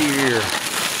jackets here.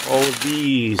 All of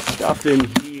these. Stuff in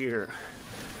here.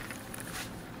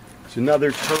 There's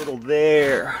another turtle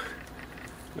there.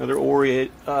 Another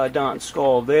Oreodont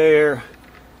skull there.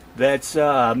 That's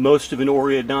most of an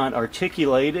Oreodont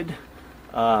articulated,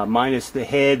 minus the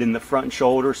head and the front and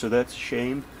shoulder, so that's a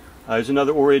shame. There's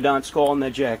another Oreodont skull in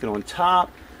that jacket on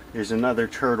top. There's another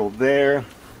turtle there.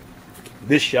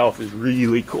 This shelf is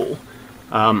really cool.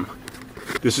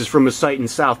 This is from a site in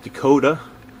South Dakota.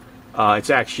 It's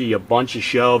actually a bunch of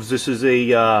shelves. This is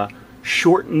a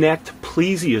short-necked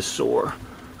plesiosaur,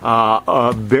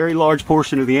 a very large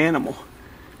portion of the animal.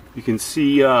 You can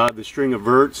see the string of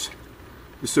verts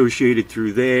associated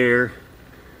through there,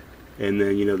 and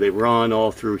then, you know, they run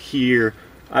all through here.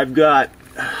 I've got,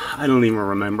 I don't even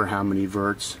remember how many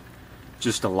verts,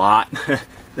 just a lot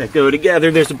that go together.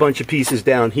 There's a bunch of pieces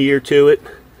down here to it.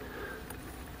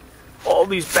 All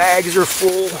these bags are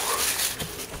full.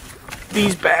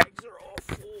 These bags are all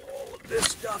full. All of this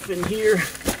stuff in here,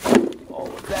 all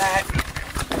of that.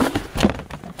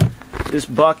 This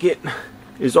bucket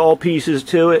is all pieces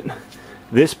to it.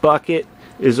 This bucket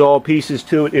is all pieces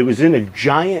to it. It was in a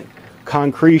giant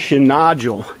concretion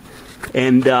nodule,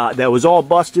 and that was all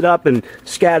busted up and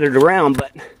scattered around.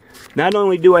 But not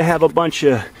only do I have a bunch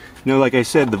of, you know, like I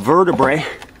said, the vertebrae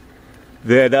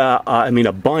that I mean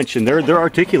a bunch, and they're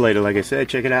articulated, like I said.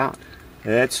 Check it out.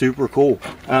 That's super cool.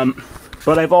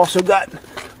 But I've also got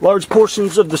large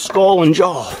portions of the skull and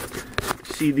jaw.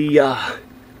 See the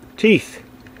teeth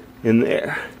in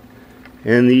there,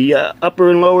 and the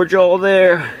upper and lower jaw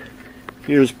there.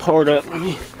 Here's part of, let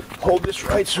me hold this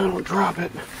right so I don't drop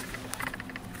it.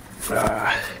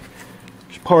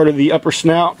 Here's part of the upper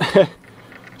snout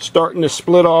starting to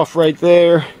split off right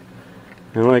there.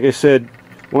 And like I said,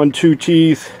 1, 2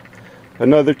 teeth,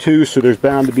 another 2, so there's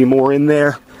bound to be more in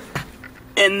there.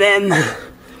 And then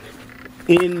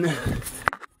in, I don't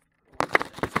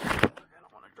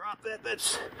want to drop that,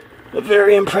 that's a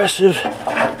very impressive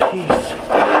piece.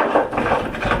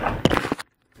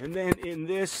 And then in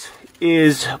this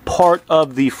is part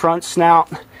of the front snout,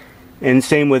 and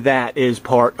same with that is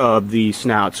part of the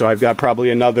snout. So I've got probably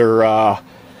another, I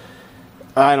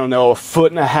don't know,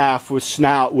 1.5 foot with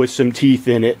snout with some teeth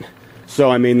in it. So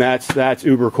I mean, that's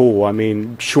uber cool. I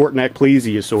mean, short neck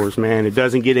plesiosaurs, man. It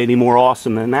doesn't get any more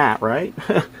awesome than that, right?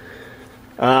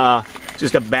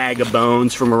 Just a bag of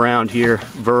bones from around here,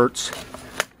 verts.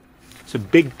 It's a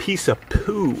big piece of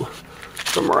poo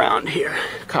from around here,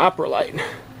 coprolite.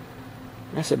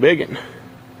 That's a big one.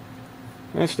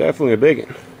 That's definitely a big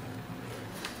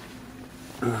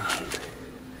one.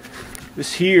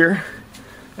 This here,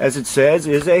 as it says,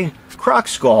 is a croc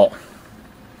skull.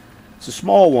 It's a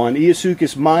small one,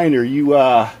 Eosuchus minor. You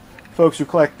folks who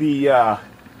collect the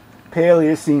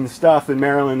Paleocene stuff in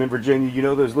Maryland and Virginia, you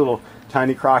know those little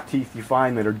tiny croc teeth you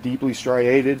find that are deeply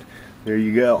striated? There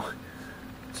you go.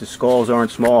 The skulls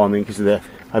aren't small. I mean, because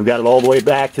I've got it all the way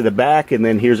back to the back, and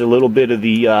then here's a little bit of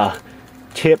the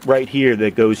tip right here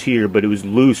that goes here, but it was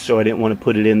loose, so I didn't want to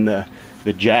put it in the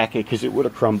jacket because it would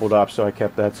have crumbled up, so I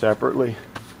kept that separately.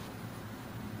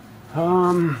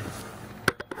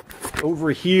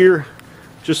 Over here,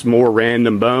 just more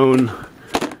random bone.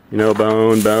 You know,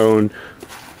 bone.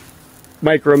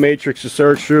 Micromatrix to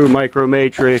search through,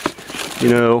 Micromatrix, you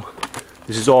know.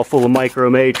 This is all full of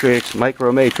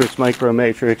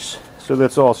Micromatrix. So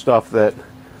that's all stuff that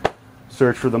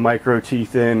search for the micro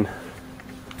teeth in.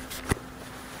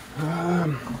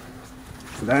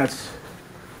 that's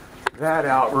that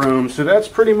out room. So that's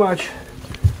pretty much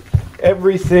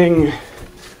everything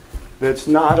that's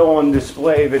not on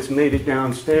display that's made it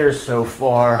downstairs so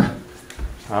far.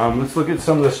 Let's look at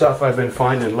some of the stuff I've been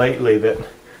finding lately that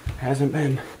hasn't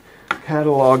been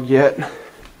cataloged yet.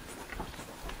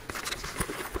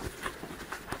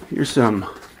 Here's some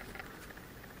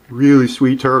really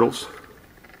sweet turtles.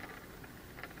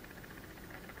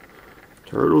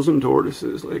 Turtles and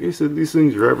tortoises. Like I said, these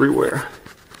things are everywhere.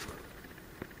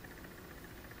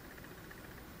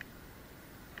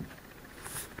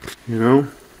 You know?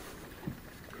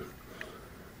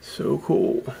 So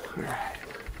cool. Alright.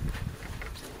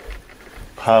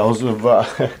 Piles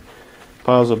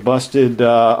of busted,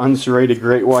 unserrated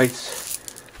great whites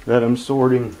that I'm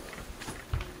sorting.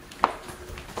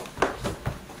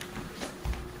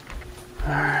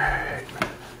 Alright.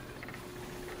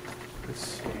 Let's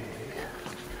see.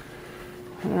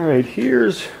 Alright,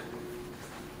 here's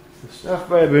the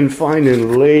stuff I've been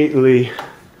finding lately.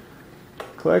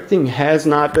 Collecting has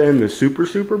not been the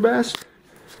super best,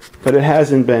 but it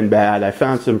hasn't been bad. I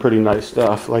found some pretty nice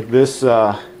stuff, like this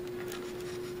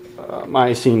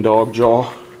Miocene dog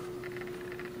jaw.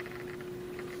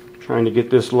 Trying to get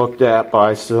this looked at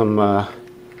by some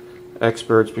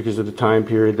experts because of the time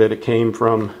period that it came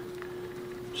from.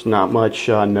 There's not much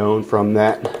known from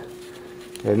that.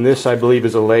 And this, I believe,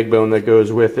 is a leg bone that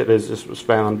goes with it, as this was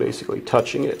found basically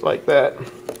touching it like that.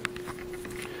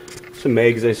 Some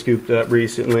eggs I scooped up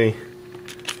recently.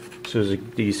 This was a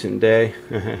decent day.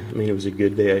 I mean, it was a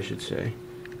good day, I should say.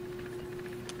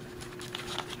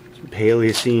 Some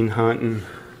Paleocene hunting.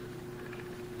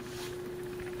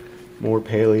 More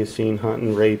Paleocene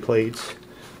hunting. Ray plates.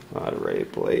 A lot of ray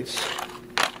plates.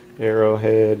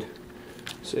 Arrowhead.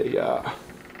 Say,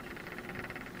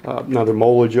 another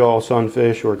Molajaw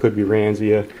sunfish, or it could be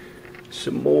Rancia.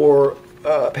 Some more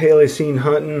Paleocene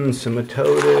hunting. Some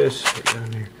Metotis. Down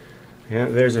there. Yeah,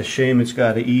 there's a shame it's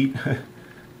got to eat.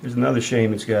 There's another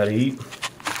shame it's got to eat.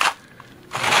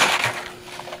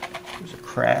 There's a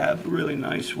crab, really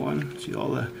nice one. See all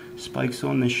the spikes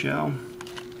on the shell?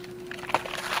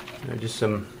 Just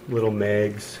some little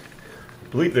megs. I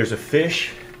believe there's a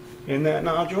fish in that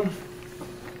nodule.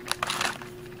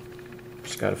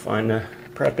 Just got to find a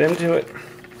prep into it.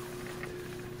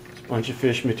 It's a bunch of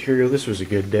fish material. This was a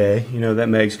good day. You know, that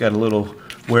meg's got a little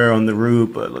wear on the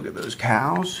root, but look at those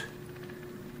cows.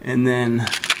 And then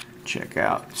check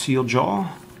out seal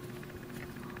jaw,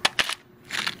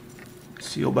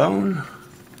 seal bone,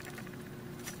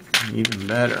 and even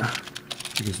better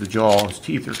because the jaw's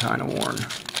teeth are kind of worn.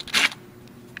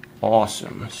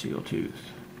 Awesome seal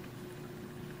tooth.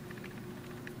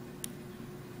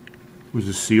 Was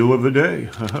a seal of the day.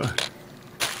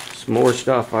 Some more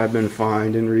stuff I've been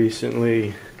finding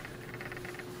recently.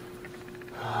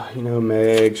 You know,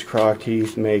 megs, croc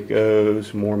teeth,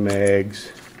 makos, more megs.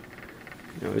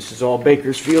 You know, this is all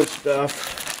Bakersfield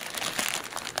stuff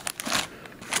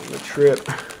on the trip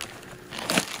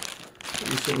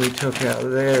recently took out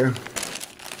of there.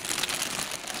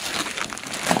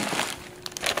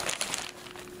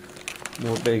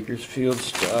 More Bakersfield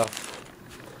stuff.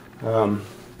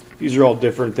 These are all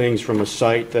different things from a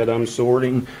site that I'm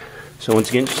sorting. So once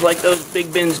again, just like those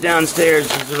big bins downstairs,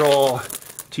 these are all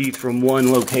teeth from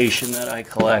one location that I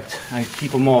collect. I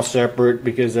keep them all separate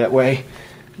because that way,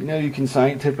 you know, you can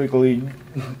scientifically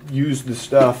use the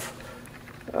stuff.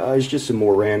 It's just some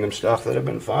more random stuff that I've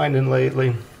been finding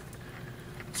lately.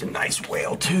 It's a nice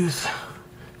whale tooth.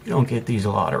 You don't get these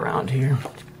a lot around here.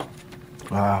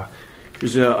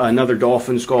 Here's another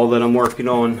dolphin skull that I'm working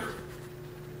on.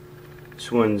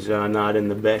 This one's not in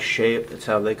the best shape. That's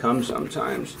how they come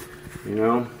sometimes. You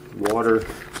know, water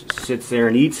sits there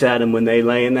and eats at them when they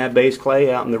lay in that base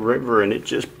clay out in the river, and it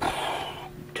just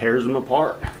tears them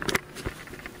apart.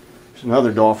 There's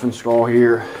another dolphin skull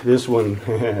here. This one,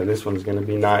 this one's going to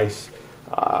be nice.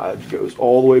 It goes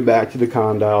all the way back to the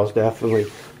condyles.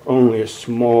 Definitely only a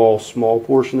small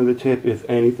portion of the tip, if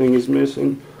anything, is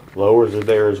missing. Lowers are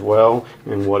there as well,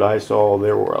 and what I saw,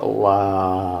 there were a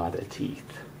lot of teeth.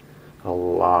 A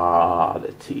lot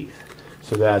of teeth.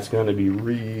 So that's going to be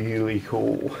really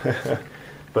cool.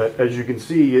 But as you can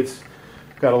see, it's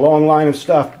got a long line of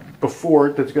stuff before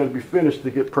it that's got to be finished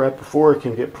to get prepped before it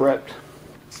can get prepped.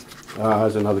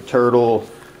 There's another turtle,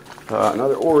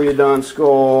 another Oreodon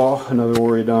skull,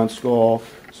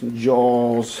 some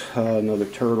jaws, another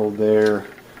turtle there.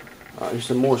 There's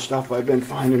some more stuff I've been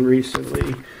finding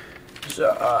recently. There's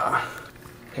a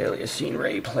Paleocene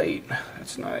ray plate.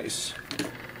 That's nice.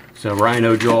 So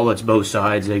rhino jaw, that's both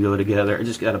sides, they go together. I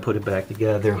just got to put it back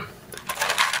together.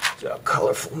 It's a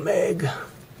colorful meg.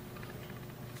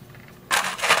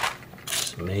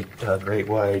 make great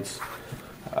whites.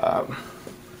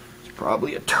 It's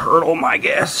probably a turtle, my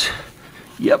guess.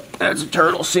 Yep, that's a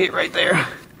turtle. See it right there?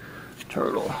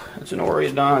 Turtle. That's an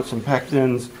Oreodont, some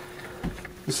pectins.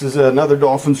 This is another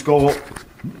dolphin skull.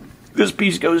 This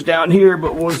piece goes down here,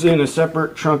 but was in a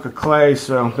separate chunk of clay,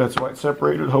 so that's why it's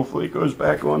separated. Hopefully it goes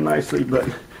back on nicely, but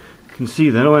you can see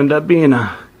that'll end up being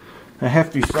a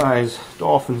hefty size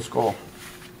dolphin skull.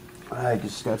 I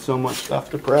just got so much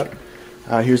stuff to prep.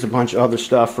 Here's a bunch of other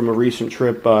stuff from a recent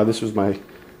trip. This was my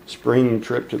spring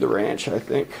trip to the ranch, I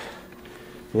think.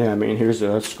 Yeah, I mean, here's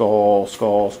a skull.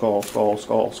 Here's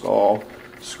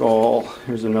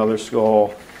another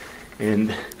skull.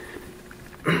 And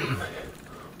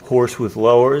horse with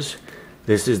lowers.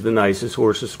 This is the nicest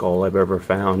horse's skull I've ever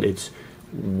found. It's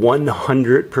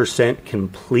 100%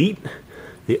 complete.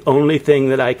 The only thing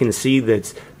that I can see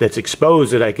that's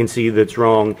exposed that I can see that's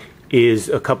wrong is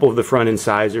a couple of the front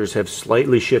incisors have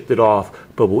slightly shifted off,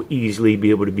 but will easily be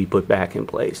able to be put back in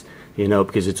place. You know,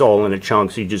 because it's all in a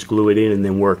chunk, so you just glue it in and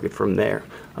then work it from there.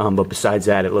 But besides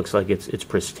that, it looks like it's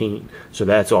pristine. So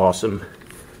that's awesome.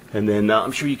 And then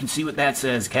I'm sure you can see what that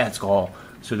says, cat skull.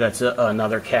 So that's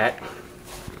another cat.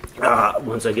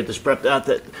 Once I get this prepped out,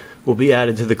 that will be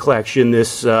added to the collection.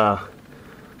 This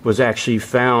was actually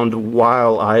found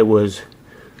while I was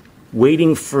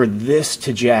waiting for this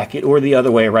to jacket, or the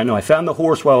other way around. No, I found the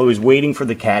horse while I was waiting for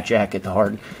the cat jacket to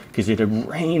harden, because it had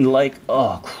rained like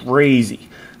crazy.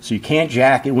 So you can't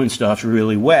jacket when stuff's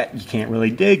really wet. You can't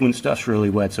really dig when stuff's really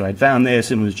wet. So I found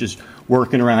this and was just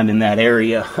working around in that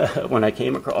area when I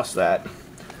came across that.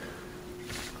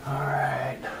 All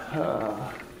right,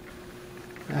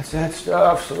 that's that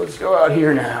stuff. So let's go out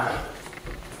here now.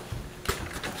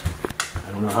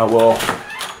 I don't know how well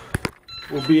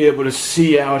we'll be able to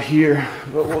see out here,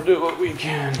 but we'll do what we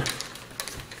can.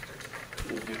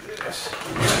 We'll do this.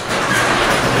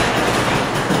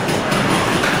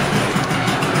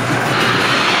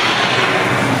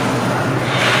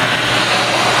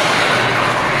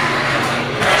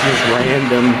 Just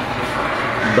random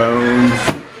bones.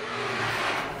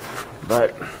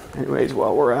 But anyways,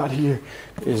 while we're out here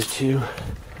is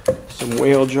some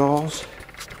whale jaws.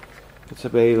 It's a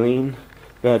baleen.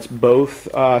 That's both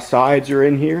sides are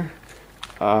in here.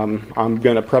 I'm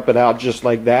gonna prep it out just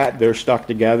like that. They're stuck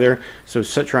together, so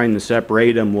trying to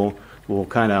separate them will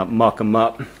kind of muck them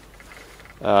up.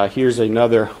 Here's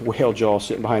another whale jaw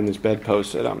sitting behind this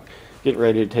bedpost that I'm getting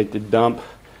ready to take the dump.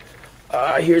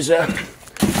 Here's a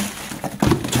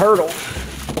turtle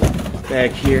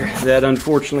back here that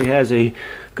unfortunately has a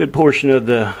good portion of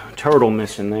the turtle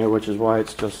missing there, which is why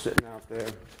it's just sitting out there.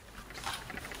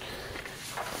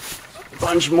 A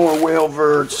bunch more whale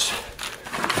verts.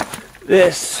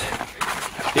 This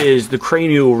is the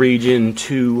cranial region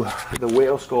to the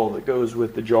whale skull that goes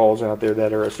with the jaws out there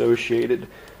that are associated.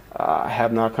 I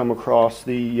have not come across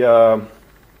the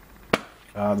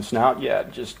snout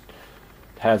yet. Just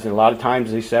hasn't. A lot of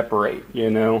times they separate,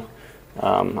 you know.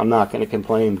 I'm not going to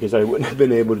complain because I wouldn't have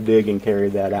been able to dig and carry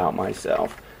that out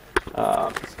myself.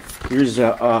 Here's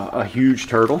a huge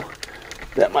turtle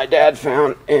that my dad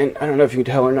found, and I don't know if you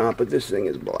can tell or not, but this thing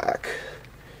is black.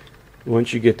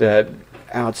 Once you get that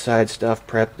outside stuff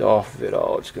prepped off of it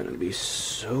all, it's going to be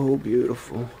so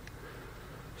beautiful.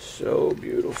 So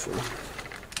beautiful.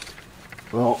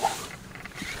 Well,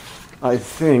 I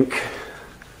think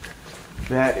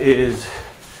that is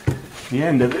the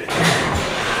end of it.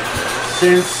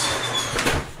 Since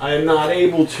I am not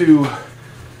able to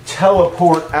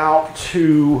teleport out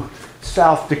to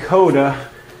South Dakota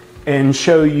and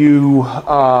show you,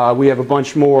 we have a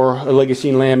bunch more legacy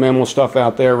and land mammal stuff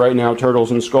out there right now,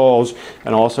 turtles and skulls,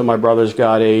 and also my brother's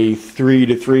got a 3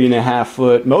 to 3.5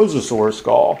 foot mosasaur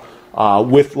skull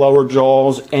with lower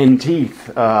jaws and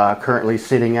teeth currently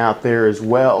sitting out there as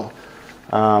well.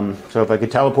 So if I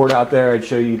could teleport out there, I'd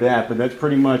show you that, but that's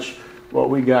pretty much what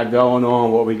we got going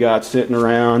on, what we got sitting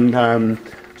around.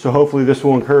 So hopefully this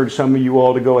will encourage some of you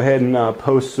all to go ahead and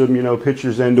post some,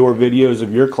 pictures and/or videos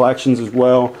of your collections as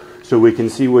well, so we can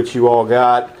see what you all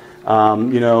got.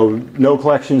 No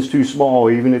collection's too small.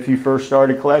 Even if you first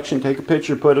start a collection, take a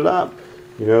picture, put it up.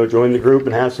 Join the group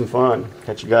and have some fun.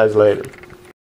 Catch you guys later.